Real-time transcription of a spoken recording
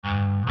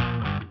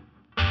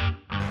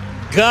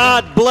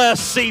God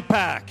bless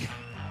CPAC.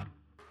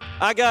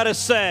 I gotta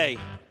say,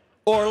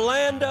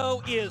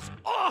 Orlando is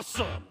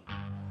awesome.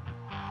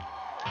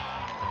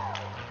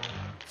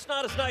 It's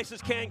not as nice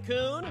as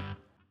Cancun.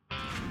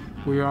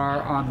 We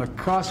are on the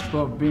cusp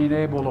of being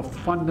able to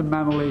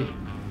fundamentally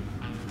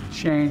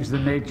change the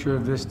nature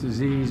of this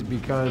disease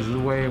because of the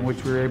way in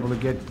which we're able to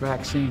get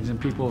vaccines in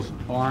people's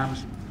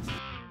arms.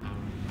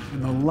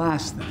 And the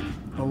last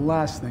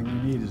thing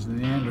we need is the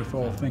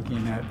Neanderthal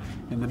thinking that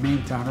in the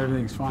meantime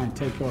everything's fine,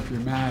 take off your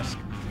mask,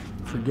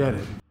 forget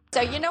it.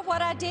 So you know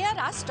what I did?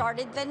 I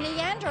started the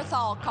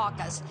Neanderthal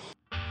Caucus.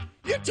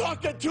 You're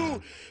talking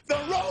to the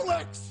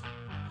Rolex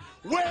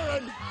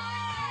wearing,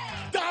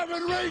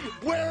 diamond ring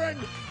wearing,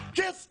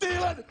 kiss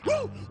stealing,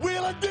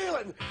 wheeling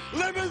dealing,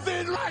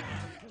 limousine riding,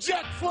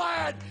 jet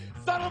flying,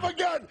 son of a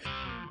gun.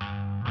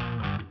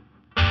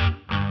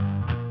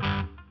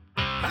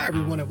 Hi,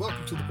 everyone, and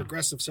welcome to the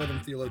Progressive Southern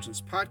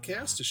Theologians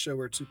Podcast, a show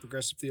where two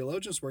progressive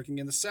theologians working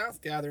in the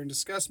South gather and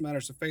discuss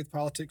matters of faith,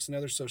 politics, and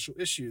other social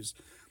issues.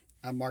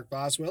 I'm Mark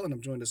Boswell, and I'm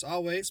joined as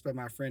always by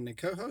my friend and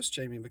co-host,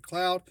 Jamie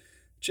McLeod.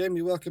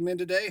 Jamie, welcome in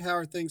today. How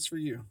are things for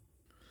you?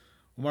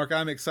 Well, Mark,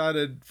 I'm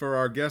excited for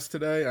our guest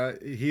today.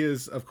 He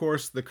is, of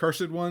course, the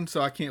cursed one,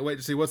 so I can't wait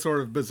to see what sort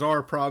of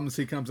bizarre problems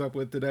he comes up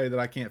with today that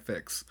I can't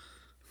fix.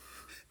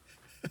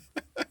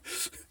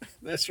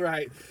 That's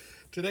right.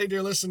 Today,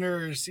 dear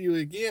listeners, you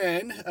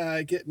again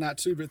get not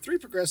two but three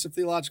progressive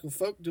theological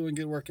folk doing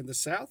good work in the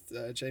South.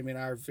 Jamie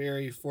and I are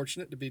very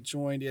fortunate to be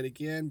joined yet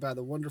again by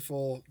the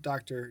wonderful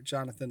Dr.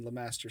 Jonathan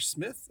LeMaster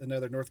Smith,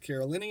 another North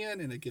Carolinian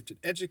and a gifted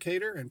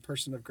educator and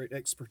person of great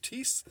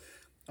expertise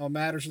on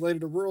matters related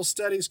to rural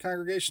studies,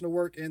 congregational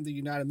work, and the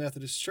United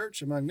Methodist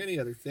Church, among many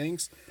other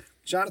things.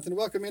 Jonathan,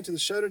 welcome into the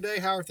show today.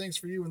 How are things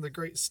for you in the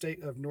great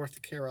state of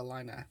North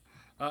Carolina?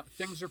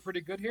 Things are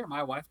pretty good here.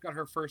 My wife got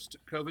her first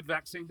COVID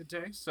vaccine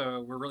today,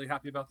 so we're really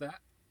happy about that.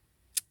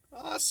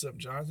 Awesome,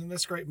 Jonathan.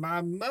 That's great. My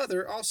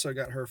mother also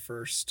got her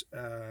first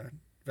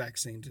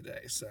vaccine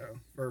today,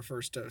 her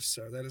first dose.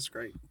 So that is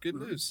great. Good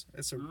news.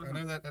 I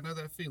know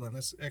that feeling.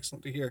 That's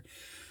excellent to hear.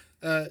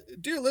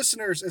 Dear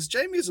listeners, as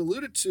Jamie has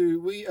alluded to,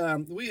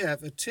 we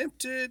have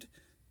attempted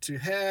to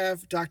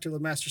have Dr.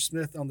 LeMaster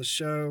Smith on the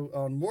show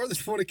on more than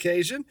one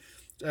occasion.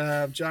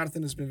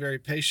 Jonathan has been very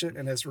patient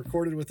and has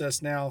recorded with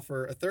us now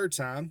for a third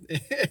time.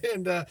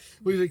 And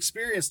we've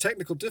experienced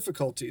technical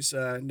difficulties.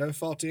 No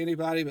fault to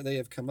anybody, but they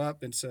have come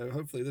up. And so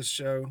hopefully this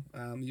show,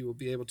 you will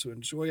be able to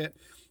enjoy it.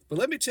 But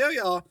let me tell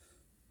y'all,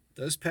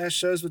 those past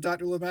shows with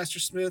Dr.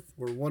 LeMaster Smith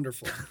were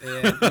wonderful,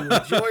 and you would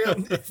enjoy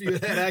them if you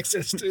had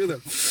access to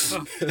them.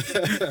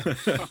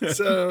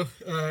 So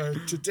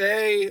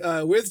today,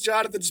 with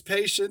Jonathan's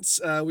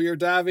patience, we are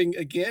diving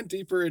again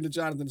deeper into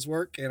Jonathan's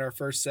work. In our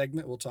first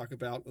segment, we'll talk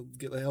about,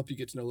 help you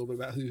get to know a little bit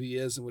about who he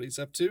is and what he's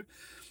up to.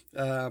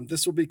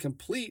 This will be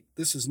complete.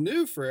 This is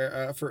new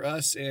for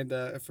us and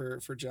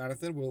for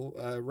Jonathan. We'll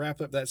wrap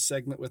up that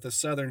segment with a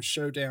Southern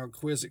Showdown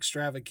quiz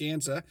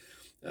extravaganza.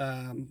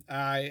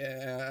 I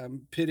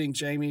am pitting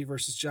Jamie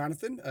versus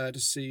Jonathan to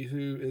see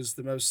who is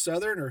the most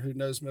Southern or who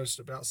knows most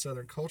about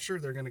Southern culture.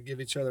 They're going to give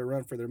each other a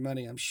run for their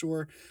money, I'm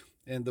sure.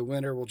 And the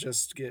winner will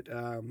just get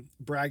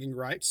bragging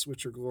rights,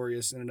 which are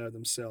glorious in and of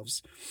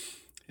themselves.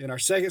 In our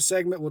second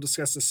segment, we'll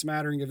discuss a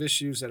smattering of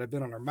issues that have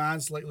been on our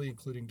minds lately,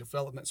 including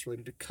developments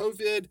related to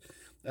COVID,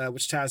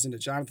 which ties into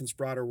Jonathan's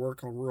broader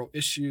work on rural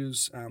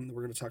issues.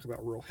 We're going to talk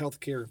about rural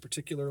healthcare in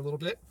particular a little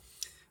bit.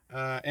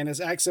 And as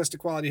access to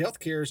quality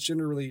healthcare is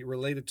generally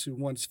related to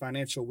one's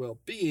financial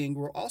well-being,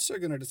 we're also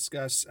going to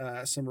discuss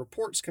some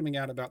reports coming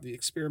out about the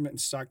experiment in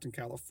Stockton,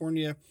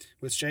 California,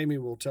 which Jamie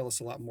will tell us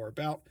a lot more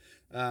about,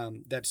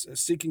 that's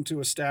seeking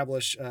to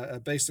establish a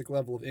basic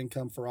level of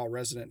income for all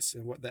residents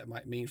and what that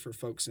might mean for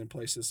folks in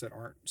places that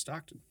aren't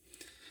Stockton.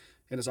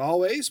 And as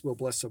always, we'll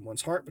bless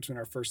someone's heart between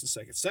our first and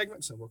second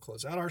segments, and we'll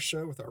close out our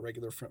show with our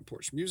regular Front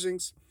Porch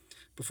Musings.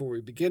 Before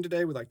we begin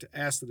today, we'd like to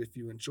ask that if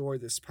you enjoy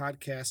this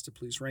podcast, to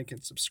please rank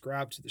and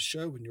subscribe to the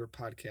show in your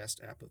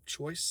podcast app of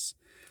choice.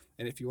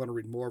 And if you want to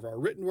read more of our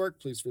written work,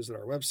 please visit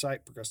our website,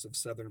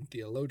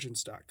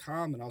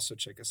 progressivesoutherntheologians.com, and also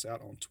check us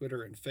out on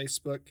Twitter and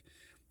Facebook.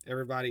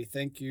 Everybody,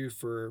 thank you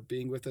for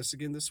being with us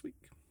again this week.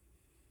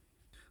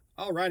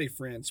 Alrighty,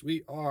 friends,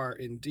 we are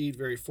indeed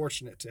very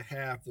fortunate to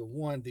have the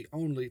one, the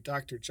only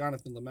Dr.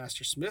 Jonathan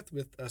LeMaster Smith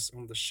with us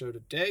on the show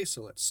today.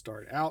 So let's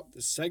start out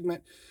this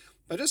segment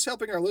by just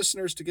helping our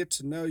listeners to get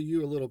to know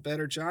you a little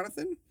better.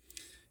 Jonathan,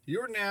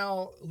 you're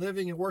now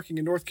living and working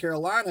in North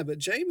Carolina, but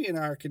Jamie and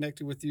I are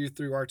connected with you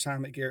through our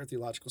time at Garrett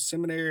Theological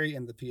Seminary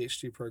and the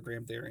PhD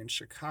program there in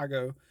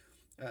Chicago.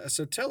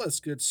 So tell us,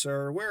 good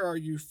sir, where are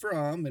you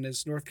from, and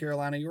is North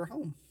Carolina your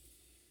home?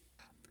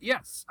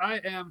 Yes,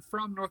 I am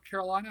from North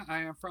Carolina.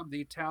 I am from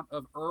the town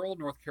of Earl,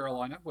 North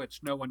Carolina,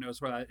 which no one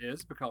knows where that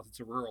is because it's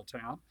a rural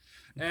town.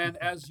 And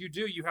as you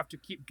do, you have to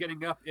keep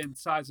getting up in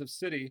size of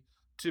city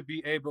to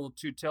be able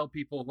to tell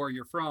people where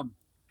you're from.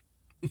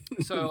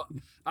 So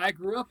I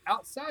grew up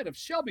outside of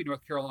Shelby,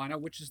 North Carolina,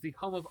 which is the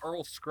home of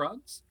Earl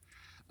Scruggs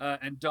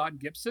and Don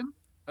Gibson.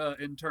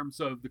 in terms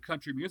of the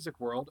country music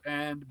world.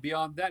 And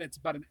beyond that, it's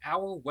about an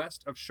hour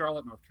west of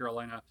Charlotte, North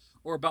Carolina,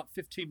 or about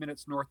 15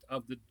 minutes north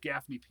of the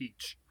Gaffney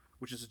Peach,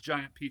 which is a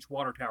giant peach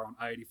water tower on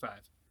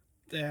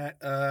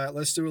I-85.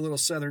 Let's do a little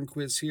Southern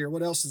quiz here.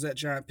 What else does that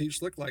giant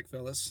peach look like,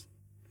 fellas?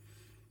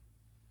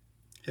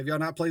 Have y'all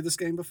not played this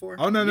game before?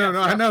 Oh, no. I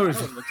know.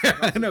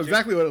 I know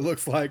exactly what it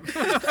looks like.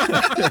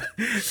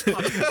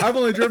 I've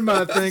only driven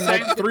by that thing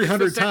like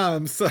 300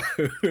 times. So.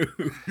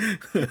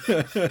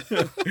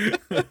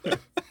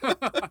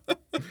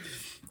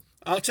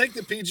 I'll take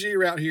the PG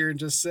route here and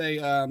just say,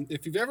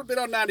 if you've ever been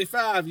on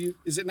 95,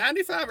 is it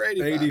 95 or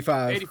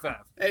 85?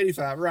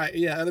 85, right.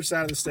 Yeah, other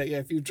side of the state. Yeah,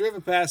 if you've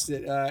driven past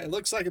it, it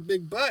looks like a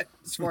big butt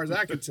as far as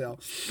I can tell.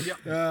 Yep.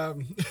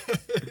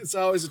 It's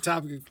always a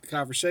topic of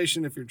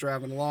conversation if you're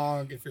driving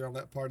along, if you're on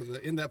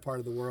in that part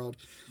of the world.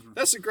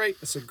 It's a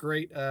great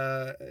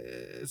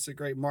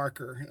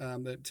marker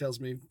that tells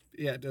me,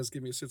 it does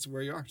give me a sense of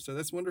where you are. So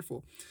that's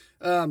wonderful.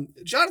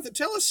 Jonathan,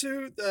 tell us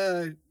who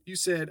you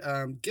said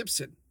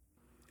Gibson.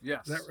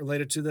 Yes. Is that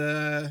related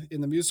to in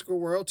the musical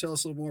world? Tell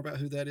us a little more about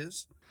who that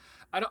is.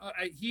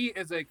 He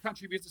is a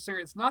country music singer.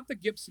 It's not the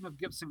Gibson of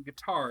Gibson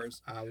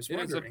guitars. I was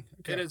wondering.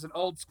 It is an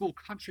old school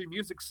country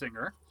music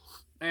singer,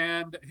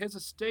 and his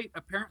estate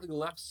apparently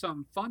left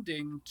some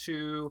funding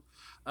to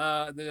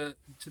the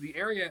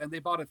area, and they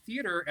bought a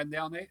theater, and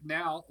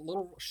now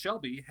Little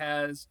Shelby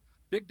has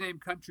big name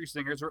country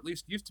singers, or at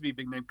least used to be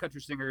big name country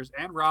singers,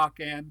 and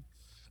rock and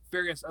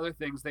various other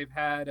things. They've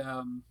had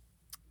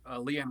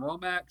Leanne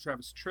Womack,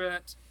 Travis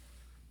Tritt,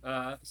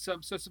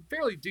 some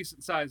fairly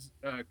decent size,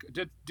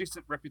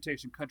 decent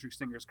reputation country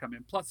singers come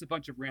in, plus a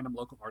bunch of random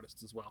local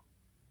artists as well.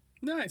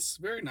 Nice,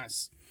 very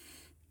nice.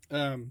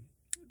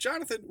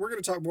 Jonathan, we're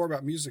going to talk more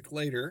about music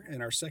later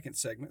in our second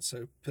segment,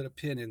 so put a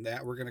pin in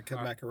that. We're going to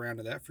come back around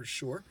to that for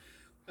sure.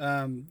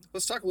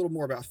 Let's talk a little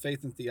more about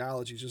faith and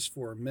theology just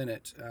for a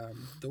minute.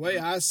 The way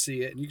I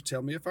see it, and you can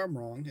tell me if I'm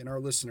wrong, and our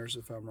listeners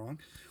if I'm wrong,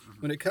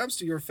 when it comes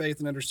to your faith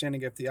and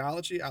understanding of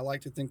theology, I like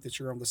to think that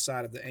you're on the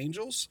side of the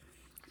angels,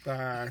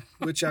 by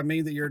which I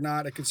mean that you're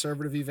not a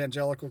conservative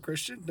evangelical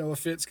Christian. No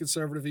offense,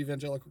 conservative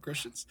evangelical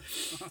Christians.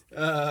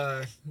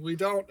 We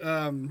don't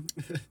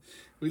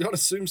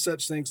assume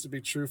such things to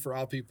be true for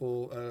all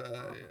people,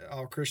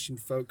 all Christian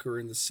folk who are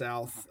in the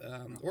South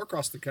or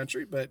across the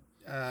country, but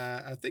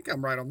I think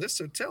I'm right on this.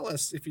 So tell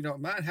us, if you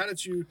don't mind, how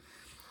did you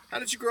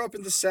grow up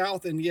in the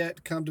South and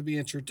yet come to be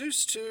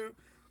introduced to,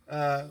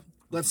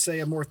 let's say,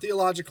 a more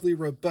theologically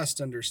robust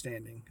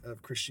understanding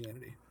of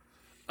Christianity?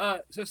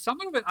 So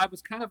some of it I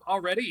was kind of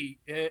already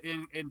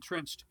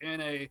entrenched in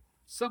a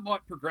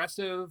somewhat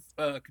progressive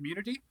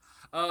community.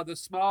 The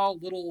small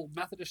little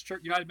Methodist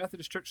church, United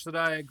Methodist Church that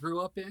I grew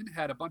up in,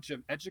 had a bunch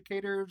of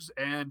educators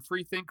and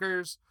free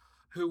thinkers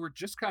who were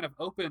just kind of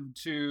open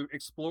to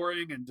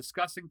exploring and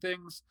discussing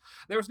things.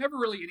 There was never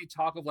really any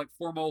talk of like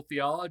formal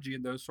theology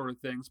and those sort of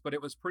things, but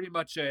it was pretty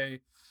much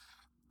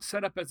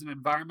set up as an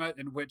environment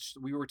in which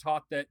we were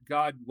taught that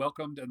God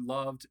welcomed and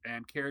loved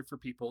and cared for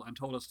people and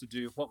told us to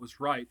do what was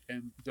right,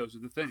 and those are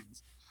the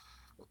things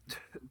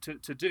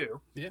to do.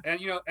 Yeah. And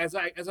as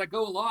I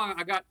go along,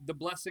 I got the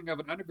blessing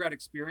of an undergrad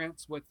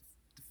experience with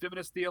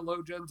feminist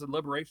theologians and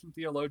liberation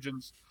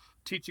theologians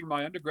teaching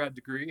my undergrad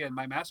degree and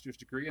my master's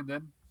degree, and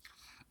then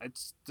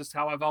it's just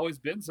how I've always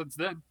been since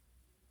then.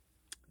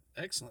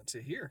 Excellent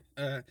to hear.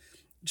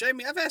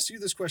 Jamie, I've asked you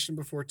this question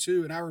before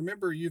too, and I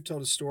remember you've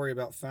told a story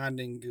about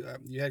finding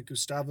you had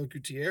Gustavo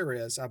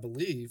Gutierrez, I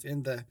believe,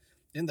 in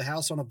the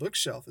house on a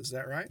bookshelf. Is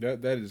that right?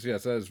 That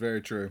is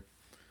very true.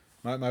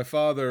 My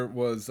father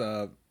was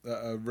a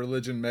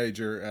religion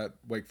major at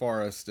Wake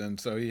Forest, and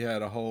so he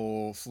had a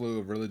whole slew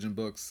of religion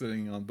books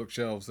sitting on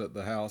bookshelves at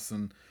the house.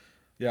 And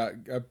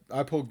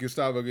I pulled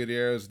Gustavo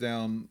Gutierrez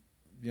down,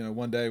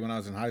 one day when I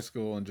was in high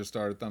school and just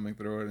started thumbing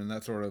through it, and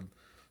that sort of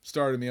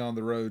started me on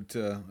the road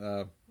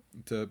to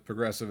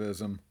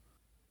progressivism.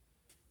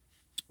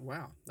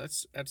 Wow,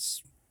 that's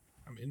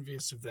I'm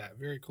envious of that.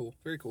 Very cool,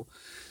 very cool.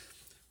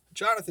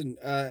 Jonathan,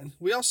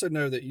 we also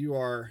know that you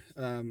are,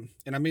 and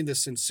I mean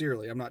this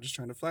sincerely, I'm not just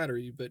trying to flatter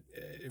you, but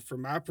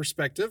from my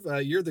perspective,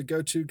 you're the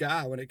go-to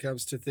guy when it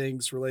comes to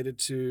things related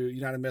to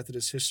United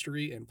Methodist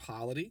history and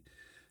polity,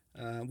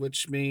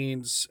 which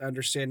means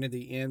understanding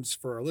the ins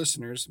for our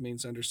listeners,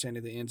 means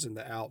understanding the ins and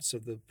the outs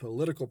of the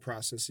political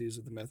processes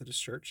of the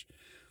Methodist Church.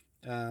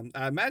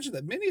 I imagine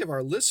that many of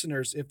our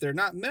listeners, if they're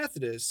not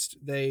Methodist,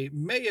 they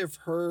may have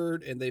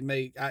heard, and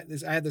I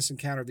had this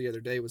encounter the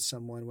other day with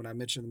someone when I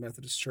mentioned the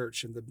Methodist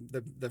Church, and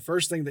the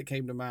first thing that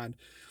came to mind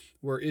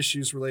were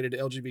issues related to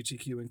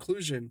LGBTQ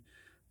inclusion.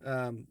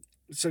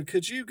 So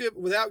could you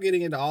without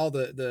getting into all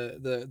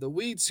the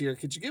weeds here,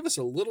 could you give us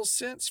a little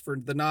sense for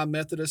the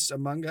non-Methodists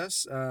among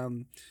us?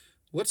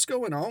 What's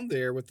going on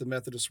there with the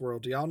Methodist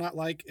world? Do y'all not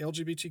like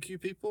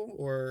LGBTQ people,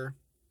 or...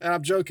 And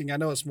I'm joking. I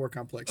know it's more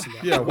complex than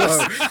that. Yeah,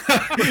 well,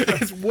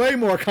 it's way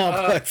more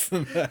complex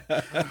than that.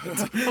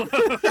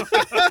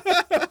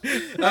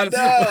 I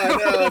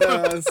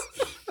know.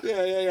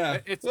 Yeah.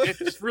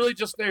 It's really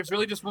just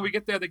when we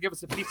get there, they give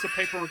us a piece of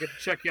paper and we get to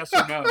check yes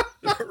or no.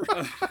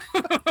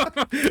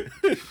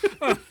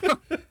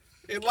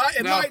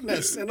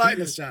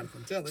 Enlighten us,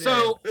 Jonathan. Tell us.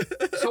 So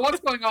what's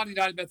going on in the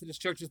United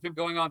Methodist Church has been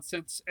going on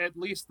since at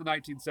least the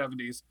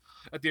 1970s,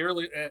 at the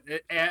early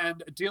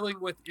and dealing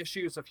with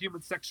issues of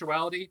human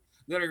sexuality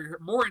that are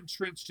more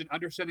entrenched in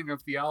understanding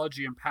of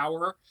theology and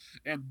power,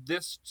 and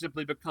this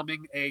simply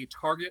becoming a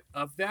target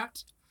of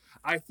that.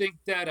 I think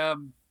that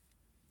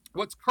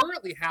what's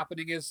currently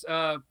happening is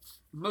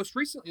most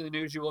recently in the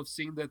news you will have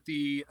seen that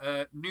the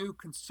new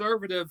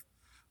conservative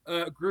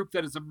group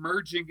that is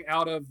emerging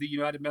out of the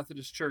United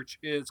Methodist Church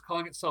is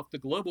calling itself the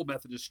Global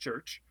Methodist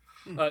Church,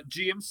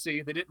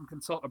 GMC. They didn't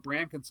consult a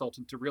brand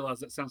consultant to realize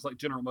that sounds like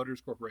General Motors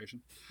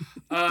Corporation.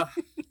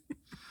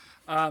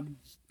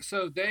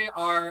 So they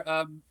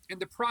are in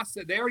the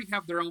process. They already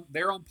have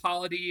their own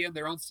polity and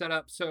their own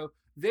setup. So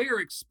they are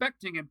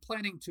expecting and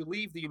planning to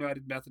leave the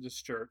United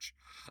Methodist Church.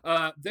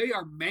 They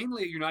are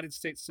mainly United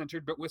States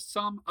centered, but with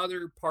some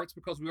other parts,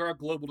 because we are a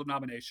global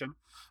denomination,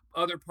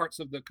 other parts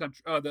of the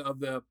country of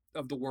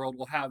the world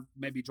will have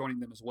maybe joining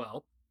them as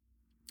well.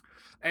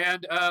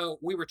 And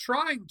we were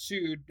trying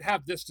to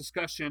have this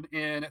discussion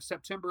in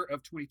September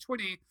of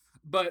 2020,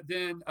 but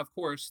then, of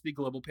course, the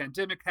global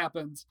pandemic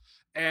happens,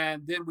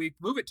 and then we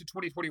move it to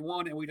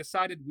 2021, and we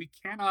decided we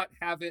cannot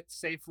have it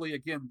safely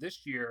again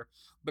this year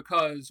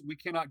because we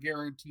cannot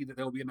guarantee that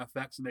there will be enough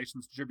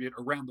vaccinations distributed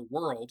around the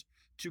world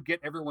to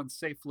get everyone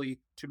safely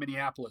to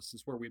Minneapolis,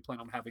 is where we plan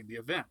on having the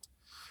event.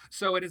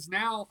 So it is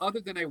now, other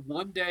than a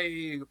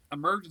one-day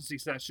emergency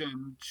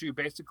session to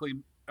basically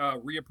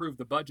reapprove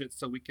the budget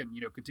so we can,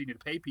 continue to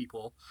pay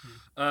people,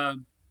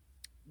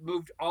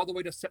 moved all the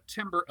way to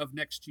September of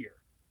next year.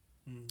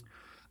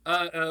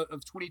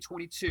 Of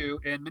 2022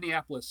 in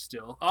Minneapolis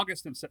still,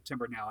 August and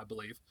September now, I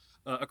believe,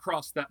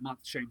 across that month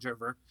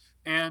changeover.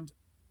 And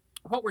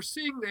what we're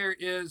seeing there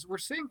is we're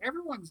seeing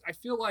everyone's, I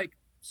feel like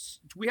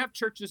we have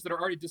churches that are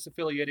already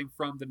disaffiliating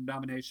from the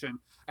denomination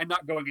and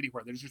not going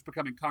anywhere. They're just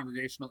becoming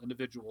congregational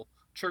individual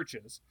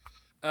churches.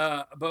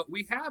 But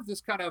we have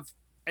this kind of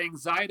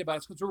anxiety about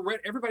us because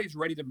everybody's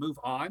ready to move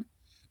on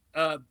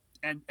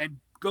and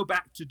go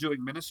back to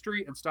doing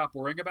ministry and stop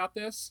worrying about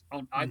this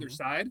on either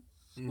side.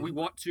 We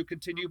want to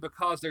continue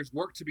because there's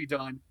work to be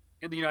done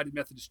in the United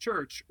Methodist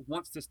Church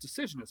once this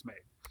decision is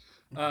made.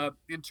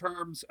 In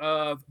terms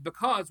of,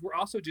 because we're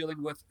also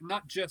dealing with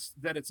not just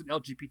that it's an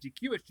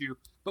LGBTQ issue,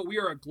 but we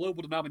are a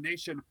global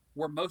denomination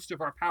where most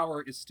of our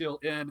power is still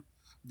in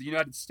the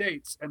United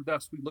States, and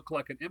thus we look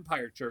like an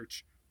empire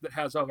church that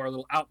has all of our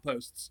little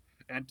outposts.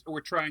 And we're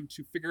trying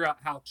to figure out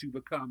how to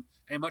become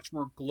a much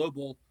more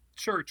global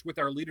church with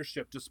our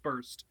leadership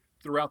dispersed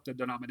throughout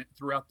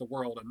the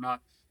world and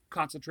not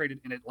concentrated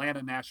in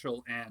Atlanta,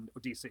 Nashville, and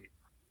DC.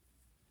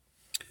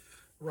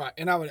 Right,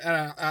 and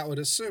I would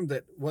assume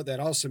that what that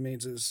also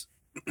means is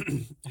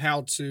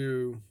how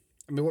to.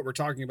 I mean, what we're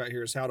talking about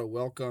here is how to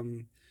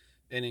welcome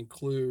and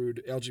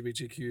include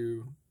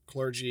LGBTQ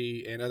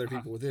clergy and other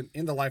people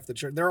in the life of the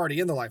church. They're already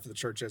in the life of the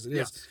church as it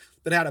is,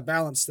 but how to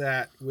balance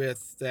that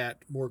with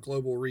that more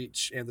global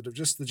reach and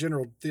just the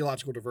general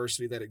theological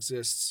diversity that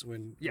exists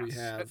when we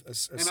have a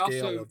scale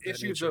also of that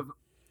issues nature. of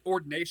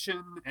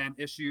ordination and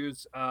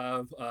issues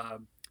of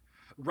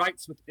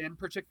rights within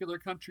particular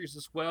countries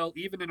as well.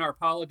 Even in our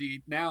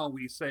polity now,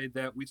 we say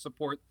that we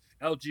support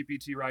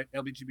LGBTQ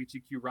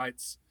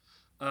rights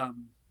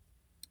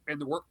in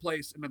the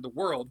workplace and in the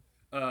world.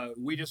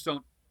 We just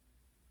don't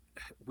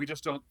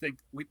think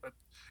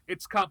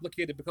it's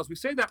complicated because we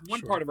say that in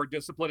one part of our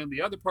discipline, and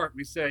the other part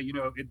we say,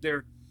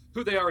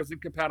 who they are is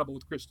incompatible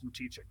with Christian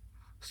teaching.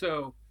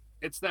 So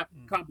it's that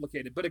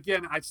complicated. But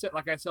again, I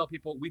tell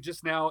people, we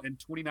just now in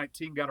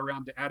 2019 got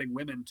around to adding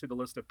women to the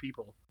list of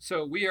people.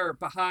 So we are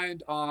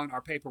behind on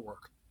our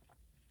paperwork.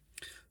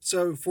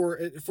 So for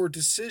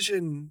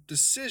decisions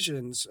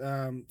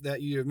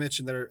that you have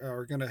mentioned that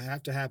are going to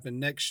have to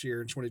happen next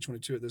year in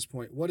 2022 at this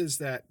point, what is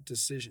that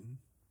decision?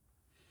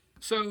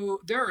 So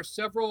there are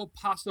several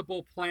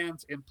possible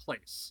plans in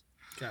place.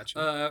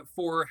 Gotcha.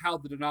 For how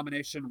the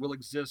denomination will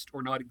exist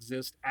or not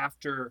exist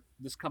after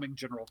this coming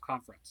general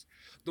conference.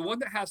 The one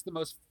that has the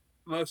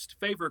most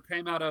favor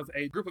came out of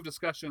a group of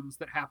discussions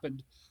that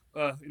happened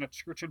in a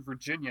church in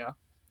Virginia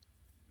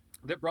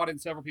that brought in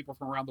several people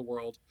from around the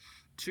world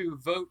to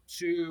vote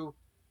to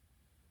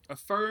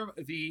affirm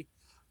the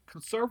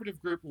conservative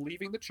group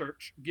leaving the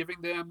church,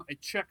 giving them a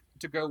check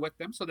to go with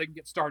them so they can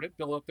get started,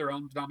 build up their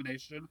own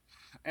denomination,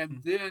 and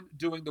then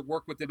doing the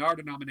work within our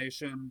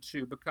denomination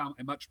to become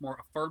a much more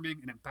affirming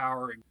and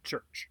empowering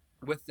church.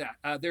 With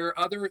that, there are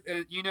other,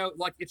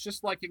 like it's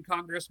just like in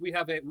Congress, we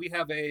have a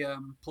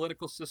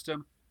political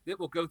system. It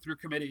will go through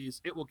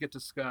committees. It will get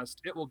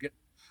discussed. It will get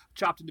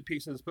chopped into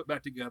pieces, put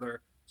back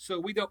together. So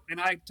we don't,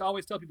 and I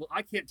always tell people,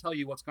 I can't tell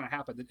you what's going to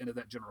happen at the end of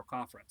that general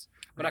conference,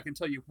 but I can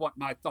tell you what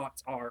my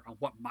thoughts are on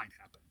what might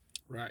happen.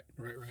 Right.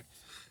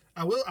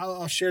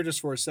 I'll share just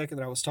for a second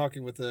that I was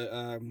talking with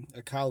a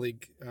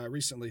colleague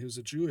recently who's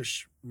a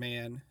Jewish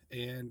man,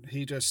 and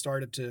he just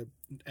started to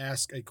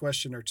ask a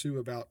question or two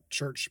about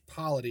church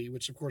polity,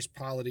 which of course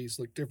polities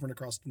look different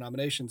across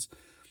denominations.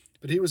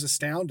 but he was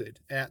astounded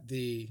at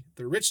the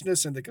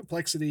richness and the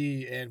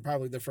complexity and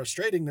probably the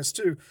frustratingness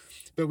too.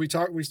 But we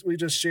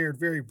just shared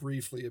very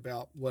briefly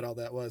about what all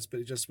that was, but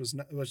he just was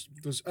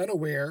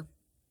unaware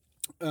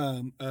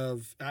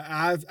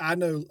I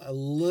know a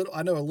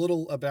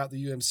little about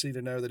the UMC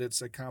to know that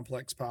it's a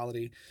complex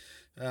polity,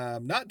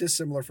 not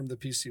dissimilar from the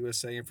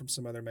PCUSA and from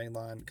some other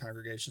mainline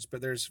congregations.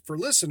 But for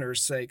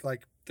listeners' sake,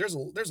 like there's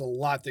a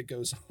lot that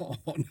goes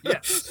on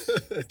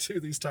to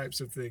these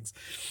types of things.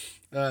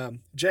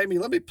 Jamie,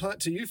 let me punt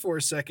to you for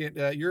a second.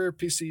 You're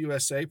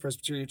PCUSA,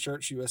 Presbyterian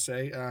Church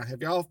USA.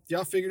 Have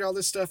y'all figured all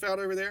this stuff out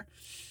over there?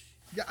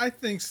 Yeah, I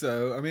think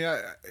so. I mean,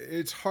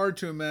 it's hard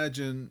to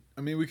imagine.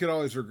 I mean, we could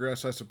always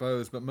regress, I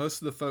suppose, but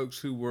most of the folks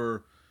who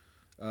were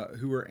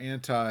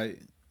anti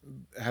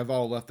have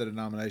all left the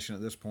denomination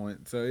at this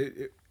point. So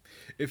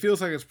it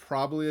feels like it's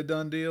probably a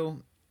done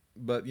deal.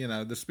 But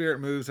the Spirit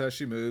moves as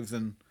she moves,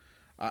 and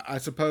I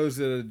suppose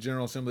that a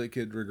General Assembly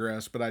could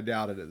regress, but I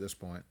doubt it at this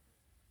point.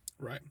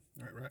 Right.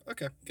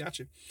 Okay,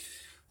 gotcha.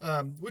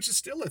 Which is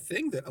still a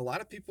thing that a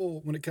lot of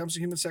people, when it comes to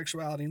human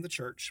sexuality in the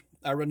church,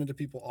 I run into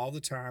people all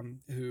the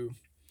time who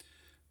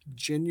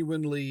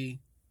genuinely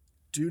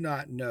do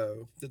not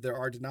know that there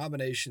are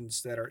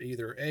denominations that are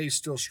either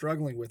still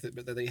struggling with it,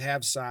 but that they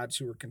have sides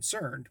who are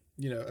concerned,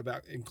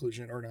 about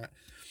inclusion or not,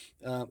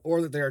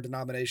 or that there are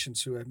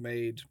denominations who have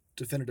made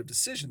definitive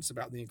decisions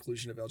about the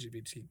inclusion of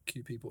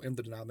LGBTQ people in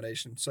the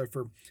denomination. So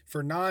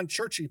for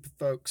non-churchy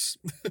folks,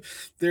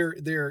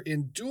 there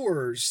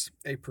endures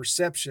a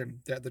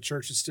perception that the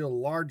church is still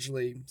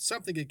largely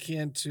something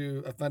akin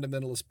to a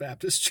fundamentalist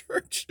Baptist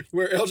church,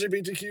 where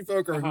LGBTQ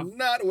folk are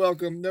not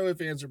welcome, no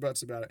ifs, ands, or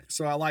buts about it.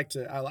 So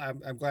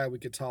I'm glad we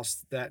could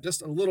toss that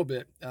just a little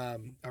bit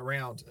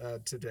around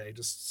today,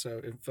 just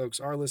so if folks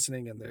are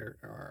listening and they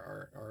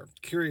are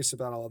curious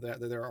about all of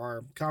that there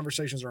are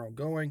conversations are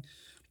ongoing.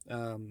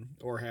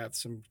 Or have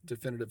some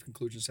definitive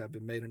conclusions have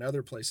been made in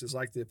other places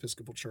like the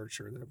Episcopal Church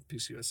or the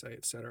PCUSA,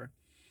 et cetera.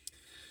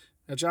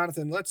 Now,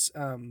 Jonathan, let's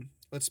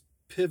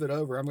pivot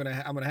over. I'm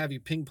gonna have you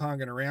ping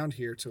ponging around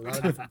here to a lot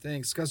of different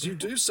things because you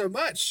do so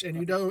much and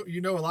you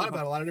know a lot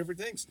about a lot of different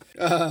things,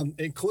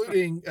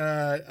 including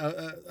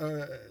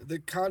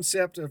the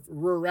concept of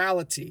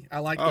rurality. I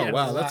like that. Oh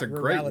wow, that's a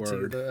great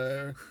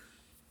word.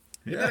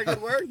 Isn't that a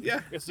good word?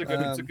 Yeah. It's a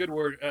good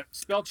word.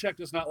 Spell check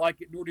does not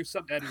like it, nor do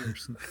some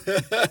editors.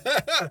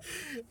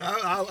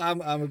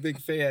 I'm a big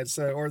fan.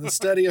 Or the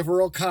study of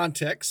rural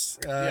contexts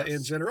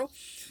in general.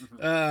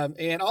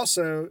 And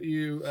also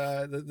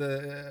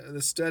the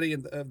study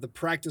of the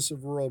practice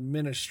of rural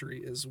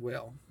ministry as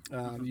well.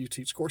 You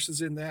teach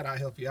courses in that. I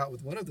help you out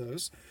with one of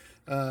those.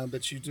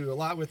 But you do a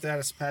lot with that.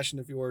 It's a passion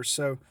of yours.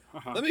 So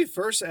let me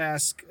first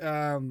ask,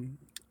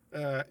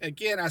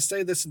 again, I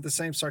say this in the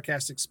same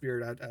sarcastic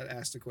spirit I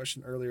asked the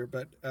question earlier,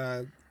 but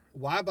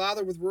why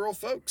bother with rural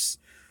folks?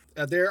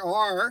 There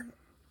are,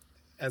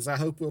 as I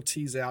hope we'll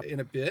tease out in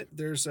a bit,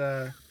 there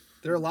are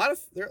a lot of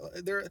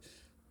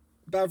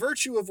by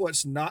virtue of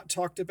what's not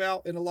talked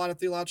about in a lot of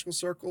theological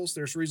circles,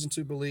 there's reason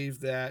to believe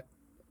that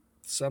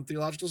some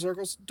theological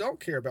circles don't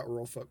care about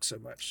rural folks so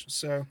much.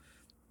 So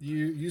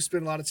you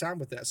spend a lot of time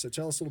with that. So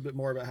tell us a little bit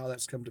more about how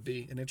that's come to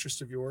be an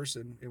interest of yours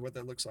and what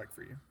that looks like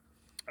for you.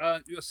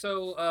 There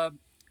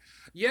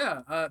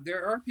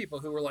are people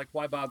who are like,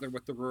 why bother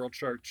with the rural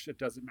church? It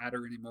doesn't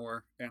matter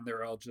anymore. And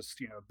they're all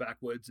just,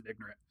 backwoods and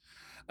ignorant.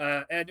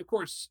 And of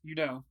course,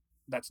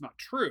 that's not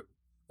true.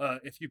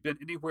 If you've been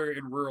anywhere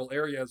in rural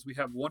areas, we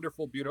have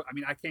wonderful, beautiful. I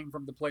mean, I came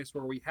from the place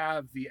where we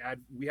have the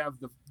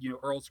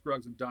Earl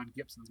Scruggs and Don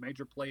Gibson's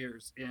major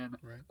players in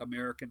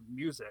American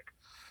music.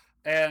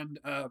 And,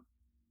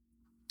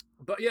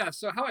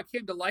 so how I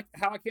came to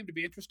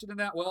be interested in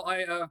that? Well,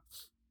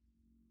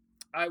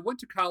 I went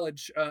to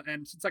college,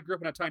 and since I grew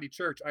up in a tiny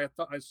church, I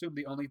assumed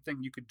the only thing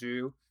you could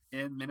do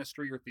in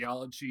ministry or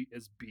theology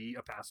is be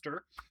a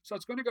pastor. So I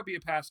was going to go be a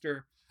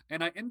pastor,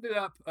 and I ended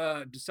up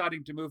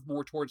deciding to move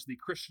more towards the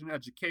Christian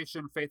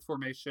education, faith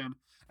formation,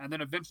 and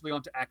then eventually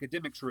onto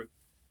academics route.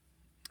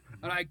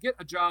 And I get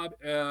a job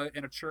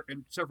in a church,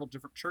 in several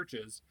different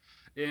churches,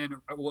 in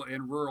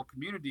rural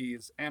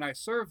communities, and I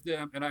served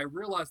them. And I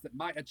realized that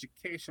my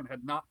education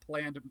had not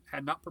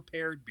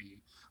prepared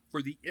me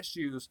for the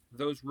issues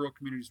those rural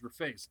communities were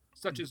faced,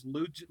 such as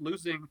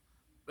losing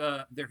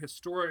their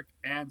historic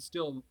and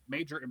still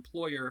major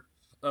employer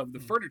of the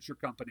furniture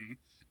company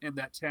in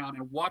that town,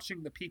 and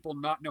watching the people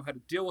not know how to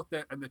deal with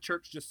it, and the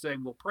church just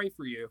saying, "We'll pray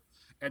for you,"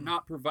 and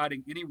not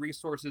providing any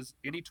resources,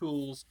 any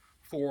tools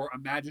for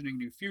imagining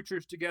new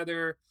futures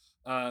together,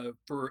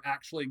 for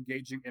actually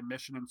engaging in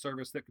mission and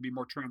service that could be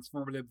more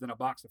transformative than a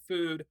box of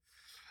food.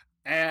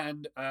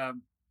 And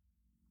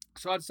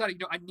so I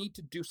decided, I need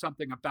to do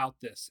something about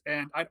this.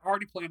 And I'd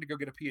already planned to go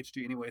get a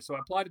PhD anyway. So I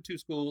applied to 2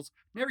 schools,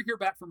 never hear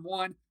back from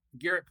one.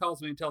 Garrett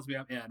calls me and tells me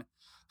I'm in.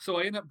 So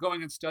I end up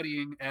going and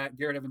studying at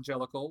Garrett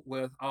Evangelical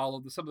with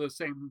some of the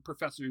same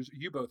professors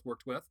you both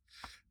worked with.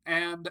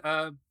 And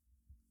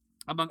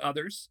among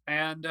others,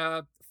 and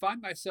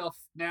find myself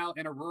now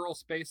in a rural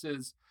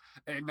spaces,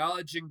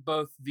 acknowledging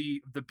both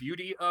the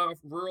beauty of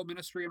rural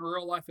ministry and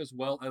rural life, as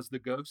well as the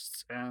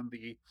ghosts and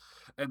the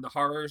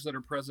horrors that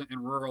are present in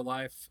rural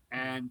life,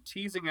 and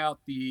teasing out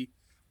the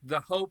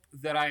hope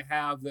that I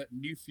have that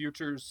new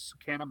futures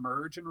can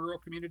emerge in rural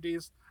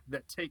communities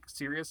that take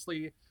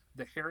seriously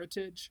the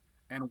heritage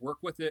and work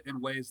with it in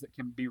ways that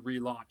can be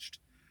relaunched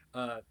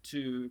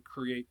to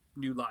create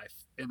new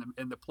life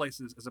in the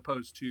places, as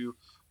opposed to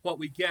what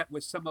we get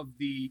with some of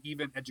the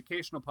even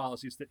educational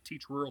policies that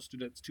teach rural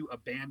students to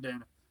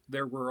abandon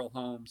their rural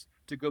homes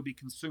to go be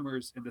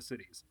consumers in the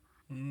cities.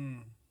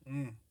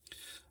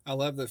 I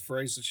love the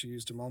phrase that you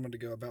used a moment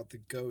ago about the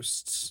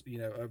ghosts,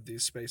 of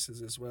these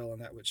spaces as well,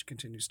 and that which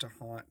continues to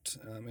haunt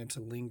and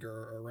to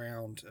linger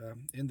around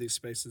in these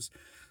spaces.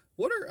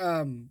 What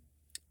are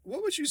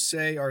what would you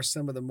say are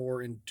some of the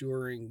more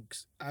enduring?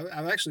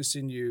 I've actually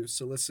seen you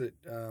solicit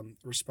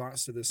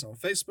response to this on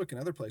Facebook and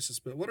other places,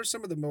 but what are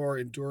some of the more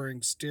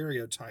enduring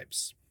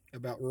stereotypes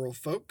about rural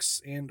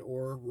folks and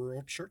or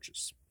rural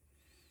churches?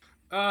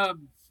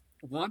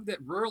 One, that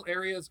rural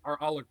areas are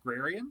all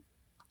agrarian.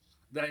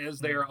 That is,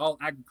 they are all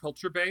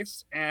agriculture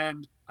based,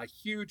 and a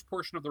huge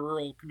portion of the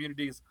rural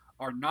communities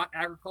are not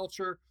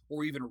agriculture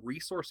or even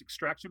resource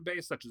extraction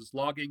based, such as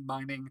logging,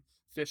 mining,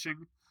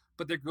 fishing,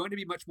 but they're going to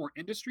be much more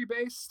industry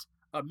based,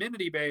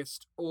 amenity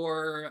based,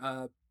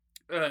 or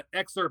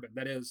ex-urban.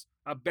 That is,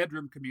 a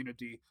bedroom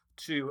community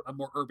to a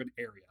more urban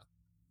area.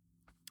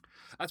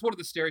 That's one of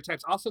the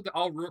stereotypes. Also, that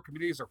all rural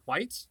communities are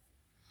white.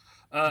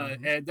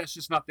 And that's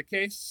just not the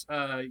case.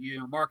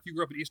 Mark, you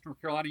grew up in Eastern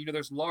North Carolina.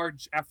 There's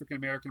large African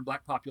American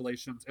Black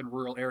populations in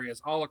rural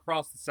areas all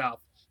across the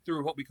South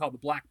through what we call the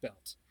Black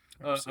Belt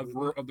of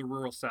the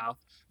rural South.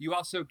 You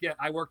also get,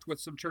 I worked with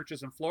some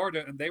churches in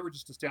Florida, and they were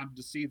just astounded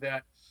to see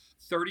that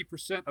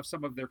 30% of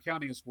some of their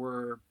counties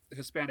were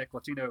Hispanic,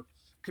 Latino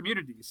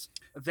communities.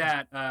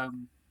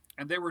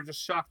 And they were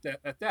just shocked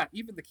at that.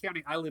 Even the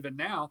county I live in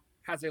now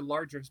has a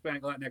larger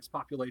Hispanic Latinx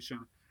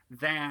population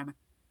than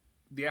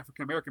the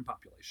African American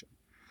population.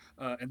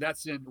 And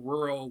that's in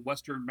rural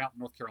Western Mountain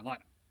North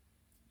Carolina.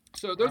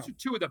 So those are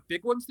two of the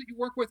big ones that you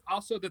work with.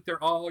 Also, that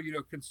they're all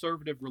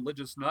conservative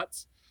religious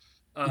nuts.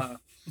 And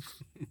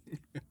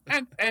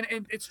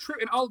it's true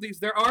in all of these.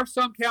 There are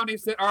some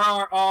counties that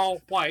are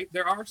all white.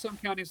 There are some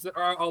counties that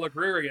are all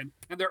agrarian,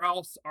 and there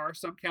are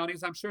some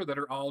counties, I'm sure, that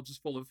are all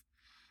just full of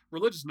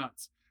religious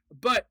nuts.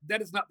 But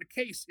that is not the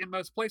case in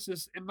most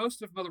places. In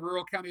most of the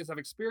rural counties I've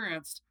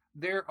experienced,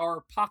 there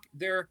are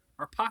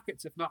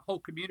pockets, if not whole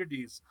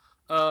communities,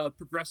 of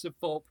progressive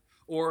folk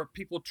or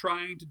people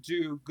trying to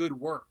do good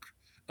work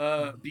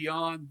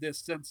beyond this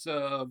sense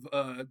of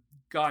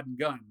God and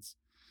guns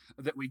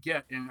that we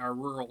get in our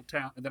rural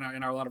town, and then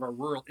in a lot of our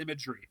rural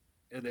imagery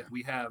that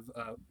we have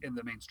in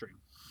the mainstream.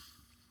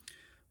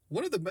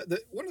 One of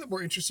the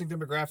more interesting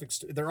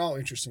demographics, they're all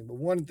interesting, but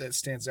one that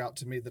stands out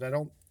to me that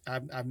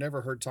I've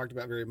never heard talked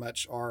about very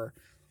much are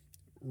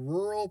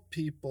rural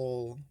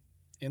people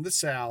in the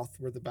South,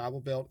 where the Bible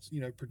Belt,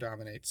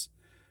 predominates,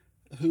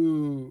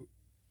 who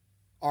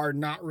are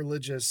not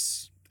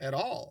religious at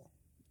all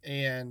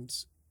and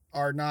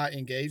are not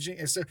engaging.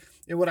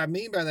 And what I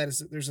mean by that is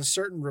that there's a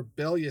certain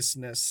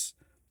rebelliousness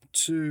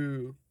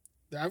to.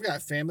 I've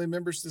got family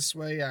members this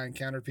way. I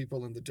encountered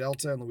people in the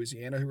Delta in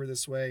Louisiana who were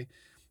this way,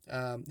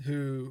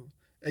 who,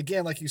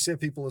 again, like you said,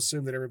 people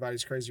assume that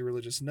everybody's crazy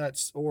religious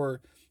nuts,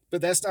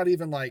 but that's not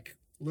even like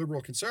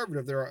liberal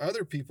conservative. There are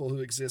other people who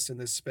exist in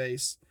this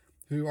space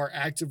who are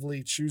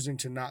actively choosing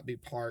to not be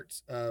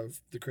part of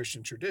the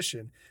Christian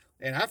tradition.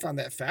 And I find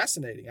that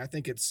fascinating. I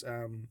think it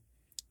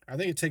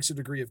takes a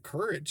degree of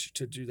courage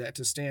to do that,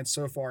 to stand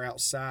so far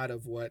outside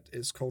of what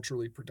is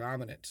culturally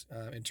predominant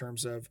in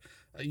terms of,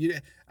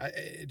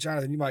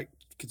 Jonathan, you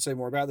could say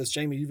more about this.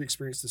 Jamie, you've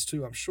experienced this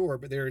too, I'm sure,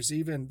 but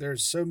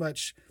there's so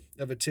much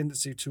of a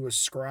tendency to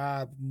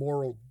ascribe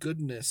moral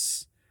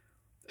goodness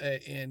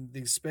in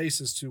these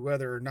spaces to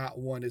whether or not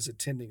one is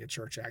attending a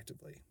church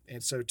actively.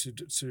 And so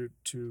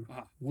to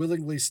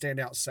willingly stand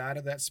outside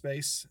of that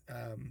space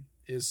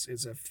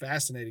is a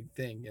fascinating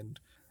thing. And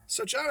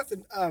so,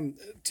 Jonathan,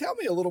 tell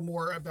me a little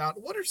more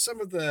about what are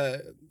some of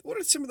the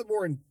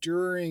more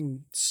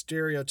enduring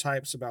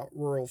stereotypes about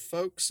rural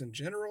folks in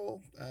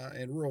general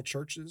and rural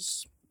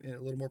churches a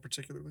little more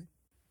particularly?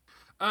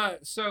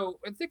 So,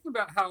 in thinking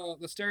about how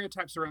the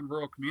stereotypes around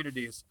rural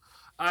communities,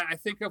 I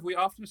think we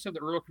often assume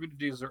that rural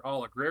communities are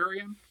all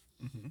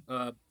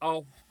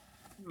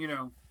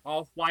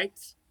all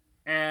white,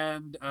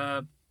 and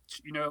I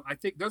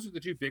think those are the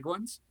two big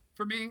ones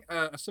for me.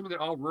 Assuming that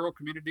all rural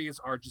communities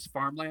are just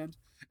farmland,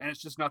 and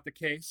it's just not the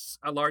case.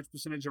 A large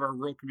percentage of our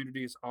rural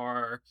communities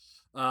are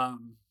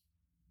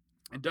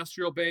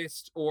industrial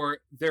based, or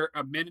they're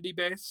amenity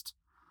based,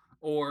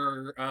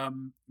 or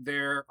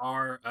there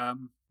are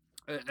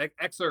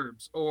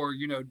exurbs or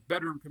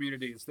bedroom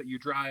communities that you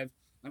drive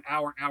an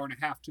hour and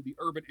a half to the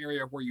urban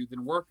area where you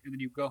then work, and then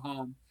you go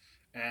home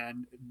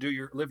and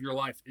live your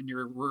life in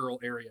your rural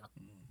area.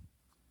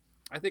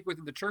 I think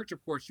within the church,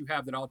 of course, you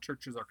have that all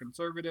churches are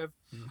conservative,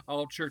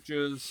 all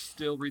churches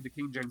still read the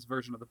King James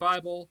version of the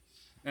Bible,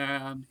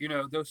 and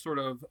those sort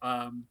of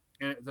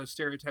those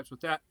stereotypes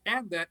with that,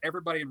 and that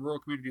everybody in rural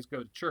communities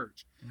go to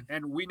church.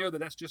 And we know that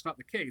that's just not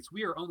the case.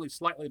 We are only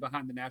slightly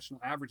behind the national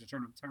average in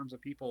terms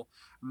of people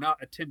not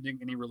attending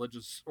any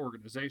religious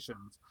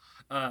organizations.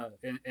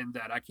 And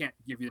that I can't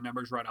give you the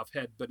numbers right off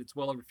head, but it's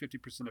well over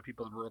 50% of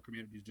people in rural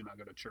communities do not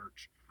go to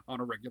church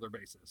on a regular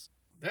basis.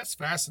 That's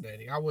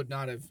fascinating. I wouldn't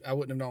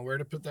have known where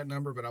to put that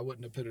number, but I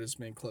wouldn't have put it as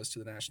being close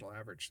to the national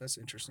average. That's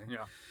interesting.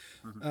 Yeah.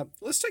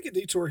 Let's take a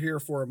detour here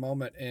for a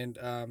moment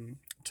and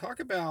talk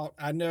about,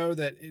 I know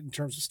that in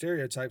terms of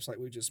stereotypes, like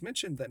we just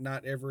mentioned, that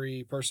not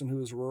every person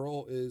who is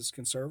rural is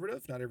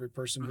conservative. Not every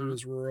person who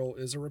is rural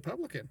is a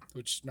Republican,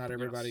 which not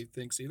everybody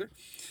thinks either.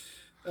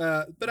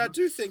 But I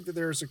do think that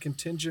there's a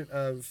contingent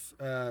or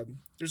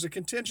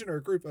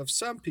a group of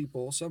some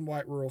people, some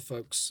white rural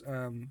folks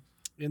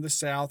in the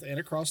South and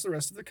across the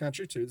rest of the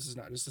country too. This is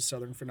not just a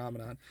Southern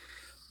phenomenon,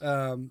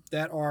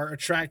 that are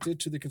attracted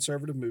to the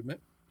conservative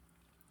movement.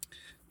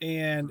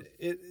 And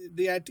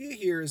the idea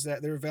here is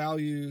that their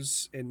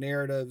values and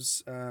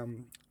narratives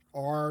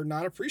are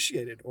not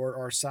appreciated, or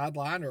are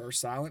sidelined, or are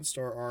silenced,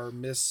 or are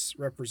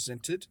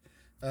misrepresented.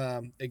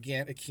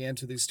 Again, akin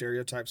to these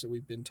stereotypes that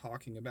we've been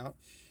talking about.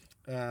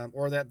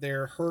 Or that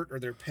their hurt or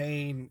their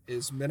pain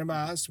is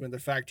minimized when the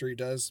factory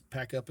does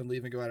pack up and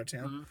leave and go out of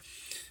town.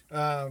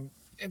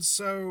 And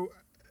so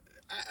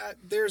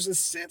there's a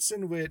sense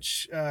in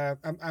which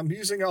I'm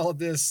using all of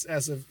this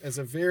as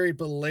a very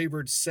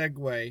belabored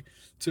segue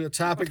to a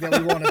topic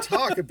that we want to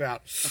talk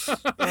about.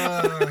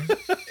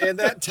 And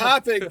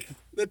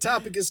the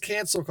topic is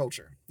cancel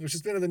culture, which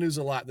has been in the news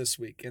a lot this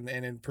week and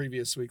in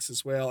previous weeks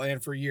as well,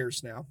 and for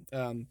years now.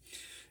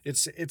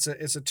 It's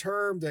a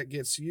term that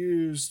gets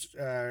used,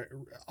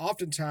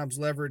 oftentimes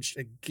leveraged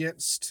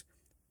against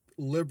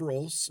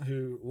liberals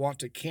who want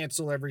to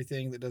cancel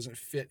everything that doesn't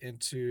fit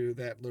into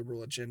that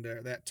liberal agenda,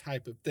 that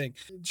type of thing.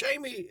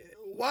 Jamie,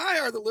 why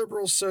are the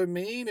liberals so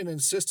mean and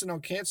insistent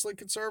on canceling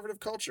conservative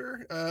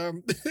culture?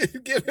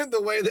 Given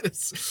the way that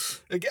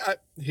it's,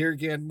 here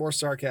again, more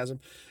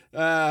sarcasm.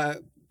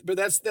 But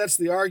that's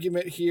the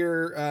argument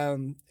here.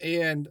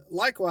 And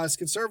likewise,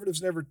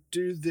 conservatives never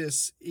do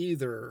this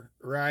either,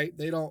 right?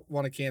 They don't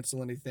want to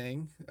cancel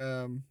anything.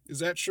 Is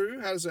that true?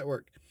 How does that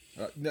work?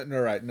 No,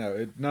 right.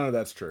 No, none of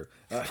that's true.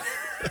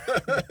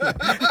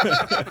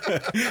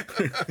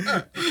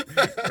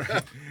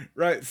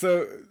 Right.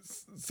 So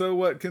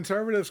what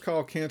conservatives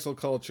call cancel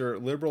culture,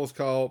 liberals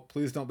call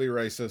please don't be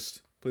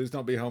racist, please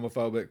don't be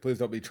homophobic, please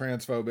don't be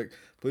transphobic,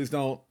 please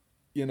don't,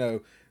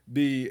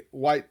 be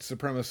white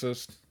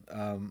supremacist.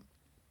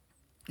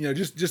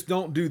 Just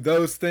don't do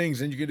those things,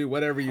 and you can do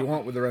whatever you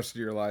want with the rest of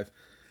your life.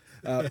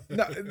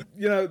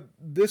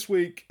 This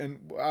week, and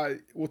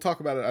we'll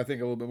talk about it, I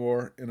think, a little bit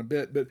more in a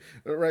bit, but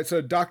right.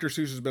 So Dr.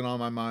 Seuss has been on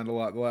my mind a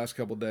lot the last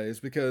couple of days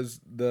because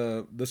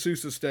the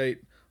Seuss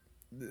estate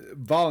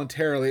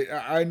voluntarily,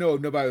 I know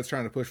nobody was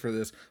trying to push for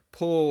this,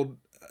 pulled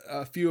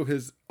a few of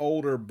his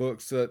older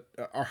books that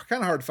are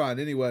kind of hard to find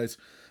anyways,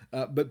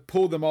 but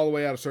pulled them all the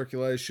way out of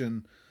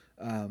circulation,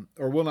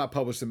 or will not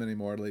publish them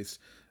anymore, at least.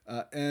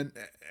 And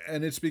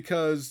it's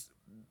because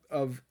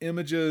of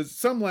images,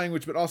 some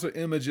language, but also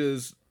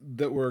images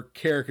that were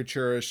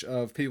caricaturish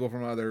of people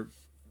from other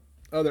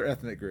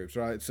ethnic groups,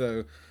 right?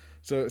 So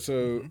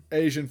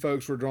Asian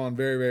folks were drawn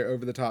very, very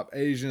over the top.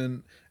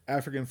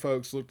 African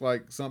folks looked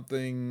like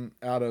something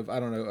out of, I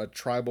don't know, a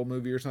tribal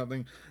movie or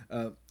something.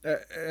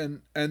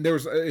 And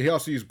he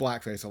also used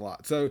blackface a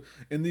lot. So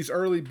in these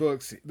early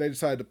books, they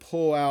decided to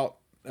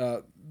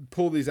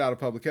pull these out of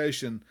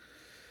publication.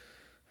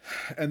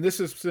 And this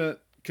has sent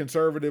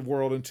conservative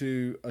world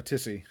into a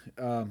tizzy.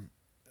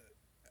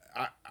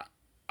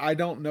 I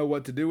don't know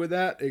what to do with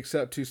that,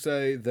 except to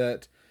say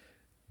that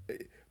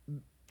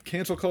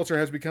cancel culture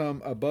has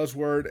become a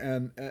buzzword,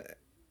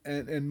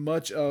 and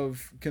much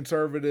of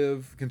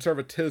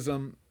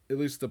conservatism, at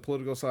least the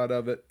political side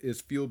of it,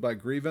 is fueled by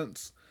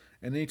grievance.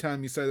 And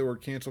anytime you say the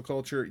word cancel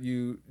culture,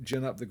 you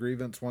gin up the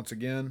grievance once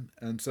again.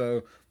 And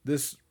so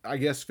this, I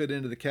guess, fit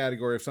into the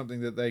category of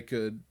something that they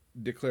could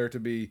declare to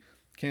be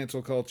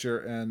cancel culture,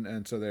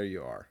 and so there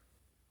you are.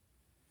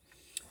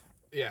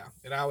 Yeah,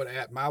 and I would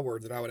add my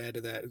word that I would add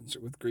to that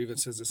with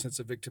grievance is a sense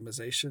of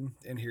victimization.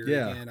 And here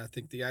again, I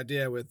think the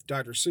idea with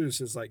Dr.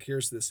 Seuss is like,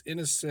 here's this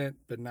innocent,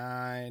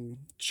 benign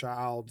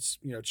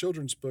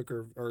children's book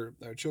or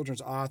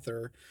children's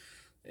author,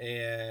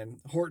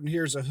 and Horton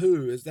Hears a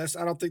Who.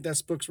 I don't think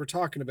that's books we're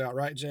talking about,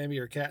 right, Jamie,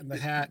 or Cat in the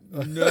Hat?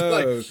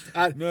 No,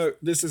 no,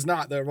 this is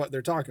not what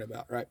they're talking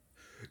about, right?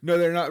 No,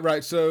 they're not,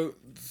 right. So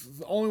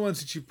the only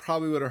ones that you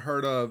probably would have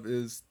heard of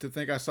is To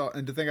Think I Saw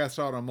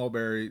It on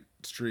Mulberry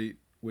Street,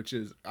 which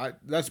is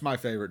that's my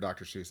favorite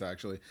Dr. Seuss,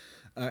 actually,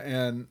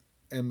 and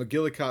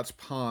McGillicuddy's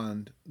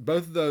Pond.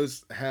 Both of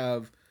those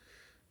have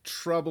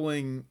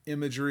troubling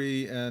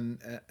imagery and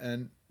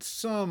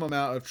some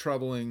amount of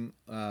troubling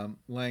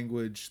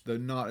language, though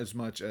not as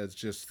much as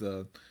just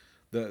the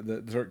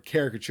sort of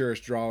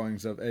caricaturist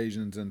drawings of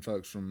Asians and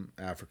folks from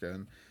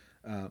Africa.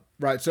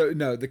 Right. So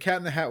no, the Cat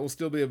in the Hat will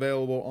still be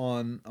available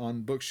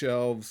on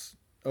bookshelves.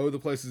 Oh, the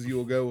Places You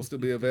Will Go will still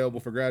be available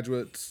for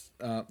graduates.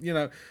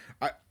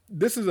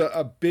 This is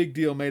a big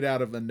deal made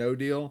out of a no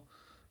deal,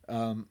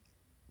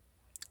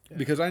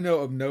 because I know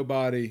of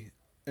nobody,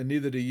 and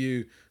neither do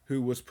you,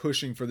 who was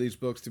pushing for these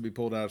books to be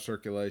pulled out of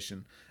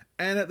circulation.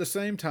 And at the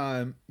same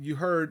time, you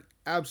heard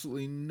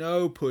absolutely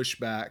no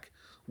pushback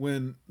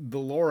when the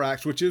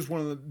Lorax, which is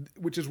one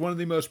of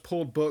the most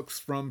pulled books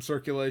from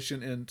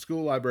circulation in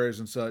school libraries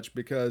and such,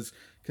 because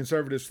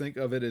conservatives think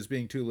of it as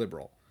being too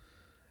liberal.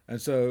 And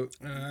so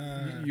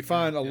you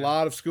find a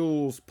lot of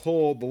schools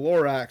pull the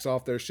Lorax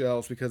off their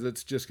shelves because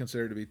it's just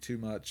considered to be too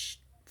much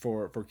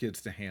for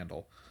kids to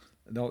handle.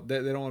 They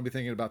don't want to be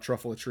thinking about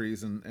truffle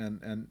trees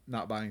and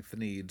not buying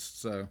Thneeds.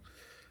 So,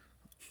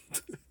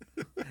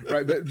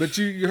 right, but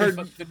you heard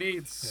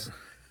Thneeds.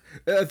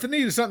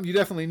 Thneed is something you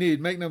definitely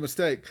need. Make no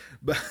mistake.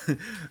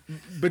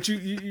 But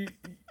you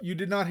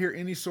did not hear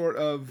any sort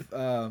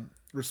of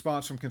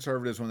response from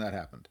conservatives when that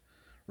happened.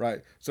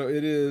 Right. So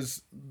it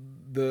is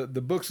the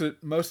books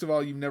that most of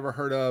all you've never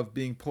heard of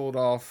being pulled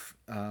off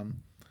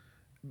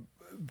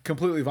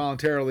completely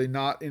voluntarily,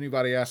 not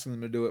anybody asking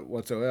them to do it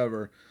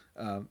whatsoever.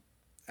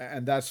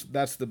 And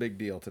that's the big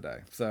deal today.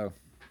 So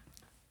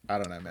I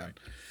don't know, man.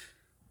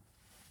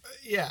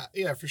 Yeah,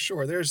 for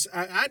sure.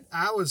 I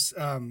was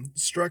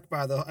struck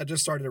by I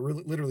just started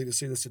literally to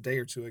see this a day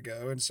or two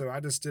ago. And so I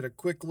just did a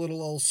quick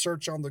little old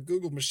search on the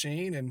Google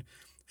machine, and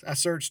I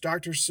searched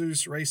Dr.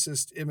 Seuss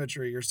racist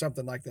imagery or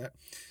something like that.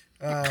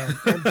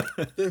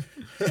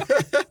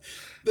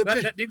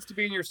 That needs to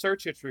be in your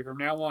search history from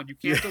now on. You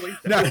can't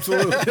delete that. No,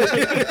 absolutely.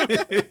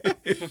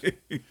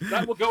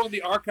 That will go in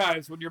the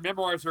archives when your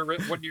memoirs are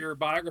written, when your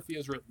biography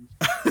is written.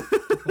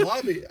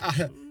 Well,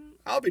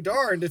 I'll be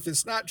darned if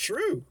it's not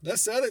true.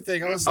 That's the other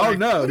thing. I was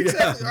what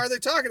exactly are they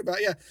talking about?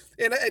 Yeah.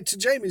 And to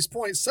Jamie's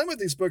point, some of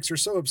these books are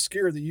so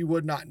obscure that you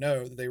would not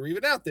know that they were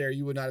even out there.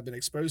 You would not have been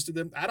exposed to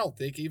them. I don't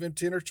think even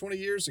 10 or 20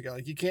 years ago.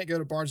 Like, you can't go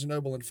to Barnes &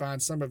 Noble and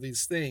find some of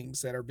these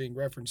things that are being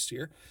referenced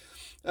here.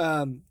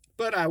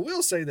 But I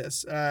will say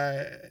this: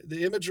 the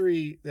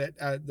imagery that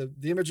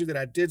the imagery that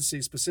I did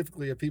see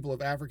specifically of people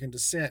of African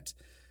descent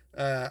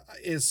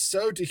is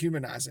so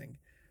dehumanizing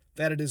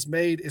that it is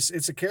made.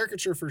 It's a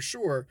caricature for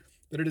sure,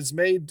 but it is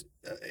made,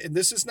 and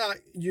this is not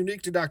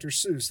unique to Dr.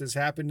 Seuss. This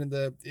happened in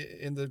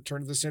the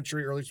turn of the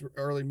century,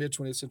 early mid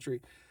 20th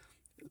century.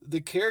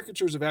 The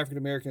caricatures of African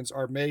Americans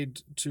are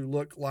made to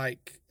look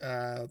like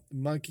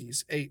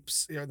monkeys,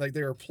 apes, like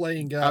they are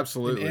playing up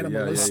Absolutely. an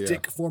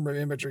animalistic form of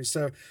imagery.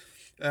 So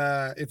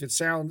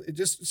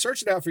just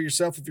search it out for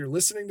yourself. If you're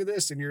listening to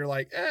this and you're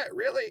like,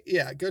 really?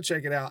 Yeah, go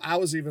check it out. I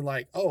was even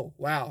like, oh,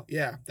 wow.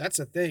 Yeah, that's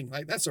a thing.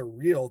 Like, that's a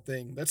real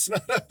thing. This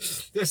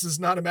is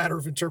not a matter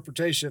of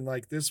interpretation.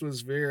 Like, this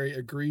was very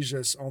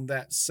egregious on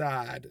that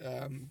side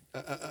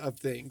of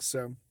things.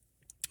 So,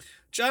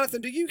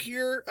 Jonathan, do you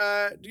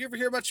ever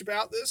hear much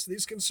about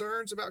these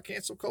concerns about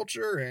cancel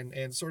culture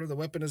and sort of the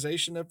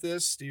weaponization of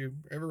this? Do you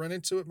ever run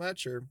into it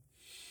much, or?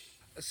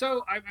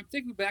 So I'm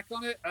thinking back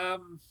on it.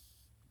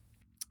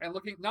 And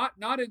looking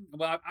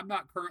I'm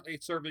not currently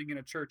serving in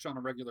a church on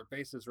a regular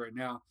basis right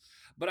now,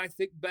 but I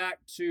think back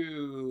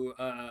to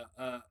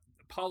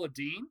Paula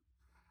Deen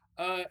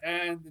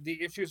and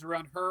the issues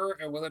around her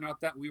and whether or not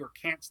that we were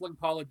canceling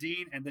Paula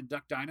Deen, and then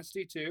Duck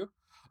Dynasty too.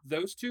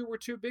 Those two were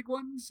two big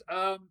ones.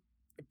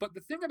 But the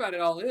thing about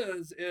it all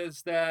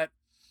is that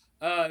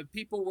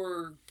people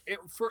were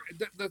for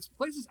the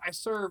places I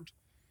served.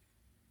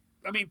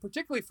 I mean,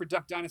 particularly for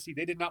Duck Dynasty,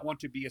 they did not want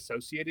to be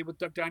associated with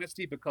Duck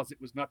Dynasty because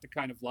it was not the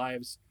kind of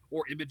lives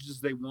or images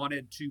they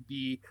wanted to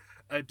be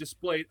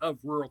displayed of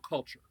rural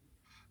culture.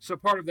 So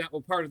part of that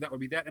would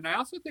be that. And I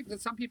also think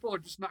that some people are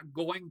just not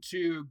going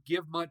to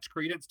give much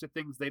credence to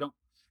things they don't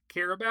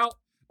care about.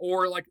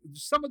 Or like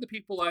some of the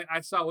people I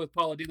saw with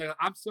Paula Deen,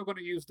 I'm still going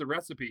to use the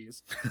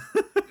recipes.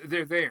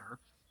 They're there.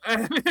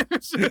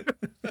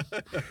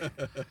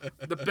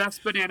 The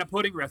best banana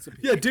pudding recipe.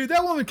 Yeah, dude,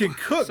 that woman can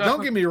cook. So,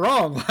 don't get me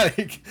wrong.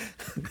 Like,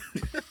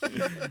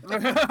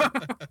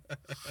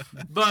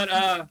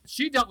 but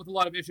she dealt with a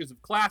lot of issues of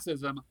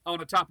classism on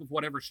the top of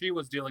whatever she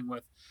was dealing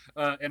with,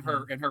 and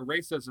her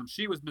racism.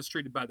 She was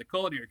mistreated by the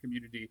culinary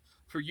community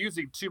for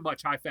using too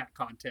much high fat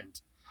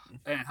content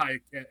and high.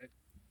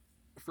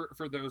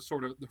 For those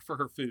for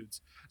her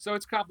foods. So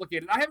it's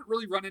complicated. I haven't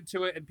really run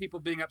into it and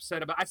people being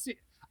upset about it.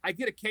 I've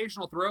gotten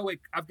occasional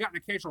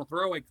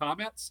throwaway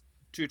comments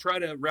to try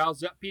to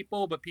rouse up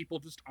people, but people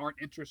just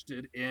aren't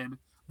interested in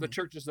the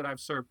churches that I've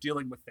served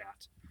dealing with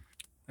that.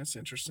 That's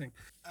interesting.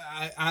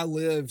 I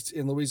lived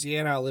in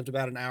Louisiana. I lived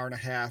about an hour and a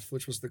half,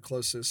 which was the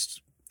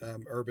closest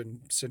urban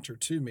center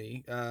to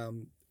me,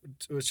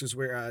 which is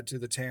where to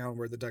the town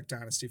where the Duck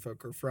Dynasty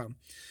folk are from.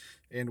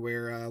 And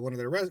where one of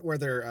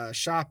their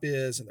shop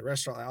is, and the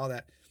restaurant, all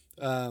that.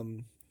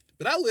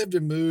 But I lived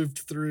and moved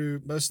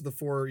through most of the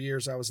 4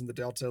 years I was in the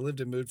Delta. I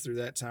lived and moved through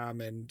that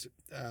time, and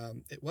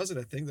it wasn't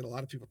a thing that a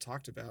lot of people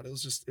talked about. It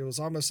was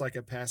almost like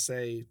a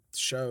passé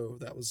show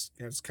that was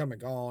it's come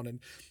and gone. And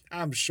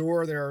I'm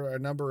sure there are a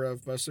number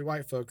of mostly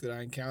white folk that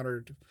I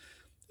encountered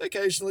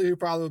occasionally who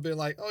probably would be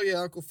like, "Oh yeah,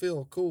 Uncle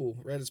Phil, cool,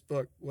 read his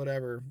book,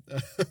 whatever."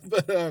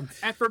 But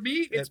And for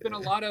me, it's been a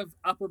lot of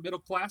upper middle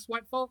class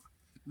white folk,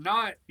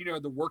 not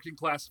the working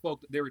class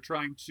folk that they were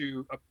trying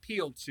to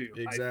appeal to.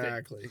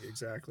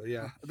 Exactly,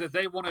 yeah. That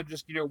they want to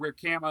just wear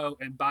camo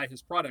and buy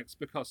his products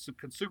because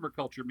consumer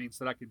culture means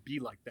that I can be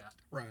like that.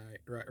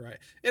 Right.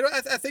 And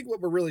I think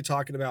what we're really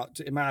talking about,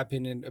 in my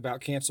opinion,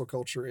 about cancel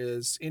culture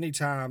is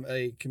anytime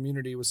a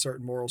community with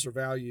certain morals or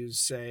values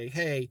say,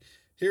 "Hey,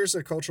 here's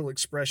a cultural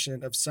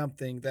expression of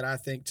something that I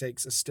think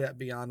takes a step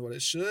beyond what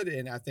it should,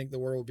 and I think the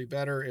world would be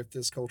better if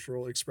this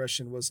cultural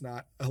expression was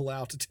not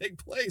allowed to take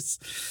place."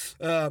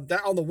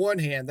 That, on the one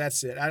hand,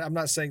 that's it. I'm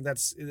not saying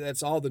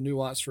that's all the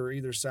nuance for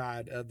either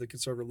side of the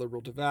conservative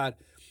liberal divide,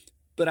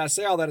 but I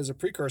say all that as a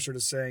precursor to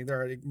saying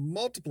there are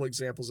multiple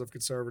examples of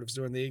conservatives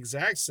doing the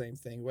exact same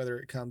thing, whether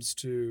it comes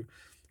to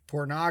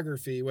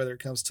pornography, whether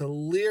it comes to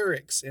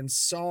lyrics and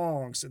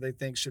songs that they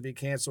think should be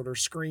canceled or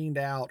screened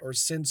out or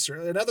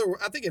censored.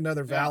 I think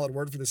another valid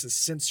word for this is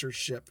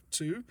censorship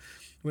too,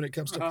 when it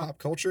comes to pop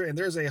culture. And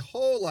there's a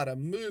whole lot of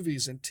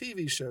movies and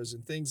TV shows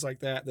and things like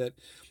that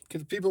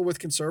people with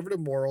conservative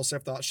morals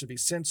have thought should be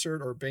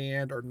censored or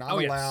banned or not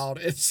allowed.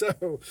 And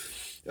so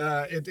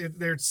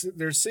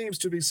there seems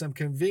to be some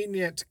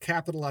convenient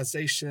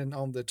capitalization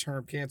on the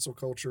term cancel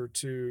culture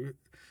to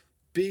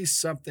be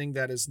something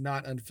that is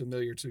not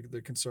unfamiliar to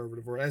the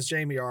conservative world, as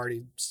Jamie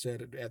already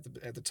said at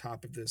the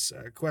top of this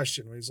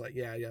question, when he's like,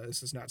 yeah,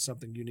 this is not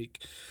something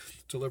unique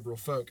to liberal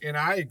folk. And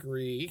I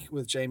agree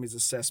with Jamie's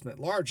assessment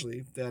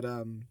largely that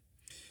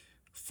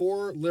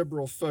for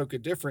liberal folk, a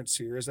difference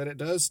here is that it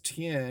does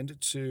tend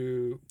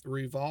to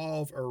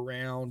revolve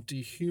around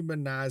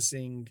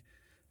dehumanizing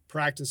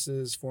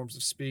practices, forms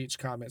of speech,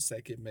 comments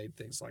that get made,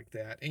 things like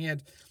that.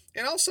 And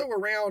also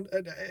around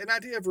an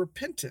idea of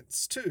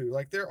repentance too.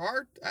 Like there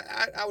are,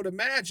 I would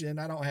imagine,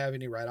 I don't have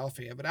any right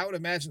offhand, but I would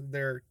imagine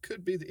it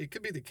could be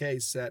the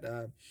case that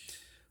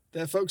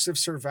that folks have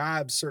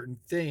survived certain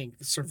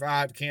things,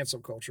 survived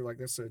cancel culture. Like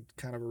that's a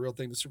kind of a real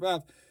thing to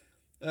survive.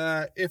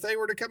 If they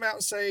were to come out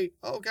and say,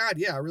 "Oh God,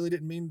 yeah, I really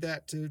didn't mean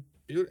that to,"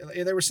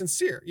 and they were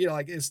sincere,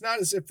 like it's not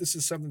as if this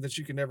is something that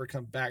you can never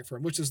come back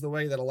from, which is the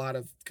way that a lot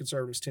of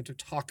conservatives tend to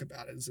talk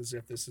about it, is as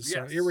if this is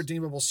some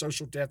irredeemable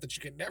social debt that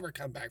you can never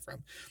come back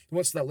from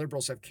once the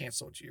liberals have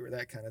canceled you, or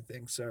that kind of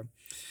thing. So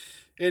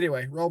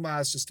anyway, roll my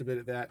eyes just a bit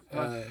at that.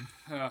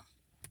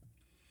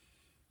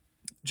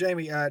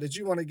 Jamie, did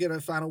you want to get a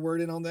final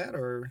word in on that,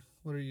 or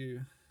what are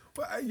you?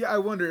 Well, I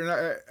wonder,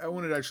 and I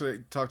wanted to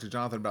actually talk to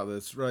Jonathan about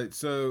this, right?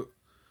 So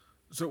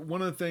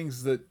one of the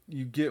things that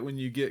you get when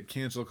you get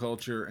cancel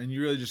culture, and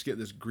you really just get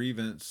this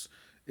grievance,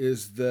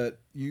 is that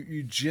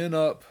you gin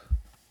up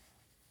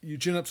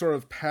sort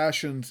of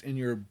passions in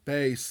your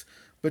base,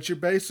 but your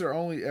base are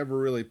only ever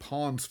really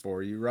pawns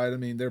for you, right? I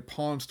mean, they're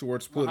pawns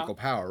towards political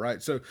power,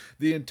 right? So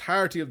the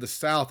entirety of the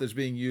South is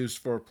being used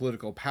for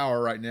political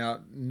power right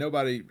now.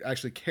 Nobody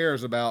actually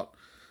cares about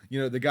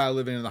the guy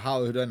living in the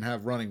hollow who doesn't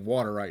have running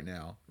water right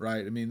now,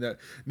 right? I mean, that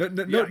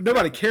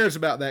nobody cares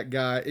about that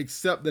guy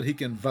except that he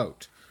can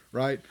vote.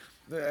 Right.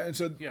 And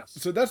so,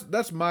 so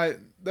that's my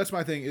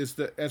thing, is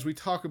that as we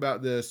talk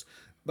about this,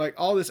 like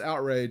all this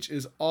outrage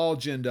is all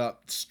ginned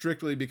up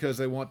strictly because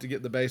they want to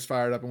get the base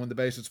fired up. And when the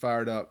base is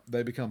fired up,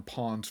 they become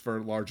pawns for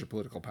larger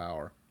political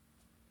power.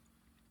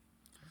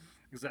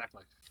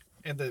 Exactly.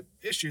 And the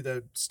issue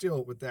though,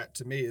 still with that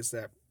to me, is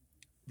that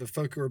the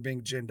folk who are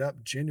being ginned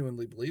up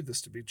genuinely believe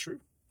this to be true.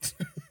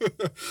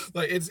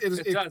 Like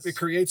it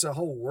creates a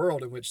whole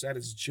world in which that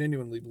is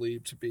genuinely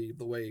believed to be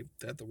the way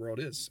that the world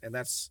is. And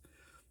that's,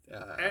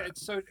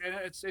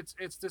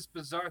 it's this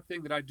bizarre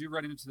thing that I do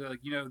run into,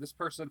 this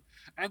person,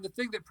 and the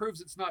thing that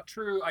proves it's not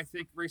true, I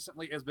think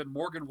recently, has been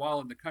Morgan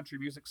Wallen, the country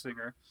music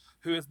singer,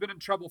 who has been in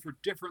trouble for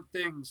different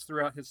things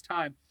throughout his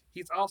time.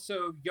 He's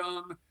also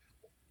young,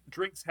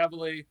 drinks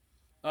heavily.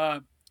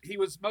 He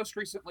was most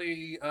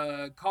recently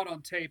caught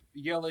on tape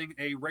yelling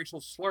a racial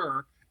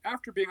slur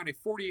after being on a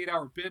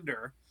 48-hour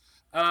bender.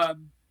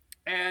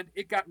 And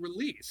it got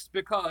released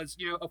because,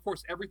 of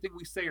course, everything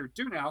we say or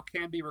do now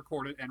can be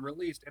recorded and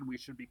released, and we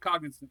should be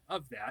cognizant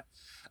of that.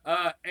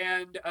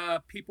 And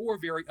people were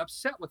very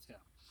upset with him.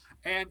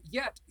 And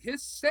yet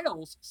his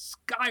sales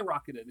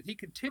skyrocketed, and he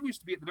continues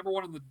to be at the number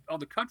one on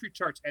the country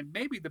charts and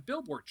maybe the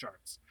Billboard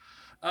charts.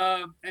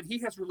 And he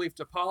has released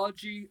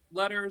apology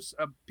letters.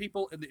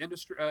 People in the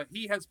industry,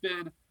 he has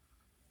been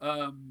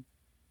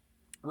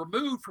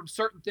removed from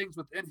certain things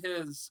within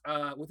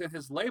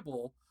his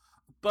label,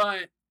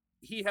 but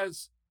he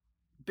has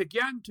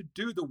begun to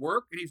do the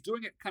work, and he's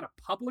doing it kind of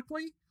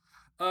publicly,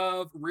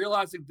 of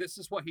realizing this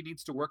is what he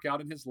needs to work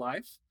out in his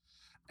life.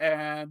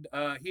 And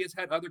he has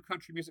had other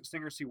country music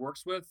singers he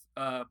works with,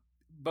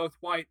 both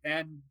white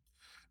and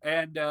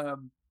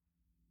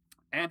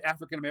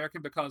African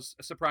American, because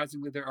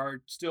surprisingly there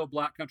are still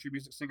black country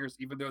music singers,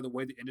 even though the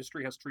way the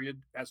industry has treated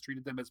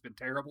them has been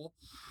terrible.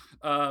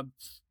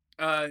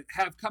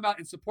 Have come out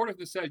in support of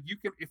this, said,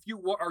 if you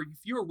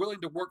are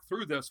willing to work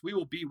through this, we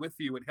will be with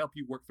you and help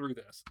you work through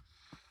this.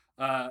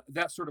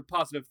 that sort of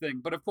positive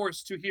thing. But of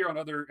course, to hear on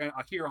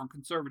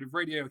conservative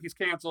radio, he's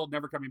canceled,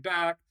 never coming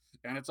back,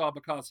 and it's all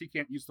because he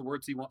can't use the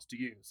words he wants to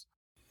use.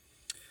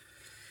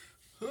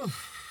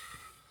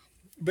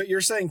 But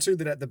you're saying too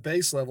that at the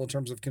base level, in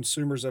terms of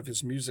consumers of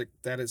his music,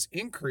 that has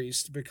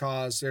increased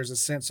because there's a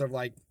sense of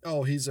like,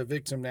 oh, he's a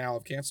victim now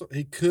of cancel.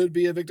 He could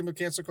be a victim of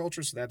cancel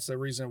culture, so that's the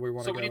reason we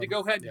want to. So we need to go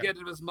ahead and get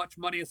him as much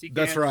money as he can.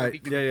 That's right. So he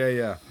can...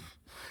 Yeah.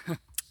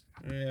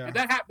 Yeah. And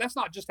that's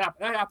not just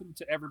happened. That happened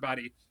to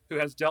everybody who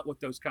has dealt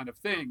with those kind of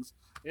things.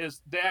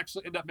 Is they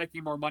actually end up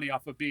making more money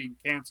off of being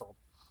canceled.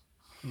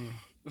 My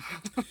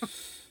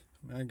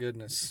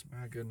goodness.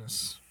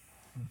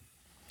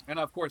 And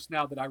of course,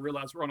 now that I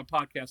realize we're on a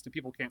podcast and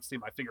people can't see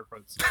my finger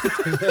quotes,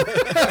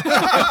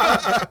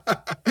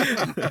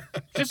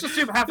 just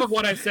assume half of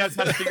what I said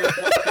has finger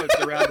quotes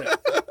around it.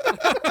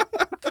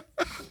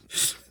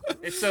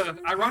 It's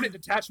ironic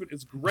detachment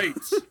is great.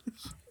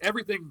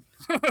 Everything.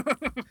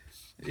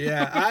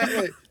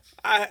 Yeah,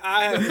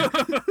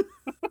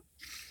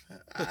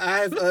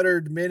 I've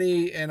uttered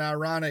many an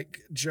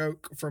ironic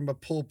joke from a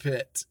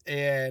pulpit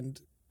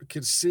and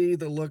could see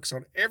the looks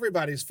on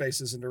everybody's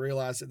faces and to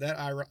realize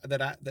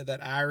that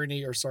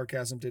irony or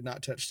sarcasm did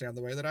not touch down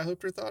the way that I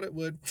hoped or thought it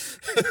would.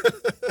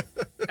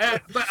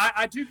 But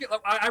I do get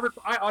I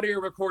audio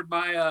record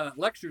my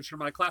lectures for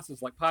my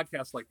classes, like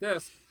podcasts like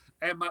this,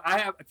 and I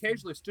have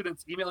occasionally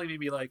students emailing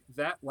me like,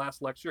 that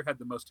last lecture had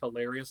the most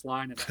hilarious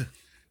line in it.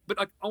 But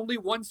like only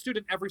one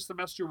student every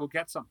semester will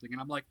get something,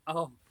 and I'm like,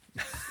 oh,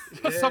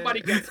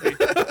 somebody gets me.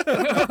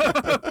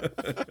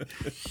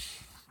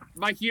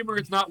 My humor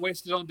is not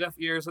wasted on deaf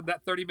ears. And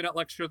that 30-minute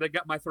lecture, they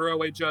got my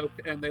throwaway joke,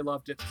 and they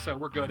loved it, so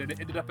we're good. And it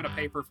ended up in a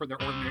paper for their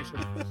ordination.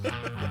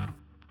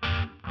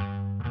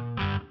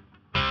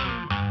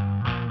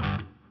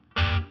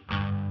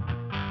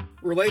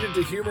 Related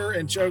to humor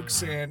and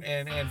jokes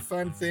and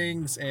fun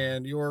things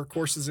and your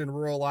courses in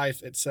rural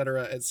life, et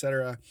cetera,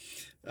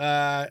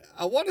 I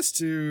want us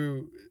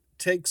to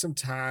take some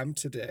time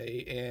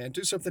today and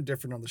do something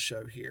different on the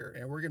show here.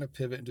 And we're going to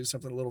pivot and do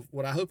something a little,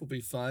 what I hope will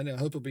be fun. And I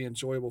hope will be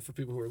enjoyable for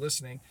people who are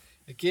listening.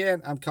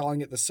 Again, I'm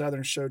calling it the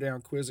Southern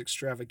Showdown Quiz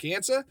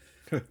Extravaganza.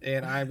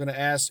 And I'm going to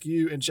ask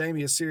you and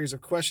Jamie a series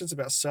of questions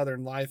about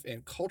Southern life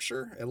and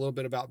culture, a little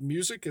bit about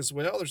music as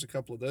well. There's a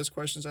couple of those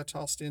questions I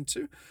tossed in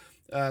too.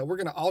 We're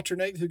going to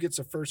alternate who gets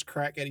a first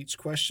crack at each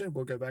question.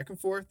 We'll go back and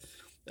forth.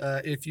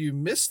 If you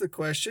miss the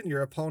question,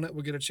 your opponent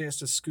will get a chance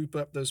to scoop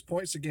up those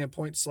points. Again,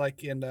 points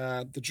like in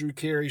the Drew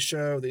Carey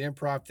show, the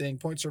improv thing,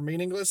 points are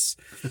meaningless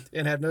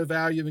and have no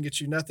value and get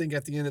you nothing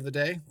at the end of the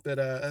day,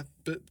 but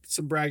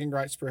some bragging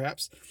rights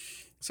perhaps.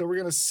 So we're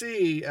going to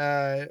see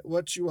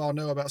what you all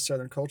know about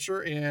Southern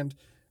culture. And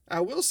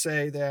I will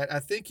say that I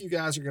think you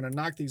guys are going to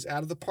knock these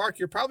out of the park.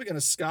 You're probably going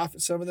to scoff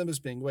at some of them as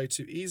being way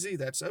too easy.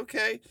 That's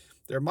okay.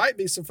 There might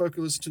be some folk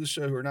who listen to the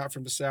show who are not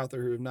from the South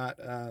or who have not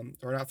are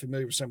not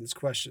familiar with some of these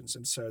questions,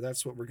 and so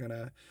that's what we're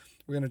gonna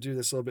do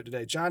this a little bit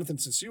today. Jonathan,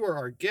 since you are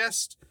our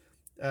guest,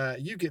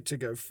 you get to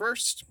go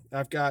first.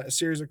 I've got a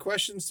series of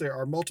questions. There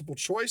are multiple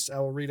choice. I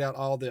will read out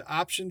all the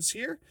options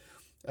here,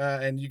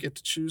 and you get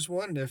to choose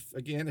one. And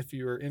if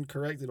you are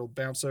incorrect, it'll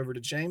bounce over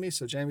to Jamie.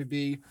 So Jamie,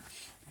 be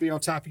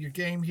on top of your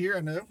game here.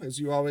 I know, as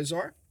you always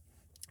are.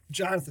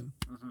 Jonathan,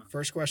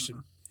 first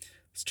question.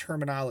 It's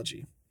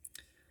terminology.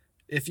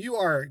 If you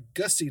are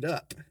gussied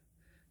up,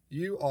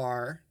 you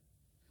are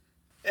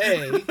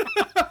A,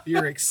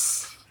 you're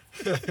excited.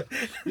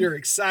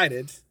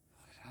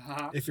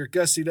 If you're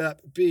gussied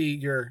up, B,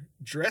 you're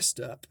dressed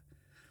up.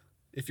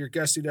 If you're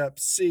gussied up,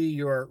 C,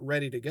 you're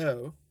ready to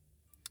go.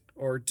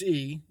 Or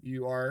D,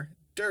 you are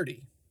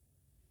dirty.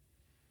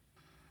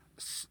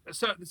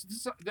 So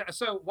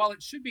while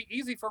it should be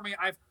easy for me,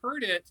 I've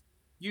heard it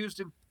used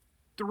in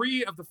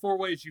 3 of the 4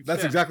 ways you've said.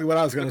 That's exactly what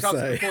I was going to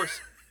say. Of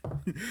course,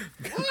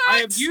 I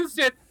have used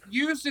it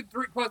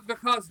 3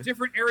 because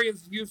different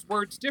areas use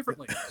words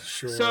differently.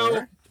 Sure.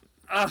 So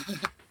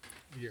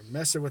you're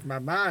messing with my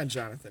mind,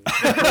 Jonathan.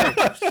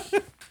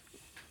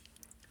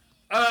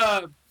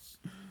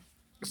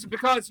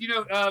 Because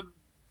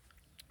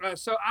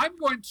so I'm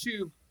going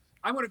to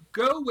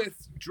go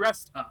with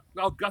dressed up.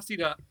 Well,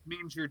 gussied up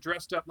means you're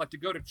dressed up like to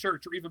go to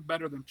church, or even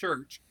better than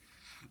church.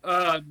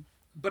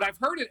 But I've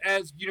heard it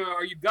as,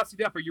 are you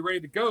gussied up? Are you ready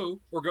to go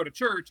or go to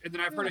church? And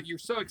then I've heard it, you're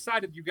so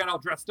excited you got all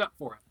dressed up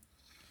for it.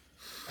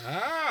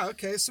 Ah,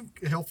 okay. Some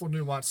helpful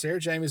nuance there.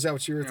 Jamie, is that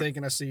what you were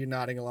thinking? I see you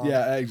nodding along.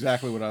 Yeah,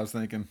 exactly what I was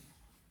thinking.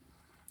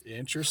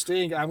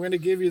 Interesting. I'm going to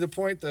give you the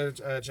point, though,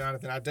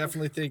 Jonathan. I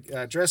definitely think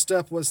dressed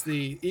up was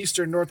the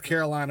Eastern North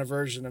Carolina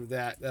version of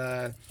that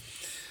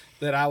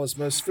that I was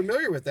most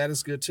familiar with. That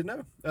is good to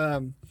know.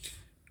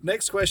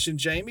 Next question,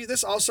 Jamie.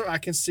 This also, I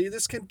can see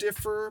this can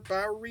differ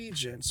by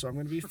region, so I'm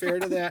going to be fair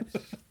to that.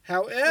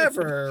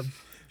 However,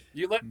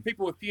 you let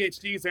people with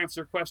PhDs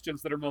answer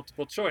questions that are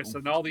multiple choice,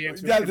 and all the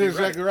answers. That's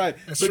exactly right.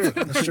 That's true.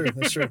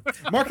 That's true.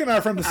 Mark and I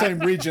are from the same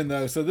region,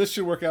 though, so this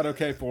should work out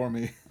okay for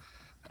me.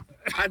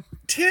 I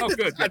tend Oh,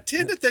 good. I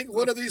tend to think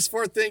one of these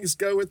four things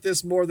go with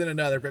this more than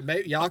another, but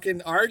maybe y'all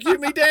can argue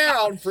me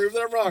down, prove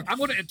that I'm wrong. I'm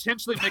going to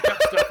intentionally make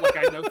up stuff like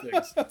I know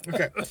things.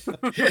 Okay.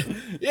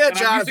 Yeah, And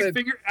Jonathan.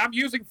 I'm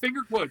using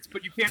finger quotes,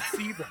 but you can't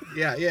see them.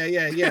 Yeah.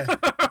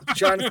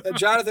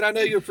 Jonathan, I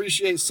know you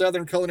appreciate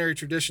Southern culinary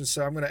traditions,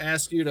 so I'm going to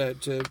ask you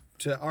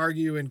to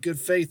argue in good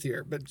faith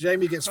here. But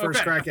Jamie gets first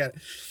Okay. crack at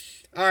it.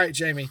 All right,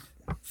 Jamie.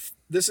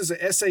 This is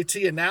a SAT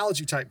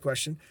analogy type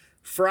question.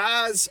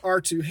 Fries are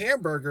to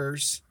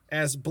hamburgers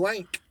as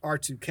blank are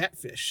to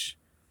catfish.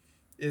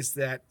 Is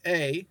that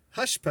A,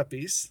 hush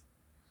puppies,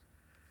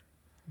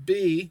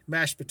 B,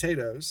 mashed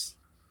potatoes,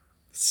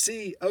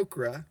 C,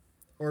 okra,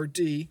 or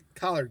D,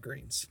 collard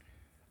greens?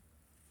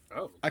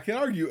 Oh. I can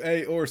argue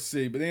A or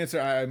C, but the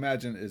answer I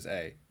imagine is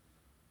A.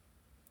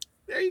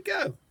 There you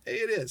go. A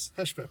it is.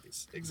 Hush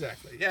puppies.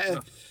 Exactly. Yeah.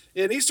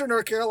 In Eastern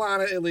North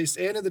Carolina, at least,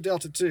 and in the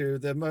Delta too,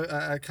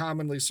 the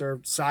commonly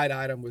served side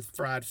item with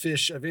fried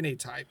fish of any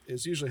type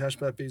is usually hush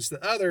puppies.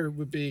 The other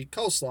would be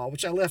coleslaw,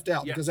 which I left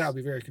out because that would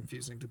be very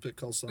confusing to put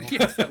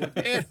coleslaw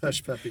and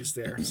hush puppies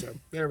there. So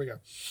there we go.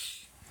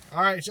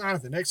 All right,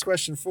 Jonathan, next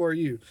question for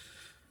you.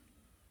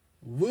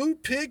 Woo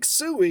Pig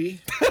Suey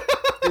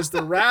is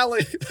the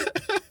rally.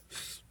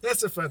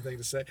 That's a fun thing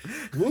to say.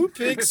 Woo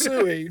Pig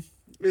Suey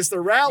is the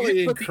rallying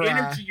You put the cry.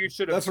 energy you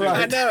should have. That's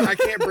right. I know. I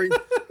can't bring.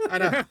 I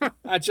know.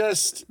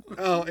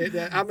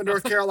 I'm a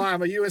North Carolina.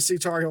 I'm a UNC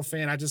Tar Heel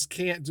fan. I just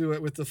can't do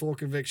it with the full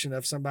conviction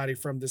of somebody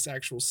from this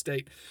actual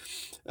state.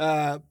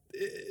 That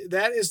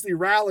is the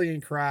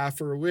rallying cry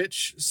for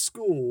which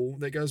school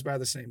that goes by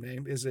the same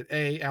name? Is it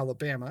A,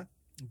 Alabama,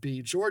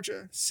 B,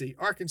 Georgia, C,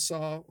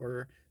 Arkansas,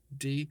 or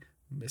D,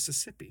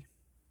 Mississippi?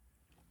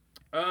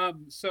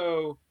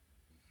 So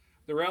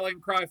the rallying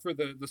cry for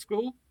the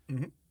school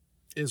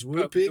Is it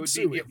Woo would Pig be-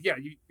 Suey?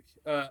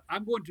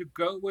 I'm going to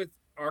go with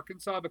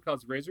Arkansas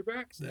because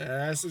Razorbacks.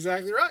 That's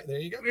exactly right. There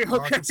you go. Okay.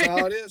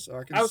 Arkansas it is.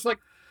 Arkansas. I was like,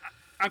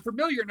 I'm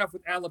familiar enough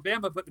with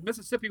Alabama, but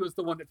Mississippi was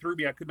the one that threw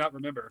me. I could not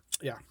remember.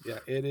 Yeah,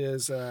 it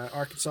is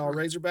Arkansas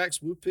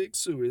Razorbacks, Woo Pig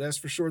Suey. That's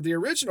for sure. The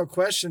original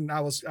question,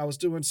 I was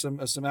doing some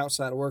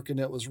outside work, and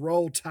it was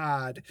Roll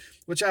Tide,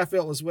 which I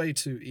felt was way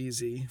too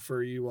easy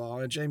for you all.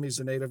 And Jamie's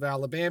a native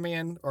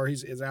Alabamian, or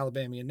he's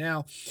Alabamian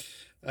now,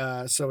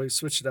 so we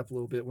switched it up a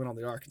little bit. Went on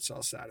the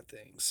Arkansas side of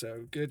things.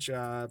 So good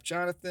job,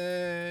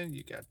 Jonathan.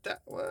 You got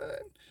that one.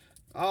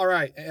 All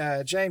right,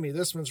 Jamie,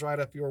 this one's right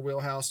up your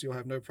wheelhouse. You'll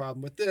have no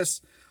problem with this.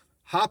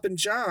 Hoppin'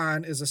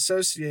 John is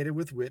associated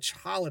with which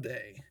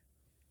holiday?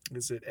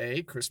 Is it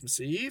A, Christmas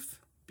Eve,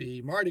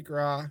 B, Mardi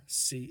Gras,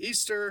 C,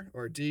 Easter,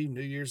 or D,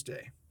 New Year's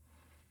Day?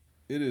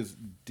 It is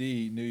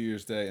D, New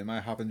Year's Day, and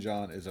my Hoppin'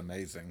 John is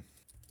amazing.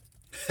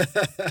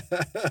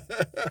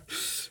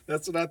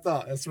 That's what I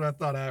thought.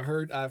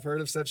 I've heard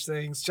of such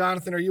things.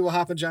 Jonathan, are you a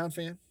Hoppin' John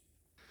fan?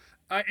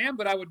 I am,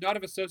 but I would not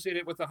have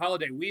associated it with the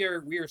holiday. We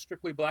are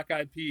strictly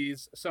black-eyed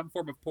peas, some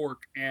form of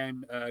pork,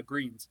 and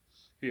greens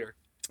here.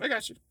 I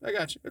got you.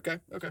 Okay.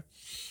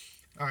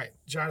 All right,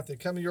 Jonathan,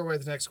 coming your way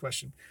with the next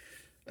question.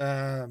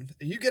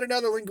 You get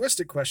another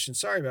linguistic question.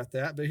 Sorry about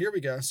that, but here we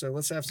go. So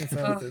let's have some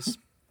fun with this.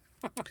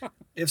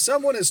 If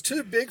someone is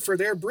too big for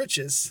their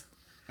britches,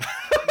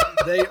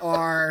 they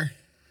are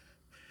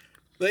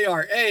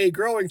A,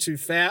 growing too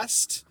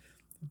fast,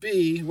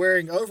 B,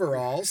 wearing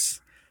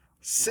overalls,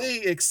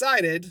 C,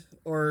 excited,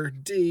 or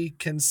D,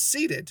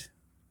 conceited.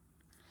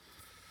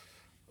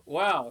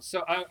 Wow.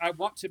 So I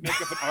want to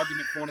make up an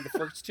argument for one of the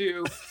first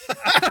two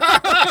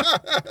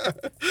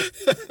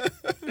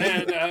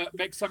and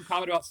make some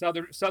comment about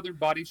southern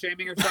body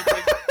shaming or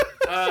something.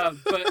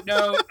 But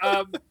no,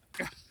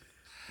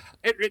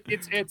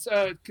 it's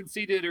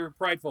conceited or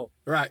prideful.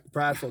 Right,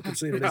 prideful,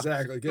 conceited,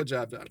 exactly. Good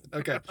job, Jonathan.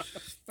 Okay.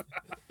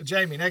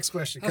 Jamie, next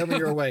question coming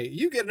your way.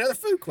 You get another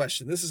food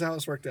question. This is how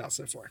it's worked out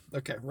so far.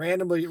 Okay,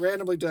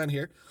 randomly done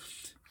here.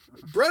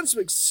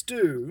 Brunswick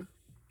stew,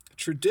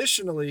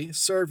 traditionally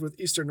served with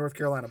Eastern North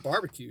Carolina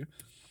barbecue,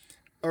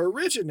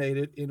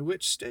 originated in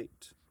which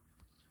state?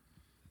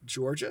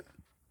 Georgia,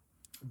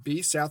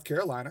 B, South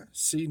Carolina,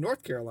 C,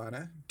 North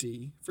Carolina,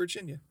 D,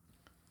 Virginia.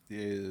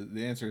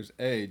 The answer is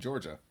A,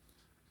 Georgia.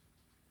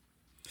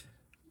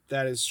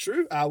 That is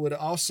true. I would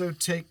also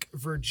take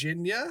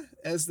Virginia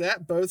as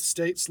that. Both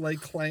states lay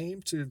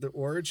claim to the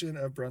origin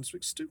of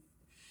Brunswick stew.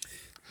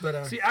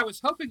 But See, I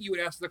was hoping you would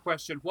ask the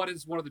question, what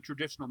is one of the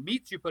traditional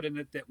meats you put in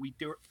it that we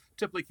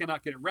typically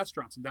cannot get at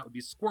restaurants? And that would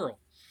be squirrel.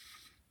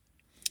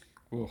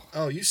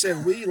 oh, you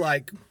said we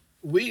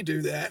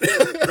do that.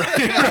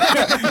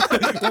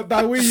 Well,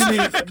 by we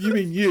you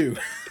mean you.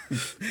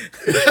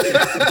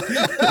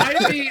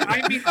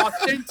 I mean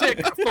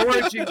authentic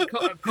foraging,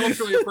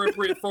 culturally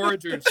appropriate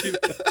foragers who,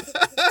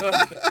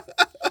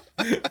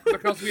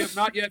 because we have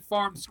not yet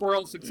farmed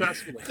squirrels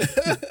successfully.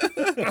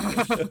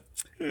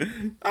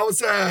 I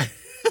was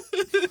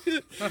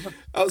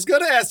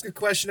going to ask a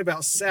question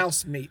about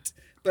souse meat,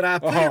 but I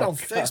put it on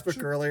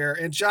Facebook earlier.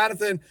 And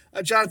Jonathan,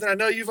 I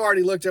know you've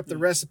already looked up the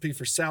recipe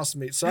for souse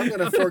meat, so I'm going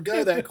to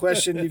forego that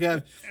question. You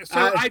have.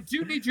 So I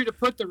do need you to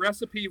put the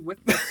recipe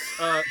with this,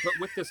 but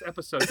with this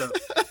episode though.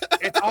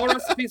 It's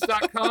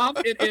allrecipes.com.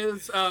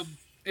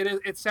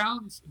 It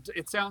sounds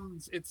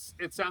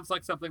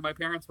like something my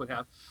parents would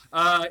have.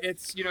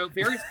 It's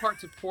various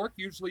parts of pork,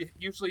 usually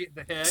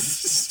the head,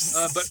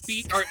 but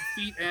feet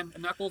and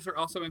knuckles are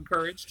also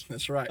encouraged.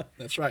 That's right.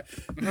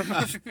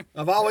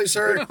 I've always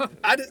heard.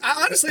 I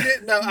honestly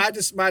didn't know.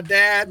 My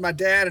dad,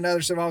 and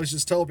others have always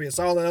just told me it's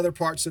all the other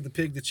parts of the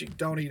pig that you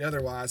don't eat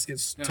otherwise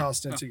gets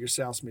tossed into your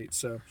souse meat.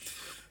 So.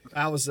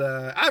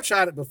 I've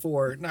tried it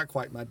before, not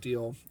quite my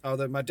deal.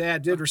 Although my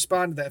dad did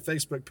respond to that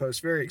Facebook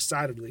post very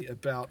excitedly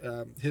about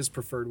his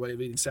preferred way of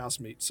eating souse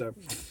meat. So,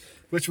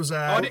 which was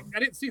I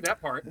didn't see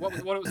that part.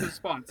 What was his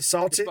response? a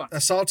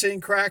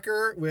saltine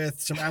cracker with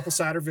some apple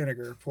cider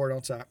vinegar poured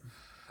on top.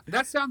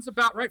 That sounds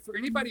about right for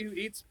anybody who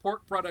eats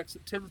pork products.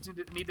 It tends to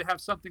need to have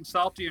something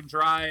salty and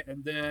dry,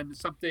 and then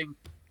something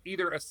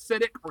either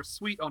acidic or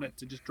sweet on it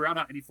to just drown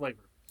out any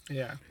flavor.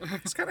 Yeah,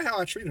 it's kind of how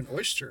I treat an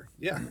oyster.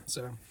 Yeah,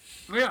 so.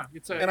 Yeah,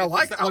 I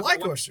like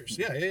oysters.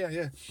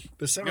 Yeah.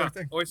 But similar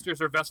thing.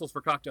 Oysters are vessels for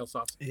cocktail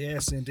sauce.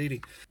 Yes,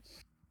 indeedy.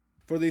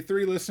 For the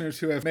 3 listeners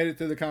who have made it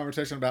through the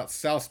conversation about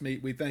souse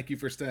meat, we thank you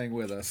for staying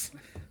with us.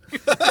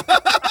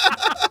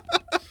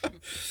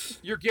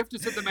 Your gift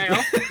is in the mail.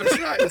 That's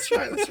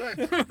right.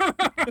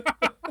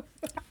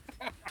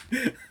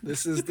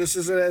 This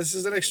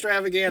is an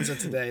extravaganza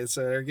today,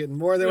 so they're getting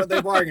more than what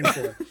they bargained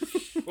for.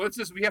 Well, it's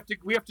just we have to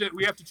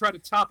try to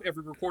top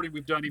every recording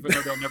we've done, even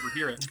though they'll never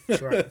hear it.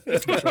 That's right.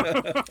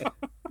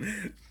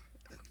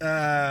 Who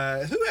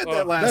had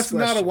that last That's question?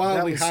 not a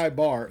wildly high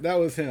bar. That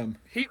was him.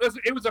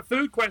 It was a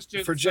food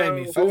question For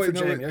Jamie. So,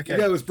 Jamie. Okay.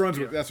 Yeah, it was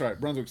Brunswick. Yeah. That's right.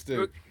 Brunswick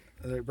stew.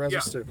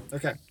 Brunswick stew.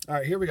 Okay. All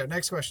right, here we go.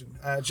 Next question.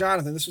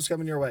 Jonathan, this was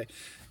coming your way.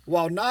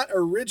 While not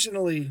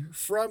originally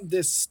from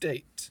this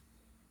state,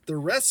 the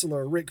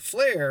wrestler Ric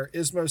Flair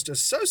is most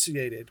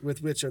associated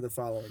with which of the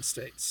following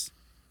states?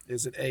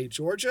 Is it A,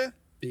 Georgia,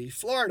 B,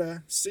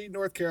 Florida, C,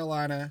 North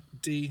Carolina,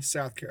 D,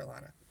 South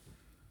Carolina?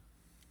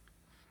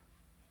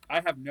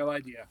 I have no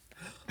idea.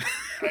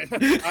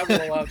 I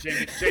will allow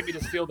Jamie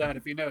to steal that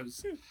if he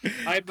knows.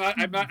 I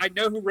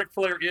know who Ric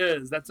Flair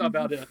is. That's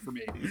about it for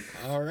me.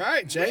 All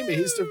right, Jamie.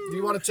 Do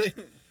you want to take?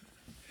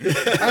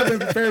 I've been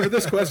prepared for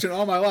this question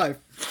all my life.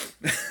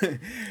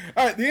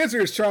 All right, the answer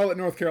is Charlotte,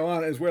 North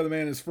Carolina, is where the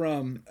man is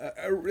from.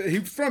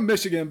 He's from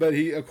Michigan, but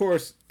he, of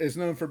course, is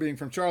known for being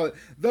from Charlotte.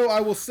 Though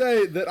I will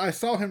say that I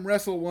saw him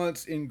wrestle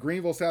once in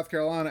Greenville, South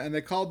Carolina, and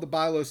they called the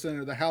Bilo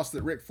Center the house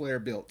that Ric Flair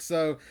built.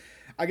 So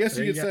I guess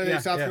you could say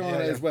South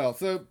Carolina as well.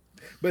 So,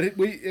 but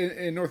we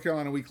in North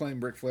Carolina, we claim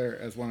Ric Flair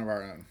as one of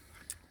our own.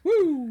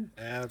 Woo!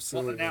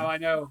 Absolutely. Well, now I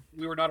know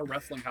we were not a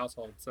wrestling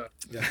household, so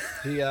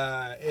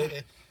yeah.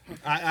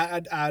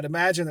 I'd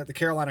imagine that the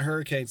Carolina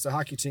Hurricanes, the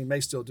hockey team,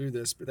 may still do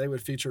this, but they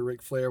would feature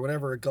Ric Flair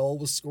whenever a goal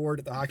was scored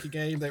at the hockey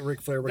game. That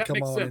Ric Flair would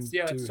come on sense. and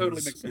yeah, do it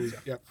totally makes sense.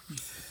 Yep.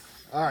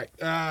 All right.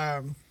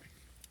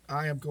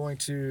 I am going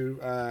to.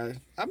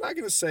 I'm not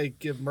going to say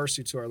give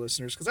mercy to our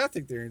listeners because I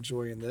think they're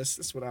enjoying this.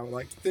 That's what I would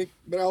like to think.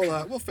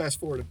 But we'll fast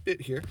forward a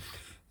bit here.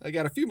 I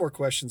got a few more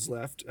questions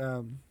left.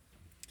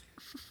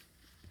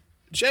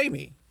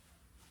 Jamie,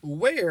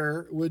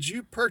 where would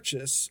you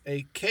purchase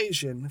a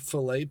Cajun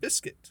filet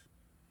biscuit?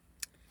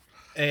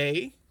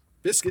 A,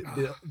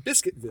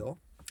 Biscuitville,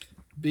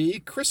 B,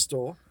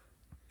 Crystal,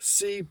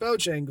 C,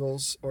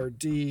 Bojangles, or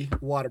D,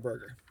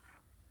 Whataburger?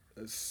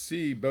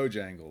 C,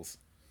 Bojangles.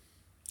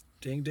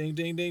 Ding, ding,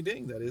 ding, ding,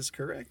 ding. That is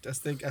correct. I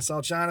think I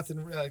saw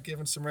Jonathan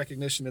giving some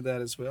recognition to that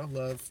as well.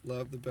 Love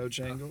the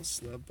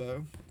Bojangles. Love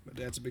Bo. My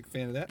dad's a big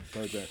fan of that.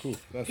 Cool.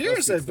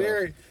 Here's a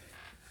very...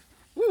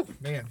 Woo,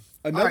 man.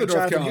 Another North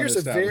Jonathan, Carolina here's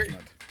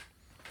establishment.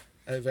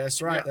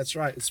 That's right. That's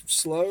right. It's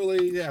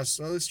slowly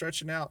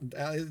stretching out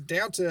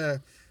down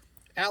to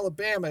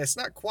Alabama. It's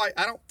not quite.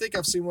 I don't think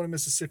I've seen one in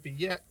Mississippi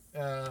yet,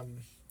 but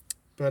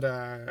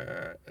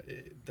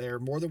they're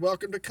more than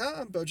welcome to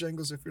come.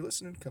 Bojangles, if you're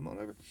listening, come on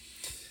over.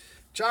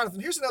 Jonathan,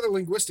 here's another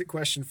linguistic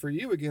question for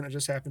you. Again, it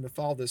just happened to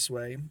fall this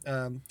way.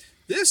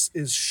 This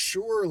is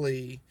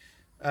surely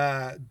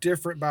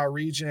different by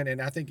region, and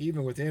I think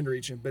even within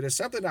region, but it's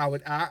something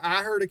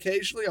I heard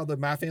occasionally, although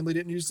my family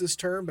didn't use this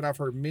term, but I've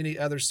heard many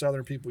other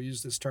Southern people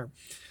use this term.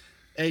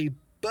 A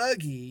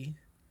buggy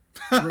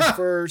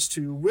refers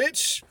to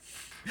which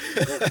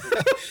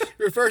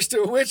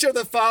of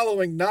the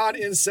following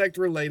non-insect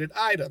related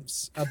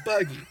items? A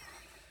buggy.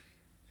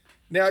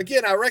 Now,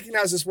 again, I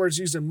recognize this word is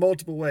used in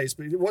multiple ways,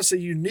 but what's a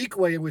unique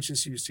way in which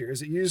it's used here?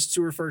 Is it used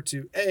to refer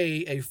to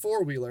A,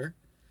 four-wheeler,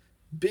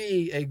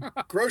 B, a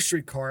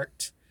grocery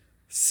cart,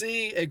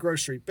 C, a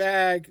grocery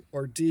bag,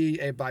 or D,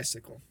 a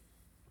bicycle?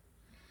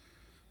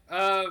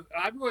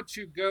 I'm going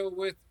to go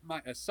with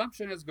my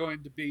assumption is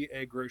going to be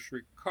a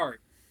grocery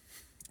cart.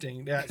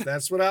 Ding,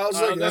 that's what I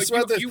was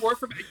looking. You were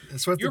from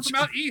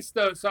out east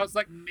though, so I was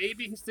like,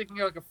 maybe he's thinking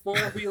like a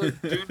four-wheeler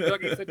dune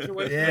buggy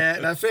situation. Yeah,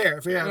 not fair.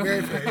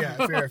 Very fair.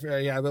 Yeah, fair.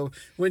 Yeah, but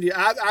when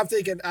I'm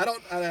thinking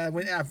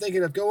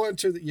of going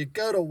you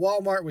go to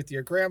Walmart with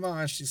your grandma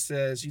and she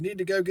says you need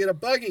to go get a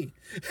buggy.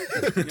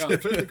 To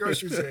put the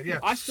groceries in. Yeah,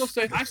 I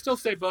still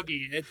say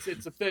buggy.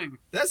 It's a thing.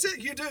 That's it.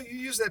 You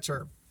use that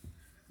term.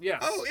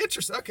 Yes. Oh,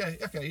 interesting. Okay.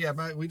 Yeah,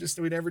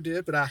 we never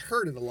did, but I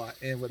heard it a lot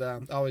and would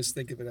always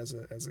think of it as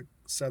a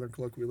Southern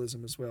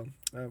colloquialism as well,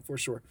 for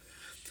sure.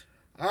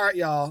 All right,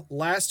 y'all.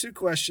 Last two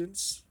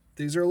questions.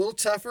 These are a little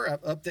tougher.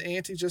 I've upped the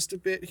ante just a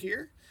bit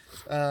here.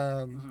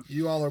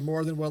 You all are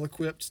more than well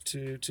equipped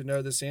to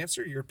know this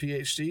answer. You're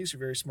PhDs. You're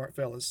very smart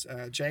fellas.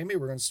 Jamie,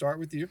 we're going to start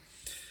with you.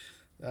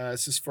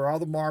 This is for all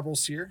the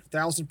marbles here.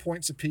 1,000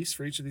 points apiece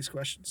for each of these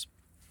questions.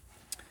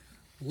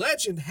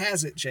 Legend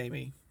has it,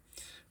 Jamie,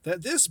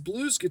 that this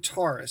blues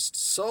guitarist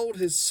sold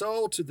his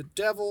soul to the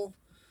devil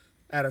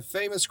at a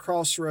famous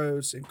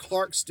crossroads in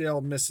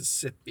Clarksdale,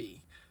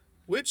 Mississippi.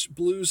 Which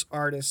blues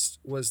artist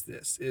was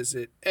this? Is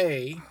it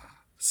A,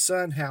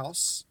 Son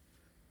House,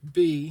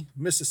 B,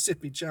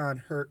 Mississippi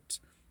John Hurt,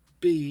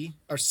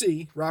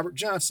 C, Robert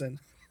Johnson,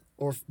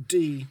 or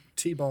D,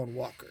 T-Bone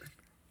Walker?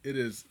 It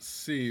is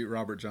C,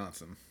 Robert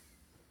Johnson.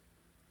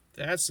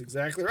 That's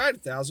exactly right.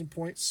 1,000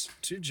 points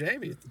to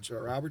Jamie,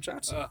 Robert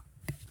Johnson.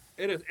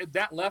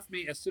 That left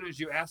me as soon as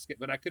you asked it,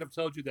 but I could have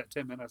told you that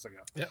 10 minutes ago.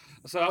 Yep.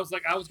 So I was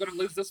like, I was going to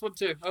lose this one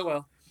too. Oh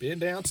well. Been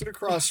down to the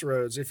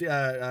crossroads. If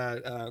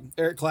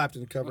Eric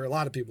Clapton covered, a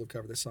lot of people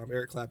cover this song.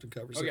 Eric Clapton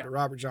covers it. But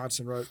Robert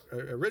Johnson wrote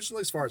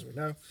originally, as far as we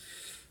know.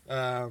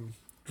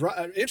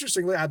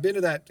 Interestingly, I've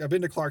been to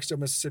Clarksdale,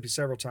 Mississippi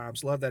several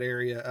times. Love that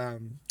area.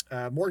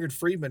 Morgan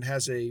Freeman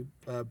has a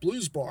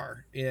blues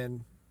bar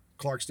in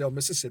Clarksdale,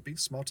 Mississippi,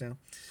 small town.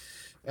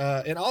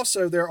 And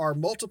also, there are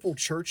multiple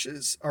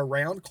churches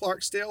around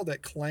Clarksdale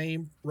that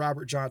claim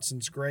Robert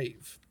Johnson's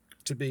grave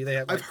to be. They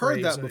have. I've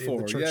heard that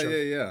before.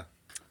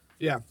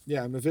 Yeah.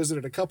 I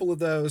visited a couple of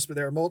those, but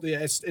there are multiple.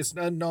 Yeah, it's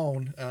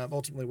unknown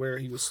ultimately where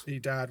he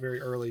died very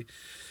early,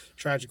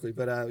 tragically.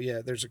 But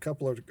there's a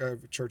couple of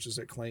churches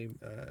that claim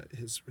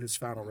his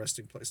final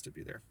resting place to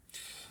be there.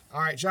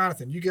 All right,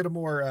 Jonathan, you get a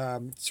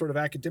more sort of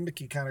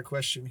academic-y kind of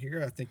question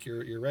here. I think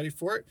you're ready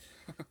for it.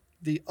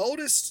 The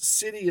oldest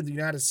city in the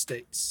United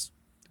States,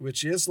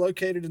 which is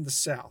located in the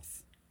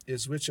South,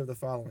 is which of the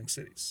following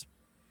cities?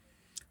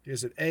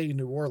 Is it A,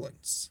 New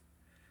Orleans,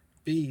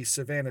 B,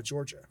 Savannah,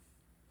 Georgia,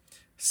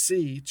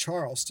 C,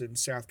 Charleston,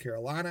 South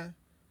Carolina,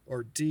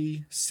 or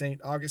D,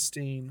 St.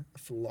 Augustine,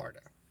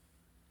 Florida?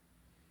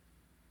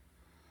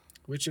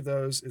 Which of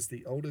those is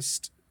the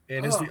oldest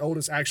and is the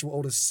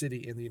oldest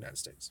city in the United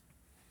States?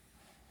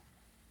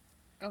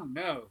 Oh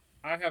no,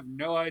 I have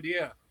no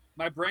idea.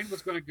 My brain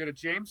was going to go to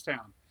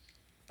Jamestown,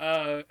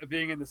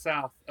 being in the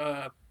South.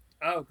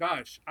 Oh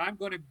gosh, I'm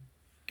gonna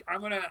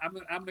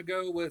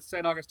go with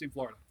St. Augustine,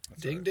 Florida.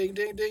 Ding, ding,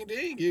 ding, ding,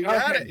 ding. You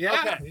got it.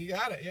 Yeah, okay. You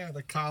got it. Yeah,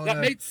 the colony.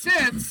 That made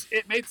sense.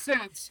 It made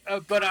sense.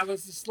 But I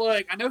was just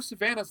like, I know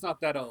Savannah's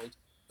not that old,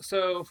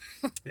 so.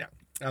 Yeah.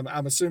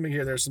 I'm assuming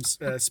here there's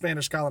some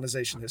Spanish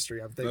colonization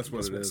history. I'm thinking that's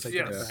what it is.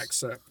 Taking it back.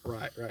 So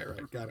right.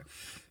 Got it.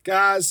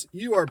 Guys,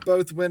 you are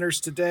both winners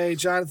today.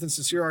 Jonathan,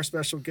 since you're our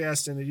special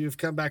guest and you've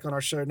come back on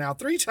our show now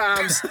 3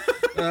 times,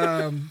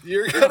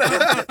 you're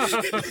gonna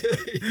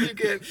you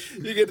get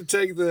to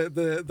take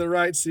the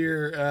rights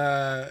here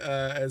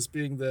as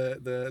being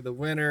the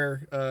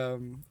winner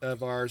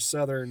of our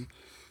Southern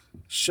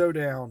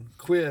Showdown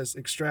quiz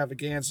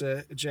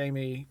extravaganza.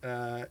 Jamie,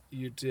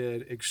 you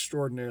did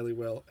extraordinarily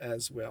well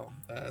as well.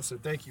 So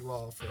thank you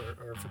all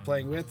for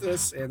playing with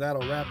us, and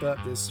that'll wrap up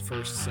this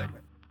first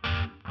segment.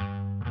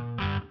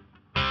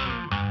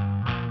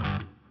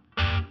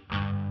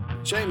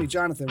 Jamie,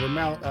 Jonathan,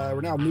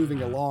 we're now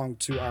moving along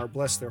to our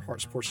Bless Their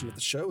Hearts portion of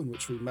the show, in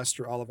which we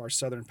muster all of our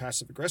Southern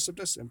passive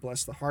aggressiveness and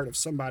bless the heart of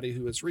somebody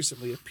who has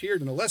recently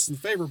appeared in a less than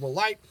favorable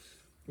light,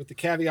 with the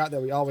caveat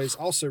that we always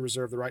also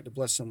reserve the right to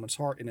bless someone's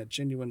heart in a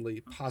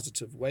genuinely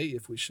positive way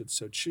if we should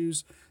so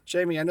choose.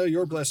 Jamie, I know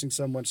you're blessing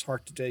someone's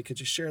heart today.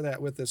 Could you share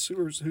that with us?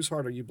 Whose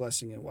heart are you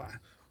blessing and why?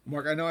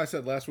 Mark, I know I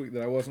said last week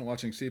that I wasn't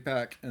watching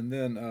CPAC, and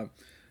then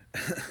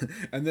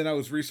and then I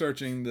was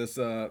researching this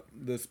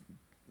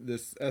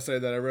essay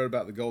that I wrote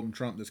about the Golden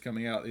Trump that's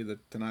coming out either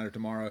tonight or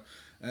tomorrow.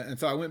 And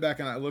so I went back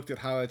and I looked at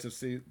highlights of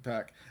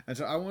CPAC. And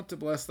so I want to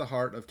bless the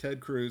heart of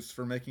Ted Cruz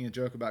for making a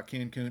joke about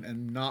Cancun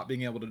and not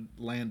being able to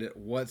land it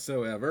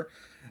whatsoever.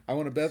 I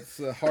want to bless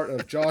the heart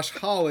of Josh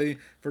Hawley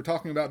for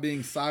talking about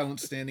being silent,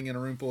 standing in a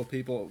room full of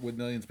people with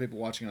millions of people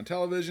watching on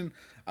television.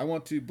 I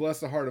want to bless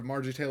the heart of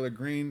Marjorie Taylor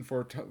Greene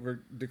for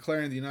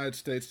declaring the United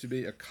States to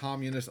be a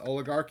communist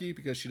oligarchy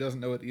because she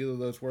doesn't know what either of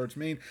those words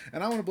mean.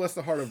 And I want to bless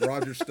the heart of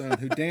Roger Stone,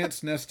 who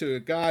danced next to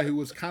a guy who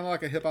was kind of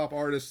like a hip-hop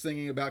artist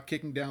singing about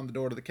kicking down the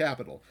door to the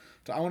Capitol.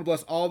 So I want to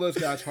bless all those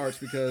guys' hearts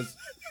because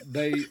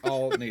they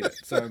all need it.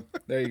 So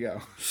there you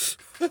go.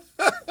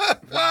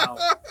 Wow.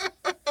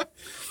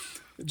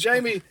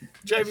 Jamie,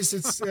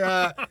 since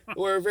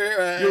we're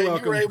very,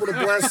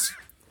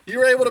 you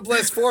were able to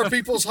bless 4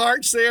 people's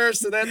hearts there.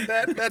 So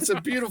that's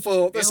a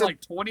beautiful. That's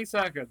like 20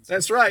 seconds.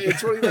 That's right.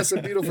 That's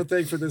a beautiful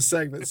thing for this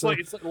segment. It's like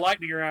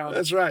lightning round.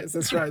 That's right.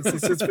 Since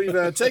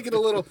we've taken a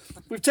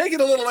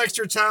little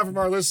extra time from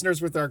our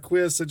listeners with our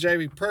quiz. So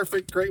Jamie,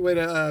 perfect, great way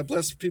to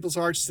bless people's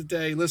hearts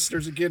today.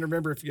 Listeners, again,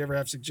 remember if you ever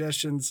have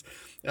suggestions,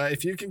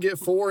 if you can get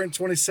 4 in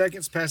 20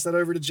 seconds, pass that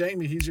over to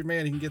Jamie. He's your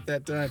man. He can get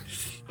that done.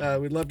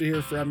 We'd love to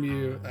hear from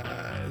you.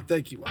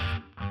 Thank you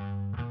all.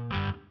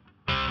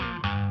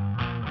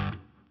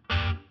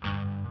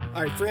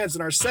 All right, friends,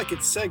 in our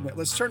second segment,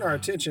 let's turn our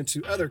attention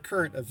to other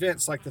current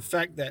events like the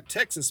fact that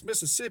Texas,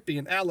 Mississippi,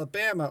 and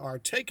Alabama are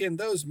taking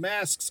those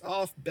masks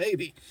off,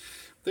 baby.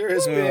 There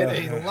has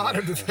been a lot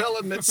of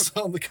developments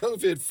on the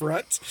COVID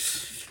front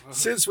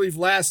since we've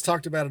last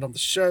talked about it on the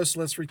show. So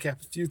let's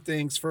recap a few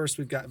things. First,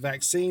 we've got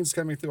vaccines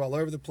coming through all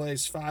over the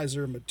place.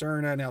 Pfizer,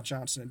 Moderna, now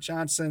Johnson &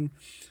 Johnson.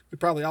 We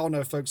probably all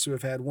know folks who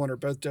have had one or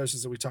both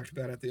doses that we talked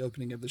about at the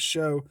opening of the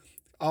show.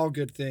 All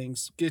good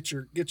things. Get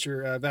your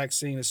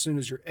vaccine as soon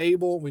as you're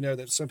able. We know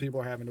that some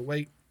people are having to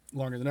wait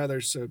longer than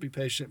others, so be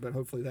patient, but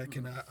hopefully that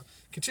can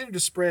continue to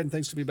spread and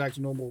things can be back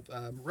to normal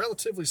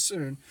relatively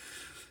soon.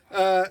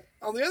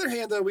 On the other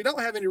hand, though, we don't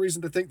have any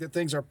reason to think that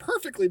things are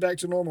perfectly back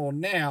to normal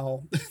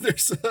now.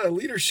 There's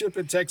leadership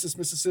in Texas,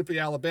 Mississippi,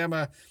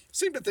 Alabama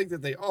seem to think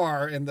that they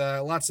are, and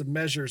lots of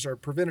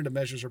preventative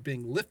measures are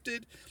being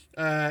lifted.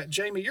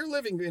 Jamie, you're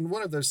living in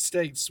one of those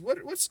states.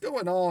 What's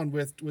going on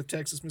with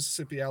Texas,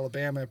 Mississippi,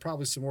 Alabama, and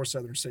probably some more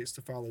southern states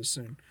to follow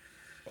soon?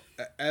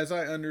 As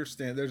I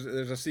understand, there's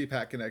a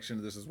CPAC connection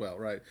to this as well,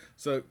 right?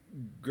 So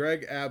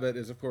Greg Abbott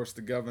is, of course,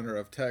 the governor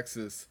of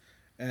Texas.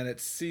 And at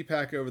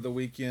CPAC over the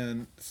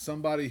weekend,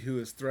 somebody who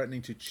is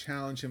threatening to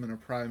challenge him in a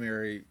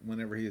primary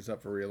whenever he is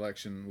up for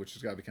re-election, which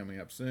has got to be coming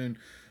up soon,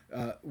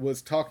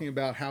 was talking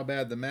about how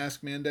bad the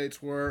mask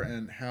mandates were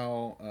and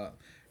how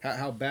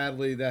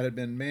badly that had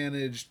been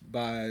managed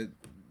by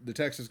the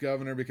Texas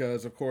governor,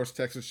 because, of course,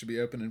 Texas should be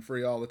open and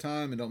free all the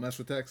time and don't mess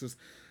with Texas.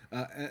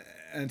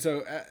 And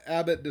so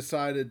Abbott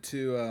decided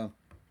to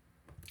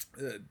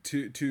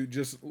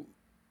just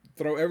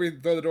throw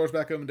the doors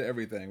back open to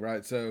everything,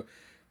 right? So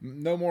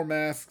no more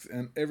masks,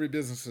 and every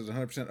business is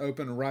 100%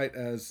 open right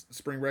as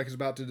spring break is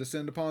about to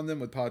descend upon them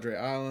with Padre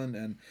Island.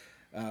 And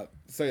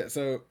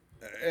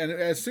and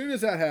as soon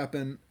as that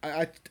happened,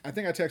 I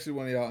think I texted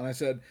one of y'all and I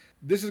said,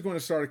 this is going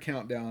to start a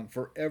countdown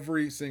for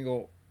every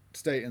single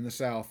state in the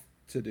South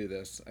to do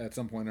this at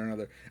some point or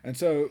another. And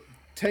so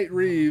Tate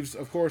Reeves,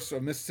 of course,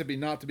 of Mississippi,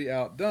 not to be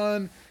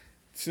outdone,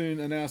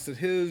 soon announced that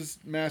his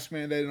mask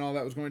mandate and all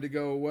that was going to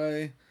go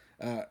away.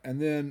 And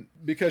then,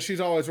 because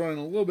she's always running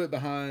a little bit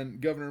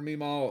behind, Governor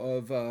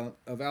Meemaw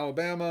of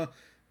Alabama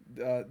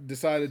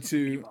decided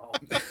to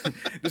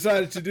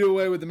do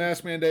away with the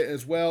mask mandate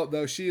as well.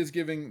 Though she is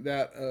giving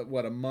that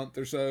a month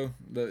or so.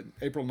 The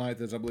April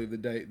 9th is, I believe, the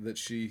date that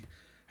she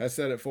has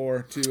set it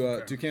for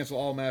to cancel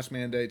all mask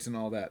mandates and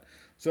all that.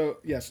 So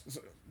yes,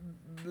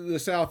 the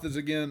South is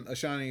again a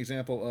shining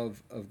example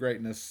of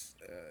greatness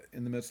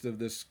in the midst of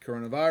this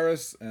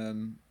coronavirus,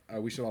 and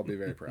we should all be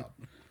very proud.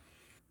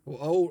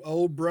 Well,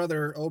 old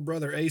brother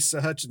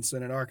Asa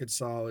Hutchinson in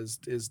Arkansas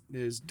is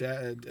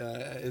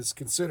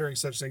considering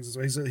such things as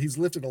well. He's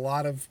lifted a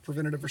lot of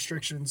preventative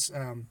restrictions.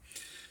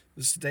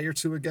 Just a day or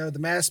two ago, the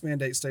mask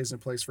mandate stays in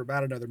place for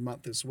about another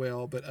month as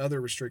well, but other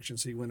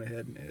restrictions he went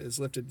ahead and has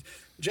lifted.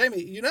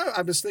 Jamie,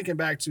 I'm just thinking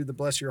back to the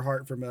Bless Your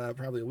Heart from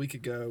probably a week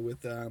ago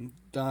with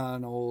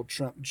Donald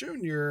Trump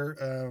Jr.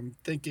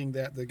 Thinking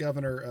that the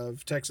governor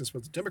of Texas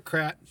was a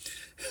Democrat.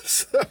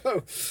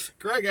 So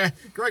Greg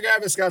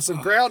Abbott's got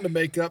some ground to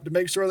make up to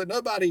make sure that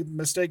nobody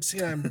mistakes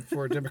him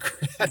for a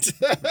Democrat.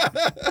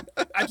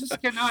 I just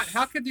cannot.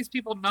 How can these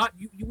people not?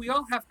 We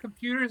all have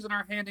computers in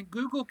our hand, and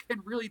Google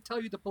can really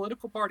tell you the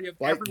political party of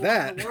like everyone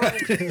that. in the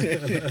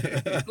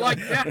world. Like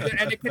that,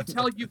 and it can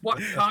tell you what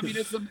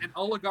communism and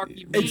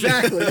oligarchy mean.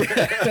 Exactly.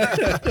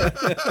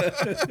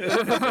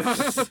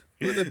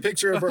 With a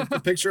picture of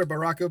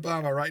Barack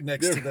Obama right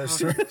next to those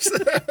terms.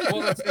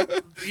 Well,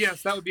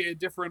 yes, that would be a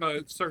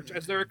different search.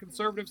 Is there a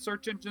conservative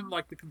search engine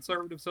like the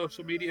conservative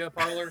social media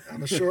parlor?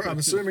 I'm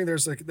assuming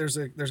there's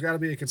got to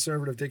be a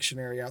conservative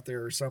dictionary out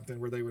there or something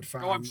where they would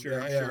find. Oh, I'm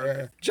sure.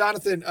 Yeah.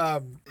 Jonathan,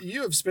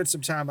 you have spent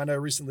some time, I know,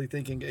 recently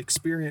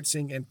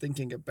experiencing and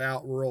thinking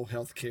about rural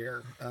health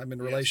care in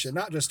relation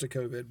not just to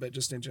COVID, but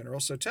just in general.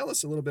 So tell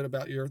us a little bit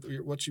about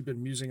what you've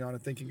been musing on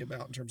and thinking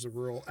about in terms of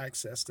rural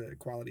access to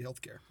quality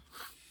health care.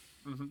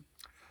 Mm-hmm.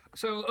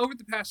 So over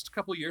the past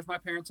couple of years, my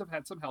parents have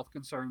had some health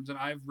concerns, and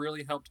I've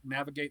really helped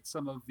navigate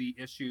some of the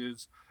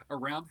issues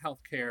around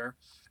healthcare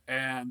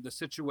and the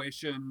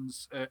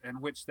situations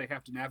in which they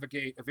have to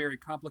navigate a very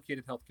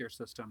complicated healthcare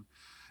system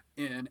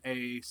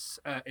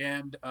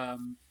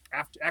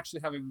after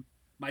actually having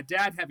my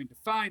dad having to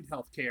find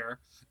healthcare,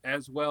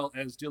 as well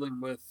as dealing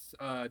with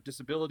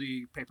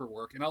disability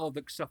paperwork and all of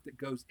the stuff that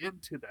goes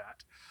into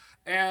that.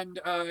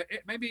 And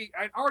maybe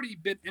I'd already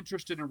been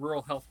interested in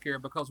rural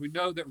healthcare because we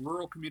know that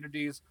rural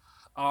communities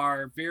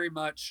are very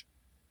much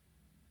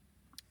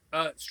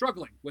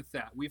struggling with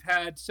that. We've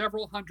had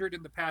several hundred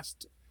in the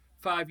past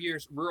 5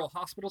 years rural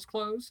hospitals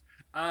close,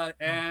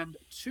 and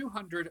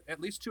at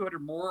least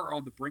 200 more are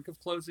on the brink of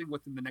closing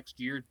within the next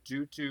year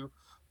due to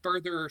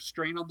further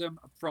strain on them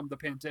from the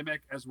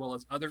pandemic, as well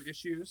as other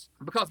issues.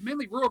 Because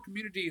mainly rural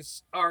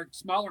communities are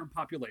smaller in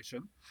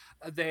population,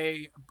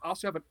 they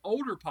also have an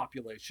older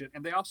population,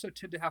 and they also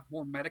tend to have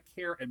more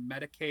Medicare and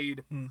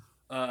Medicaid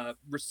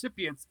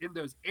recipients in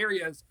those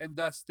areas, and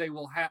thus they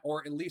will have,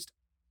 or at least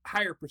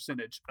higher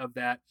percentage of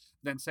that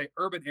than, say,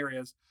 urban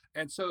areas.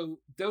 And so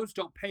those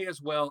don't pay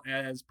as well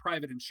as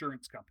private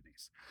insurance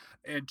companies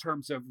in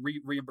terms of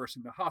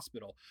reimbursing the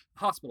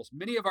hospitals.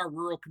 Many of our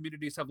rural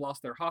communities have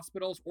lost their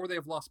hospitals, or they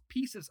have lost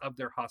pieces of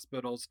their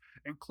hospitals,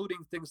 including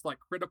things like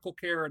critical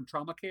care and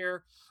trauma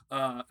care,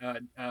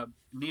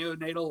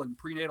 neonatal and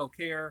prenatal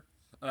care,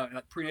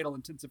 like prenatal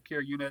intensive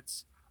care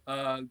units.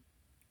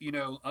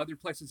 Other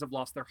places have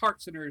lost their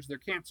heart centers, their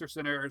cancer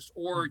centers,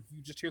 or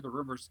you just hear the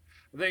rumors.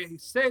 They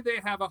say they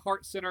have a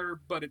heart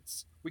center, but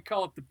we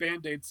call it the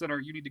Band-Aid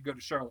Center. You need to go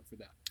to Charlotte for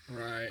that.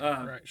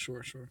 Right,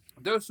 sure.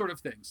 Those sort of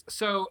things.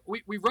 So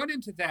we run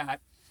into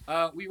that.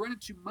 We run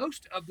into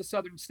most of the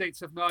southern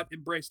states have not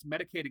embraced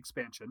Medicaid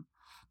expansion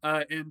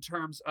in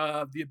terms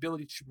of the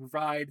ability to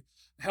provide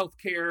health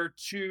care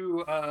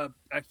to a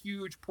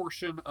huge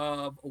portion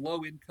of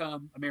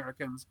low-income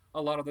Americans,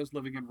 a lot of those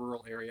living in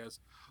rural areas.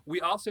 We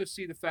also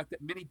see the fact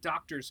that many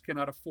doctors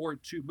cannot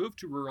afford to move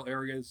to rural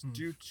areas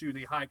due to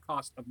the high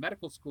cost of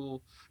medical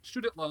school,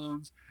 student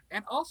loans,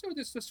 and also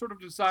this sort of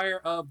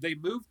desire of they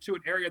move to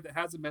an area that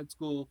has a med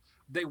school,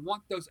 they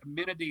want those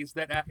amenities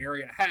that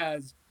area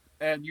has,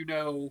 and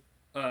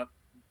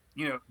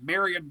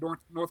Marion,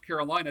 North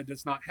Carolina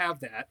does not have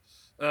that.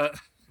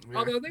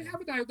 Although they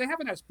have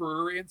a nice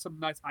brewery and some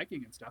nice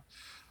hiking and stuff.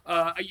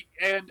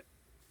 And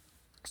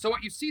so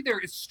what you see there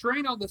is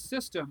strain on the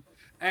system,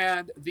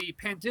 and the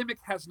pandemic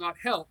has not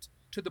helped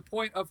to the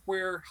point of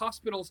where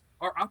hospitals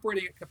are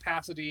operating at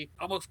capacity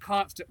almost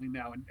constantly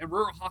now, and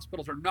rural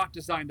hospitals are not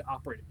designed to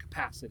operate at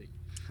capacity.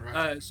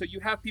 Right. So you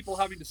have people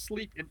having to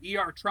sleep in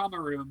ER trauma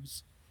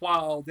rooms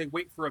while they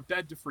wait for a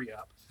bed to free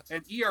up.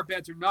 And ER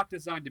beds are not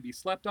designed to be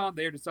slept on.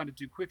 They are designed to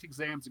do quick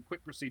exams and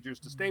quick procedures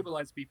to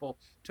stabilize people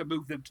to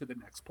move them to the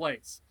next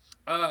place.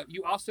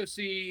 You also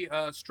see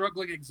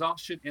struggling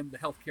exhaustion in the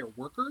healthcare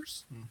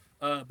workers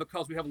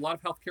because we have a lot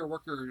of healthcare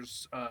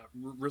workers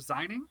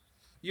resigning.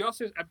 You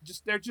also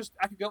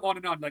I could go on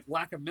and on, like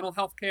lack of mental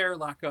health care,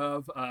 lack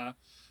of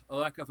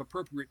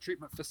appropriate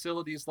treatment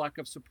facilities, lack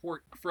of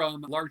support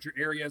from larger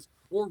areas,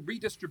 or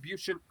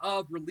redistribution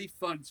of relief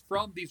funds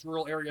from these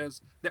rural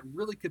areas that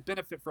really could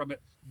benefit from it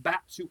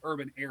back to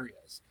urban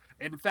areas.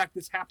 And in fact,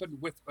 this happened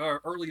with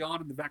early on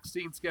in the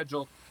vaccine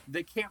schedule.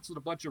 They canceled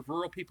a bunch of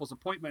rural people's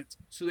appointments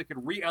so they could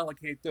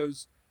reallocate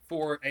those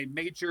for a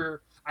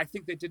major, I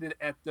think they did it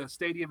at the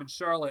stadium in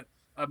Charlotte,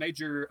 a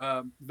major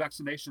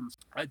vaccinations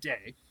a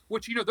day,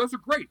 which, those are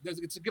great.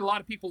 It's to get a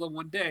lot of people in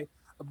one day,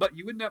 but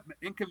you end up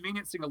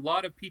inconveniencing a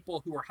lot of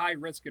people who are high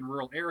risk in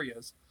rural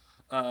areas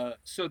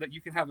so that you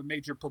can have a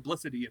major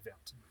publicity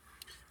event.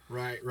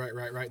 Right.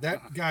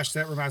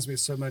 That reminds me of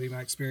so many of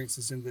my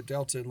experiences in the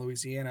Delta in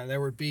Louisiana.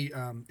 There would be,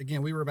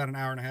 again, we were about an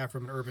hour and a half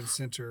from an urban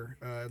center,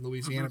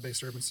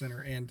 Louisiana-based urban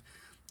center, and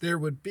there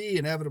would be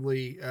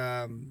inevitably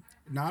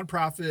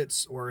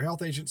nonprofits or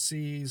health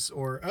agencies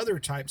or other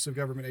types of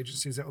government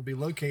agencies that would be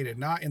located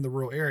not in the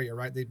rural area,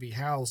 right? They'd be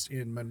housed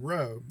in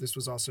Monroe. This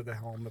was also the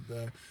home of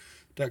the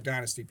Duck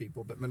Dynasty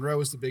people, but Monroe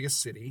is the biggest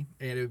city,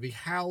 and it would be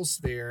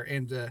housed there.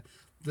 And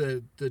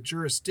the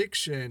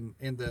jurisdiction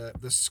and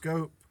the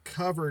scope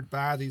covered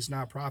by these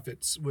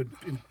nonprofits would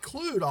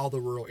include all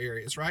the rural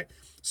areas, right?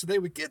 So they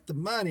would get the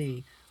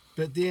money,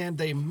 but then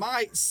they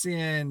might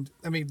send,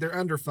 they're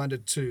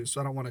underfunded too, so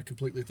I don't want to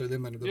completely throw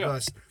them under the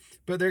bus,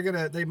 but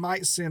they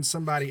might send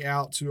somebody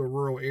out to a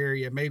rural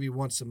area maybe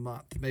once a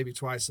month, maybe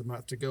twice a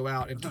month, to go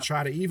out and to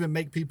try to even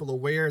make people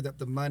aware that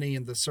the money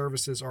and the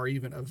services are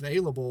even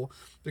available,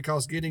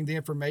 because getting the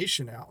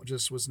information out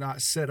just was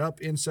not set up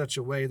in such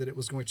a way that it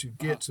was going to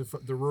get to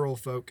the rural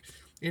folk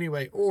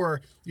anyway.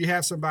 Or you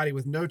have somebody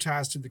with no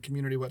ties to the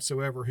community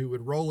whatsoever who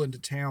would roll into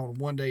town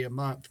one day a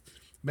month,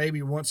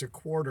 maybe once a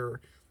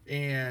quarter,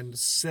 and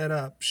set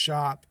up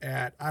shop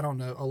at, I don't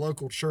know, a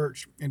local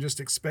church, and just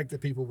expect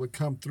that people would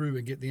come through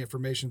and get the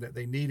information that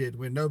they needed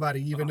when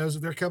nobody even knows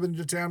that they're coming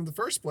to town in the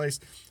first place.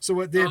 So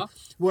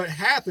what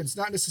happens,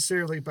 not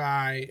necessarily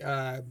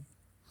by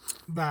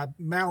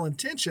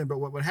malintention, but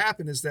what would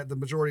happen is that the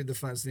majority of the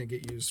funds then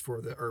get used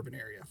for the urban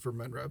area, for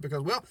Monroe,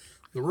 because,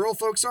 the rural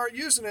folks aren't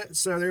using it,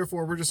 so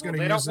therefore we're just going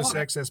to use this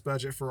excess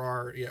budget for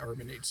our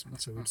urban needs.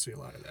 So we'd see a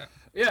lot of that.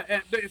 Yeah,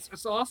 and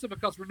it's also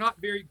because we're not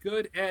very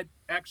good at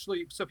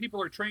actually, so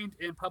people are trained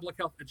in public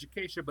health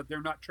education, but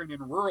they're not trained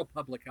in rural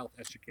public health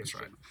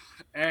education. That's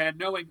right. And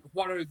knowing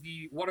what are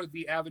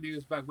the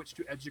avenues by which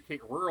to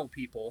educate rural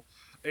people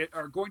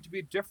are going to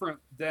be different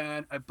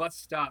than a bus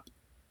stop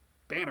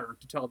banner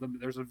to tell them that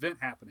there's an event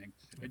happening.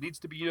 It needs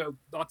to be,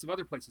 lots of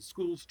other places,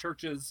 schools,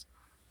 churches,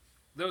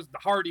 the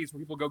Hardee's, where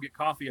people go get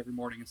coffee every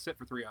morning and sit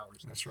for 3 hours.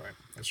 That's right.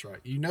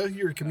 Who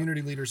your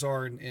community leaders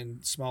are in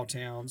small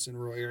towns and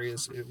rural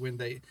areas when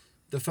the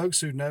folks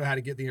who know how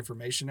to get the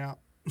information out.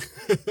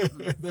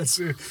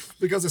 That's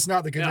because it's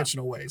not the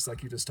conventional ways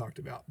like you just talked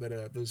about,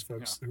 but those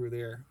folks who are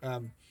there.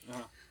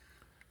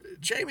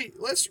 Jamie,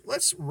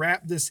 let's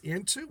wrap this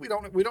into. We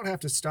don't have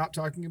to stop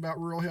talking about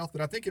rural health,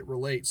 but I think it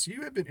relates.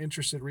 You have been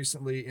interested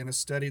recently in a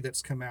study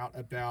that's come out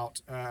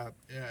about. I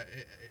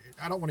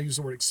don't want to use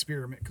the word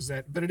experiment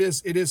but it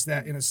is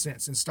that in a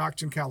sense in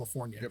Stockton,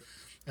 California, Yep.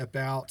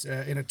 about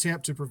an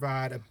attempt to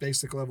provide a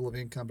basic level of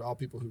income to all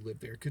people who live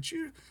there. Could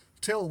you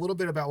tell a little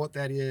bit about what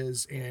that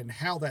is and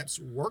how that's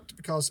worked?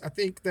 Because I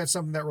think that's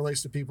something that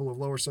relates to people of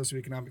lower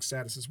socioeconomic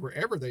statuses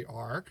wherever they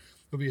are.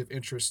 Will be of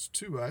interest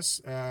to us.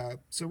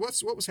 So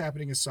what was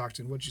happening in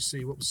Stockton? What did you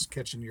see? What was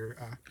catching your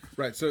eye?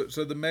 Right. So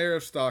the mayor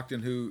of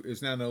Stockton, who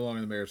is now no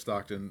longer the mayor of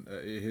Stockton,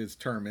 his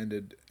term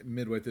ended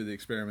midway through the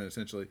experiment.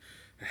 Essentially,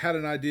 had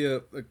an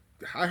idea.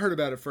 I heard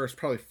about it first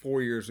probably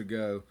 4 years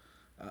ago,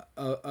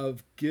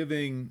 of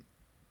giving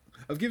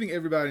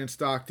everybody in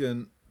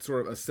Stockton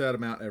sort of a set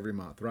amount every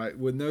month, right,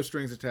 with no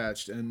strings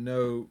attached and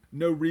no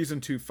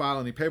reason to file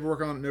any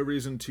paperwork on it, no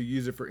reason to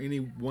use it for any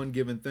one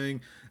given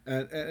thing,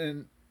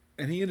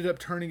 and he ended up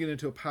turning it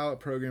into a pilot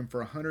program for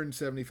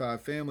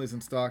 175 families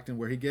in Stockton,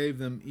 where he gave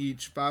them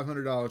each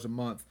 $500 a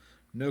month,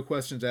 no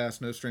questions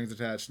asked, no strings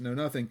attached, no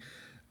nothing.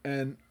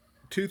 And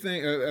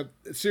a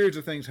series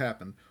of things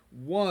happened.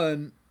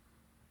 One,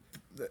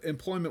 the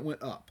employment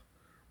went up,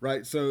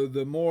 right? So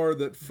the more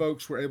that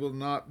folks were able to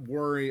not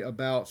worry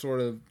about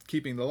sort of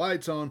keeping the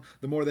lights on,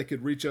 the more they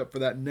could reach up for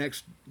that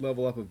next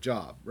level up of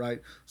job,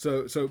 right?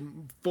 So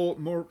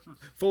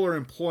fuller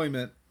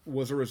employment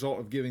was a result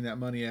of giving that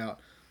money out.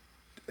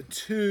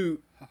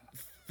 Two,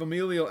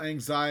 familial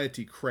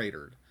anxiety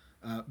cratered,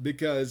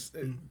 because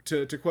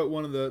to quote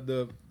one of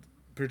the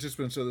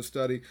participants of the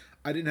study,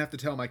 I didn't have to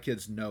tell my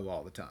kids no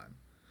all the time,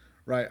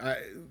 right?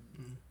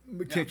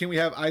 Can we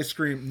have ice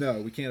cream?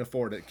 No, we can't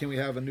afford it. Can we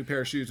have a new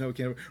pair of shoes? No, we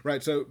can't.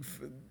 Right. So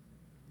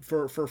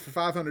for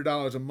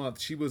 $500 a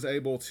month, she was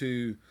able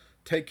to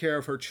take care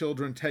of her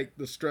children, take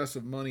the stress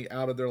of money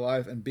out of their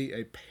life, and be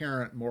a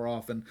parent more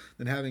often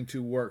than having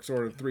to work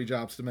sort of 3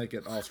 jobs to make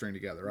it all string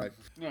together, right?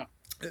 Yeah.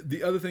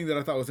 The other thing that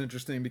I thought was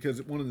interesting,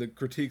 because one of the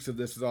critiques of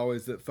this is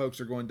always that folks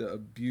are going to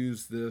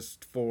abuse this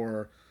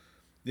for,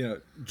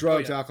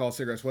 drugs, alcohol,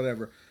 cigarettes,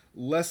 whatever.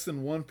 Less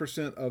than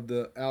 1% of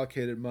the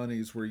allocated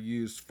monies were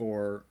used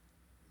for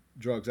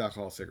drugs,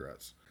 alcohol,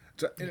 cigarettes.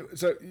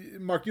 So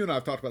Mark, you and I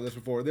have talked about this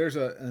before. There's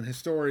an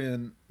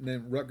historian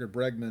named Rutger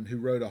Bregman who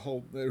wrote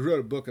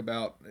a book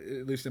about,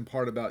 at least in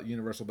part, about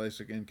universal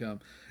basic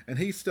income, and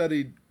he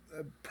studied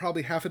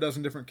probably half a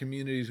dozen different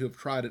communities who have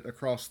tried it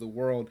across the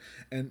world,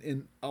 and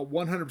in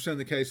 100% of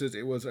the cases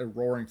it was a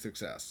roaring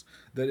success.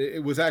 That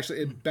it was actually,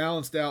 it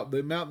balanced out the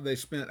amount that they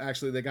spent,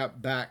 actually they got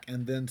back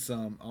and then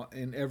some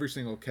in every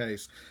single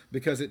case,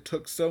 because it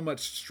took so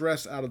much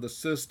stress out of the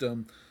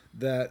system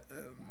that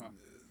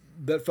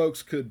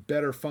folks could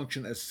better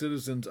function as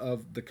citizens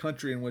of the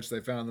country in which they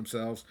found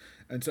themselves.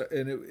 And so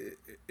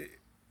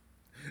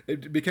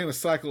it became a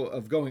cycle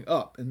of going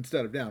up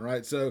instead of down,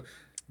 right? So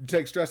you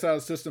take stress out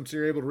of the system, so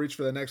you're able to reach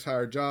for the next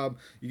higher job.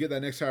 You get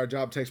that next higher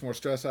job, takes more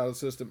stress out of the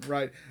system,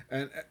 right?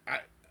 And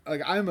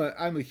I'm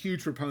a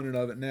huge proponent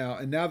of it now.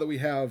 And now that we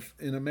have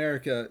in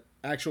America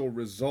actual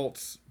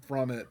results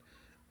from it,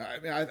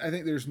 I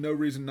think there's no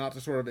reason not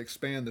to sort of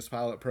expand this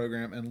pilot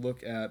program and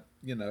look at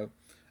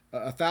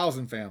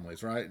 1,000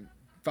 families, right?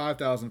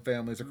 5,000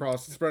 families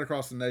spread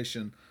across the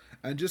nation,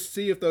 and just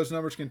see if those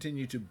numbers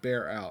continue to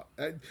bear out.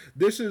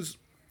 This is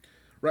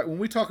right, when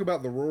we talk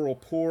about the rural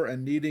poor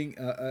and needing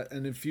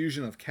an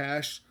infusion of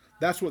cash,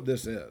 that's what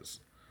this is,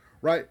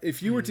 right?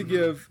 If you were to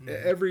give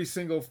every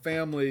single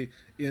family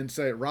in,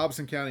 say,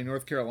 Robeson County,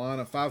 North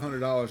Carolina,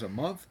 $500 a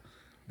month,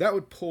 that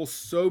would pull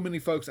so many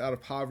folks out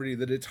of poverty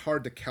that it's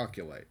hard to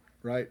calculate,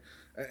 right?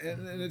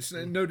 And it's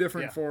no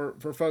different for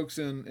folks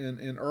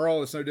in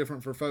Earl. It's no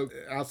different for folks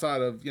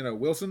outside of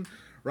Wilson,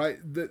 right?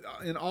 That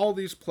in all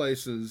these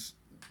places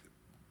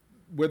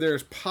where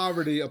there's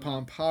poverty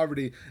upon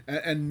poverty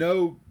and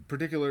no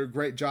particular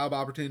great job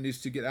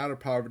opportunities to get out of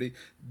poverty,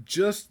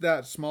 just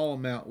that small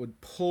amount would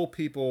pull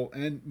people,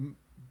 and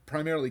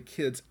primarily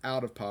kids,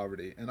 out of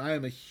poverty. And I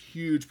am a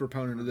huge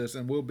proponent of this,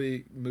 and will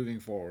be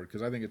moving forward,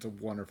 because I think it's a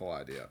wonderful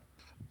idea.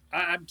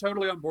 I'm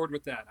totally on board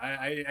with that.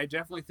 I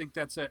definitely think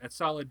that's a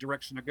solid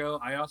direction to go.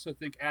 I also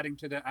think I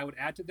would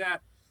add to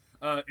that,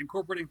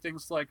 incorporating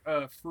things like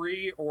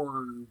free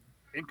or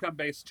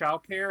income-based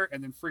childcare,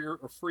 and then free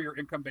or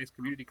income-based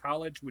community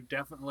college would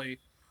definitely,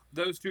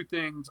 those two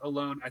things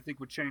alone, I think,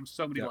 would change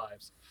so many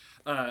lives.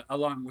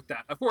 Along with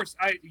that, of course,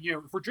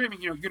 if we're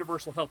dreaming,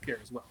 universal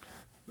healthcare as well.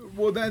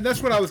 Well,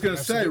 that's what I was going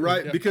to say,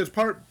 right? Yeah. Because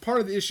part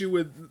of the issue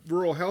with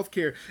rural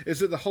healthcare is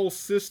that the whole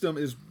system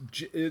is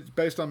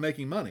based on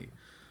making money,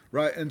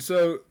 right? And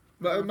so,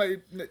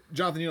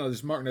 Jonathan, you know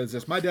this, Mark knows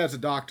this. My dad's a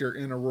doctor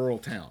in a rural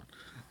town,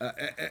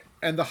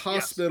 and the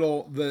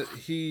hospital that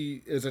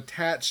he is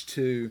attached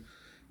to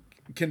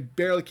can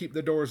barely keep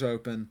the doors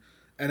open,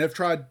 and have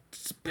tried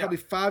probably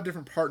 5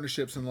 different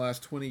partnerships in the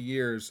last 20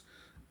 years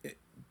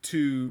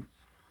to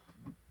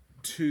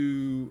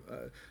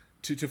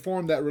to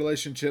form that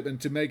relationship and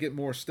to make it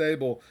more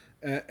stable.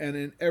 And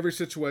in every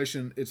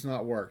situation, it's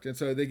not worked. And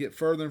so they get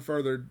further and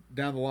further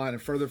down the line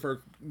and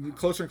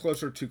closer and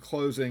closer to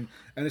closing.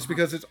 And it's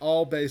because it's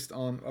all based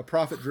on a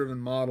profit-driven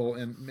model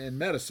in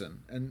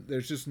medicine. And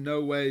there's just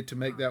no way to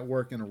make that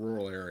work in a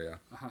rural area.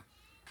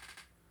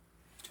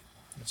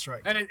 That's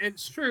right. And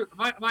it's true.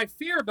 My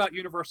fear about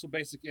universal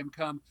basic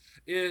income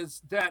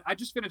is that I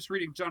just finished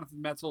reading Jonathan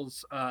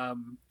Metzel's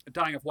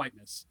Dying of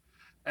Whiteness.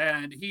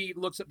 And he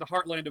looks at the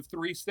heartland of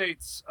 3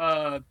 states,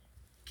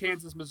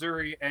 Kansas,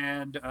 Missouri,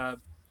 and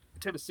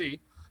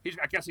Tennessee.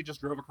 I guess he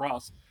just drove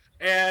across.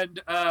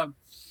 And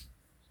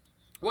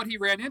what he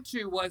ran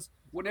into was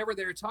whenever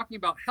they were talking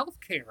about health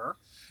care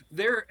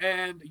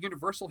and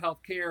universal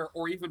health care,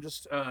 or even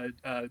just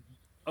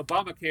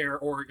Obamacare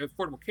or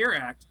Affordable Care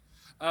Act,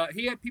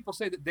 he had people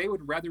say that they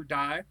would rather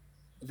die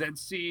than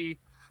see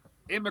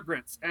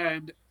immigrants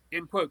and,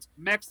 in quotes,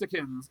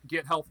 Mexicans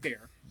get health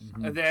care.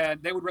 Then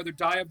they would rather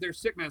die of their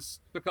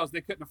sickness because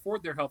they couldn't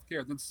afford their health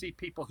care than see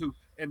people who,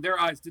 in their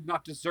eyes, did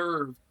not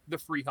deserve the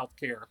free health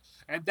care.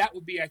 And that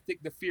would be, I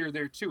think, the fear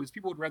there, too, is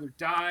people would rather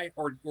die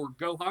or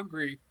go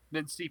hungry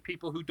than see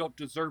people who don't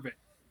deserve it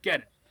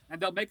get it.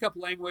 And they'll make up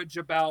language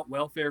about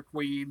welfare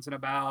queens and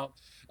about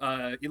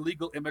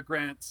illegal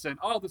immigrants and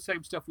all the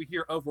same stuff we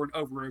hear over and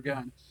over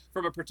again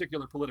from a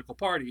particular political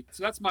party.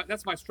 So that's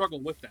my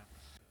struggle with that.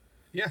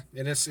 Yeah,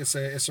 and it's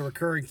a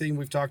recurring theme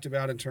we've talked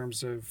about in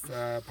terms of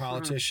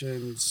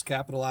politicians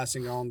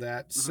capitalizing on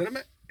that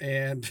sentiment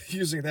and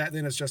using that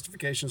then as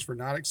justifications for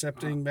not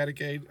accepting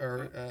Medicaid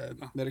or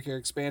Medicare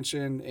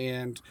expansion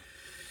and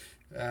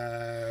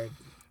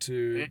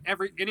to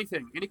any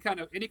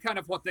kind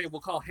of what they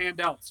will call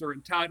handouts or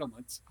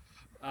entitlements.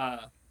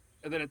 And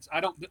then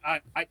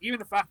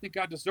even if I think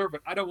I deserve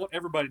it, I don't want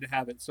everybody to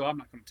have it, so I'm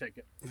not going to take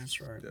it. That's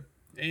right. Yeah.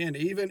 And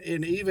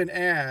even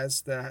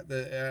as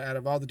the out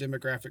of all the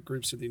demographic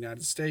groups in the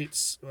United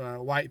States,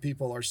 white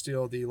people are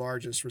still the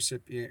largest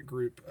recipient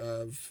group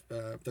of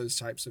those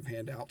types of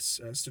handouts,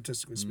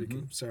 statistically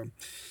speaking. So,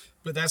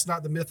 but that's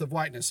not the myth of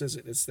whiteness, is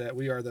it? It's that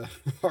we are the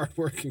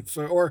hardworking,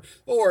 or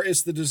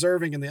it's the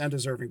deserving and the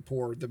undeserving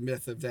poor. The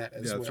myth of that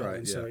as well. That's right.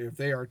 And so, if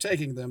they are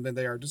taking them, then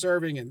they are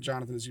deserving. And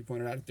Jonathan, as you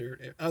pointed out,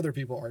 if other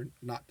people are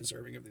not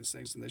deserving of these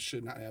things, then they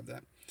should not have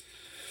that.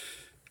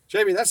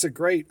 Jamie, that's a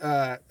great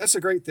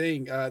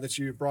thing that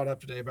you brought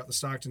up today about the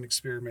Stockton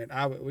experiment.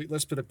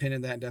 Let's put a pin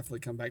in that and definitely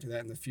come back to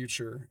that in the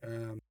future.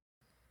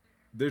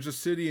 There's a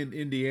city in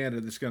Indiana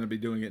that's going to be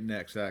doing it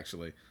next,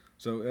 actually.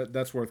 So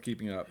that's worth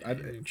keeping up.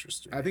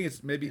 Interesting. I think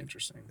it's maybe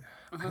interesting.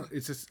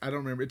 It's just I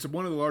don't remember. It's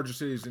one of the larger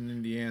cities in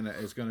Indiana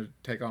is going to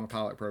take on a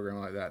pilot program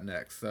like that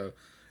next. So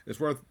it's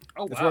worth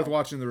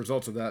watching the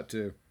results of that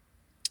too.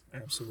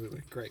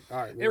 Absolutely. Great. All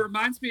right. It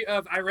reminds me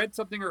of, I read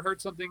something or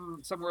heard something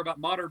somewhere about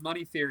modern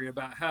money theory,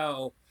 about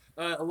how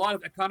a lot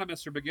of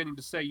economists are beginning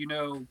to say,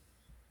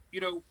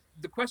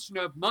 the question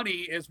of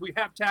money is we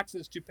have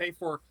taxes to pay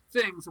for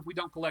things. If we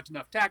don't collect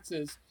enough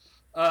taxes,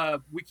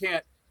 we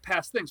can't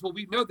pass things. Well,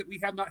 we know that we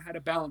have not had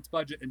a balanced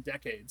budget in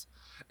decades.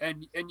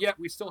 And yet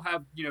we still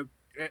have,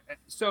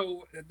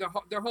 so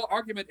their whole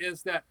argument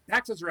is that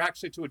taxes are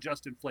actually to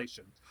adjust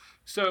inflation.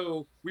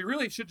 So we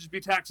really should just be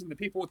taxing the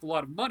people with a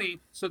lot of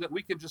money so that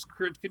we can just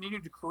continue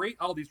to create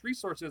all these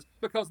resources,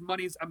 because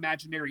money's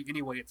imaginary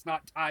anyway. It's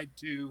not tied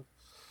to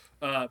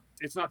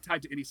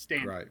any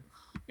standard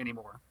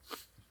anymore.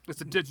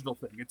 It's a digital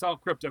thing. It's all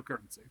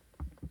cryptocurrency.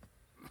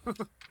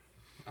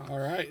 All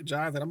right,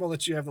 Jonathan, I'm gonna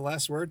let you have the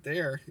last word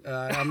there.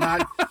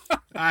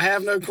 I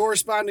have no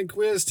corresponding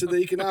quiz to the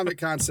economic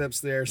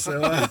concepts there.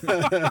 So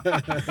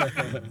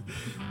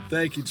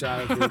thank you,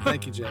 Jonathan.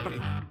 Thank you,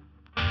 Jamie.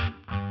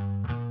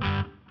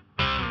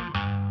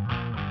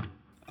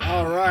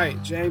 All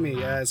right,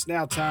 Jamie, it's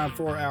now time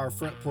for our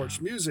Front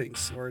Porch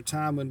Musings, or a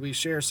time when we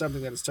share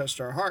something that has touched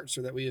our hearts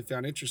or that we have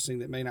found interesting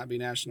that may not be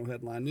national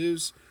headline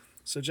news.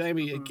 So,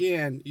 Jamie,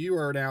 again, you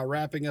are now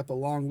wrapping up a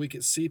long week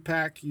at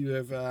CPAC. You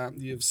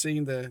have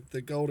seen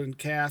the golden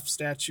calf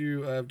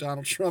statue of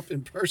Donald Trump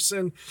in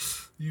person.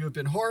 You have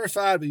been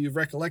horrified, but you've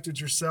recollected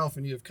yourself,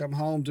 and you have come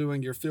home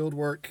doing your field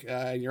work.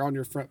 And you're on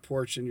your front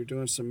porch, and you're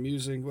doing some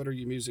musing. What are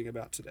you musing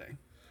about today?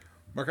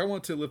 Mark, I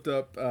want to lift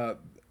up the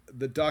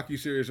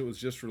docuseries that was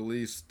just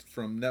released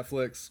from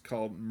Netflix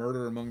called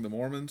 "Murder Among the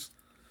Mormons."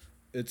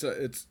 It's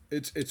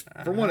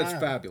for one, it's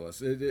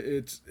fabulous.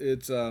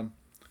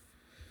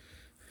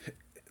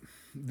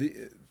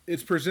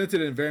 It's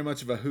presented in very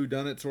much of a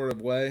whodunit sort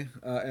of way,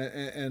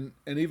 and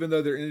even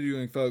though they're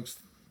interviewing folks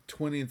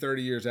 20 and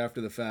 30 years after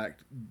the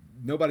fact,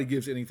 nobody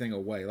gives anything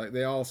away. Like,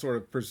 they all sort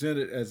of present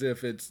it as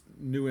if it's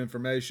new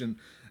information.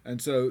 And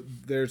so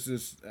there's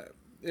this,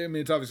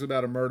 it's obviously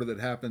about a murder that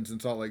happens in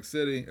Salt Lake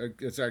City.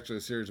 It's actually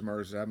a series of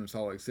murders that happen in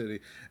Salt Lake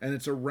City, and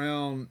it's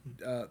around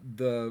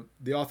the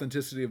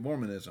authenticity of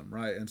Mormonism,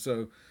 right? And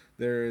so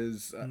there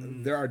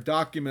are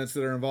documents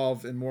that are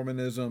involved in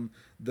Mormonism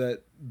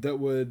that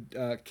would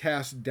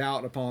cast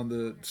doubt upon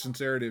the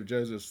sincerity of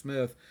Joseph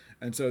Smith,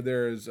 and so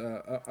there is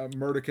a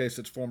murder case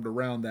that's formed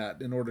around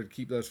that in order to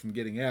keep those from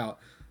getting out.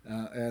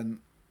 And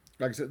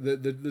like I said,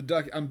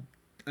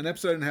 an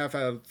episode and a half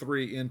out of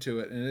 3 into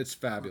it, and it's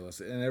fabulous.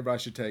 And everybody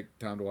should take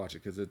time to watch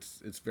it because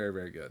it's very,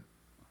 very good.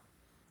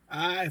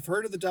 I've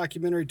heard of the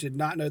documentary, did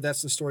not know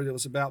that's the story that it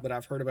was about, but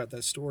I've heard about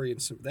that story,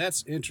 and so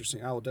that's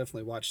interesting. I will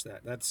definitely watch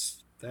that.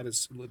 That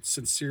is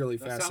sincerely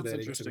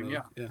fascinating to me.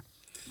 Yeah.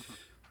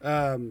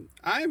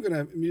 I am going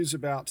to muse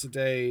about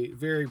today,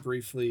 very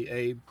briefly,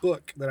 a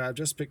book that I've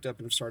just picked up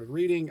and have started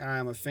reading. I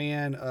am a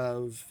fan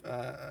of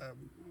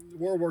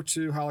World War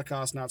II,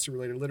 Holocaust,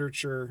 Nazi-related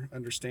literature,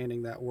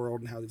 understanding that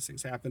world and how these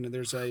things happen. And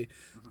there's a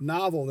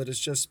novel that has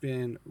just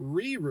been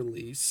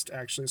re-released.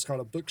 Actually, it's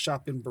called A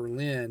Bookshop in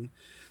Berlin.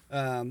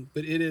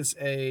 But it is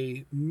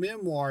a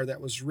memoir that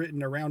was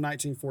written around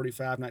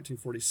 1945,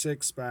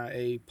 1946 by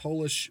a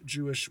Polish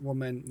Jewish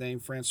woman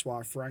named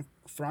Francois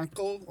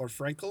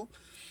Frankel.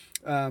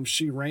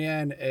 She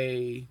ran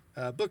a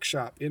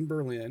bookshop in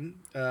Berlin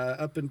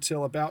up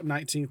until about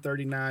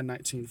 1939,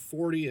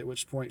 1940, at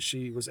which point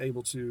she was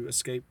able to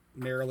escape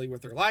narrowly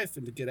with her life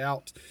and to get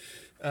out.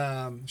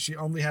 She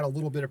only had a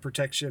little bit of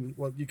protection.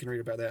 Well, you can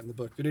read about that in the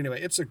book. But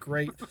anyway,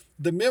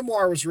 the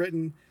memoir was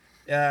written.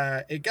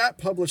 It got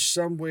published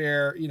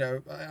somewhere,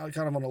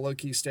 kind of on a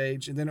low-key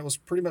stage, and then it was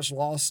pretty much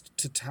lost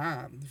to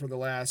time for the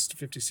last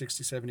 50,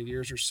 60, 70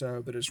 years or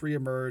so, but it's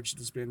reemerged.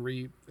 It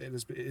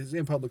is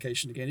in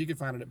publication again. You can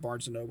find it at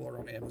Barnes & Noble or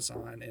on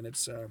Amazon, and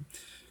it's a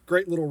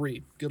great little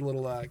read, good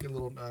little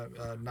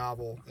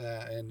novel,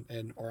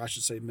 or I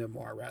should say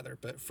memoir, rather,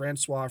 but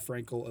Francois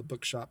Frankel, A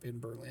Bookshop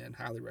in Berlin,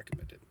 highly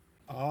recommended.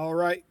 All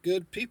right,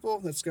 good people,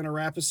 that's going to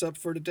wrap us up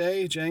for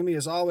today. Jamie,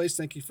 as always,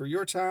 thank you for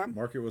your time.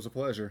 Mark, it was a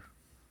pleasure.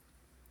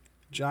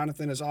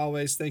 Jonathan, as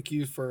always, thank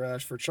you for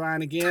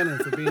trying again and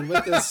for being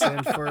with us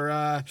and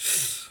for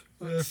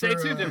stay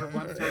tuned,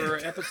 everyone, for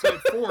episode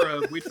 4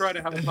 of We Try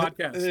to Have a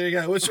Podcast. There you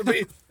go, which will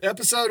be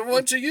episode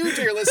 1 to you,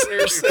 dear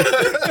listeners.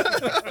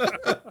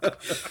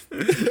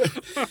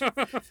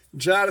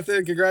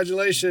 Jonathan,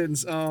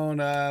 congratulations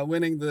on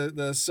winning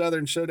the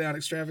Southern Showdown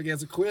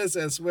Extravaganza quiz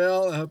as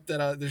well. I hope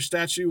that their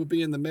statue will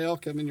be in the mail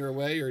coming your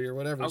way, or your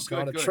whatever it's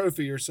called, a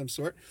trophy or some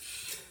sort.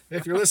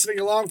 If you're listening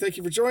along, thank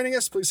you for joining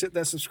us. Please hit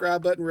that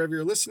subscribe button wherever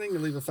you're listening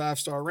and leave a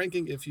 5-star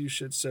ranking if you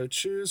should so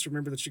choose.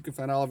 Remember that you can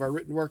find all of our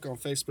written work on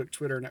Facebook,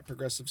 Twitter, and at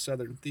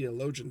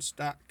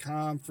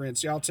ProgressiveSouthernTheologians.com.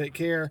 Friends, y'all take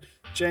care.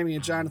 Jamie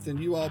and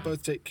Jonathan, you all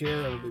both take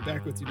care, and we'll be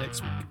back with you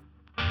next week.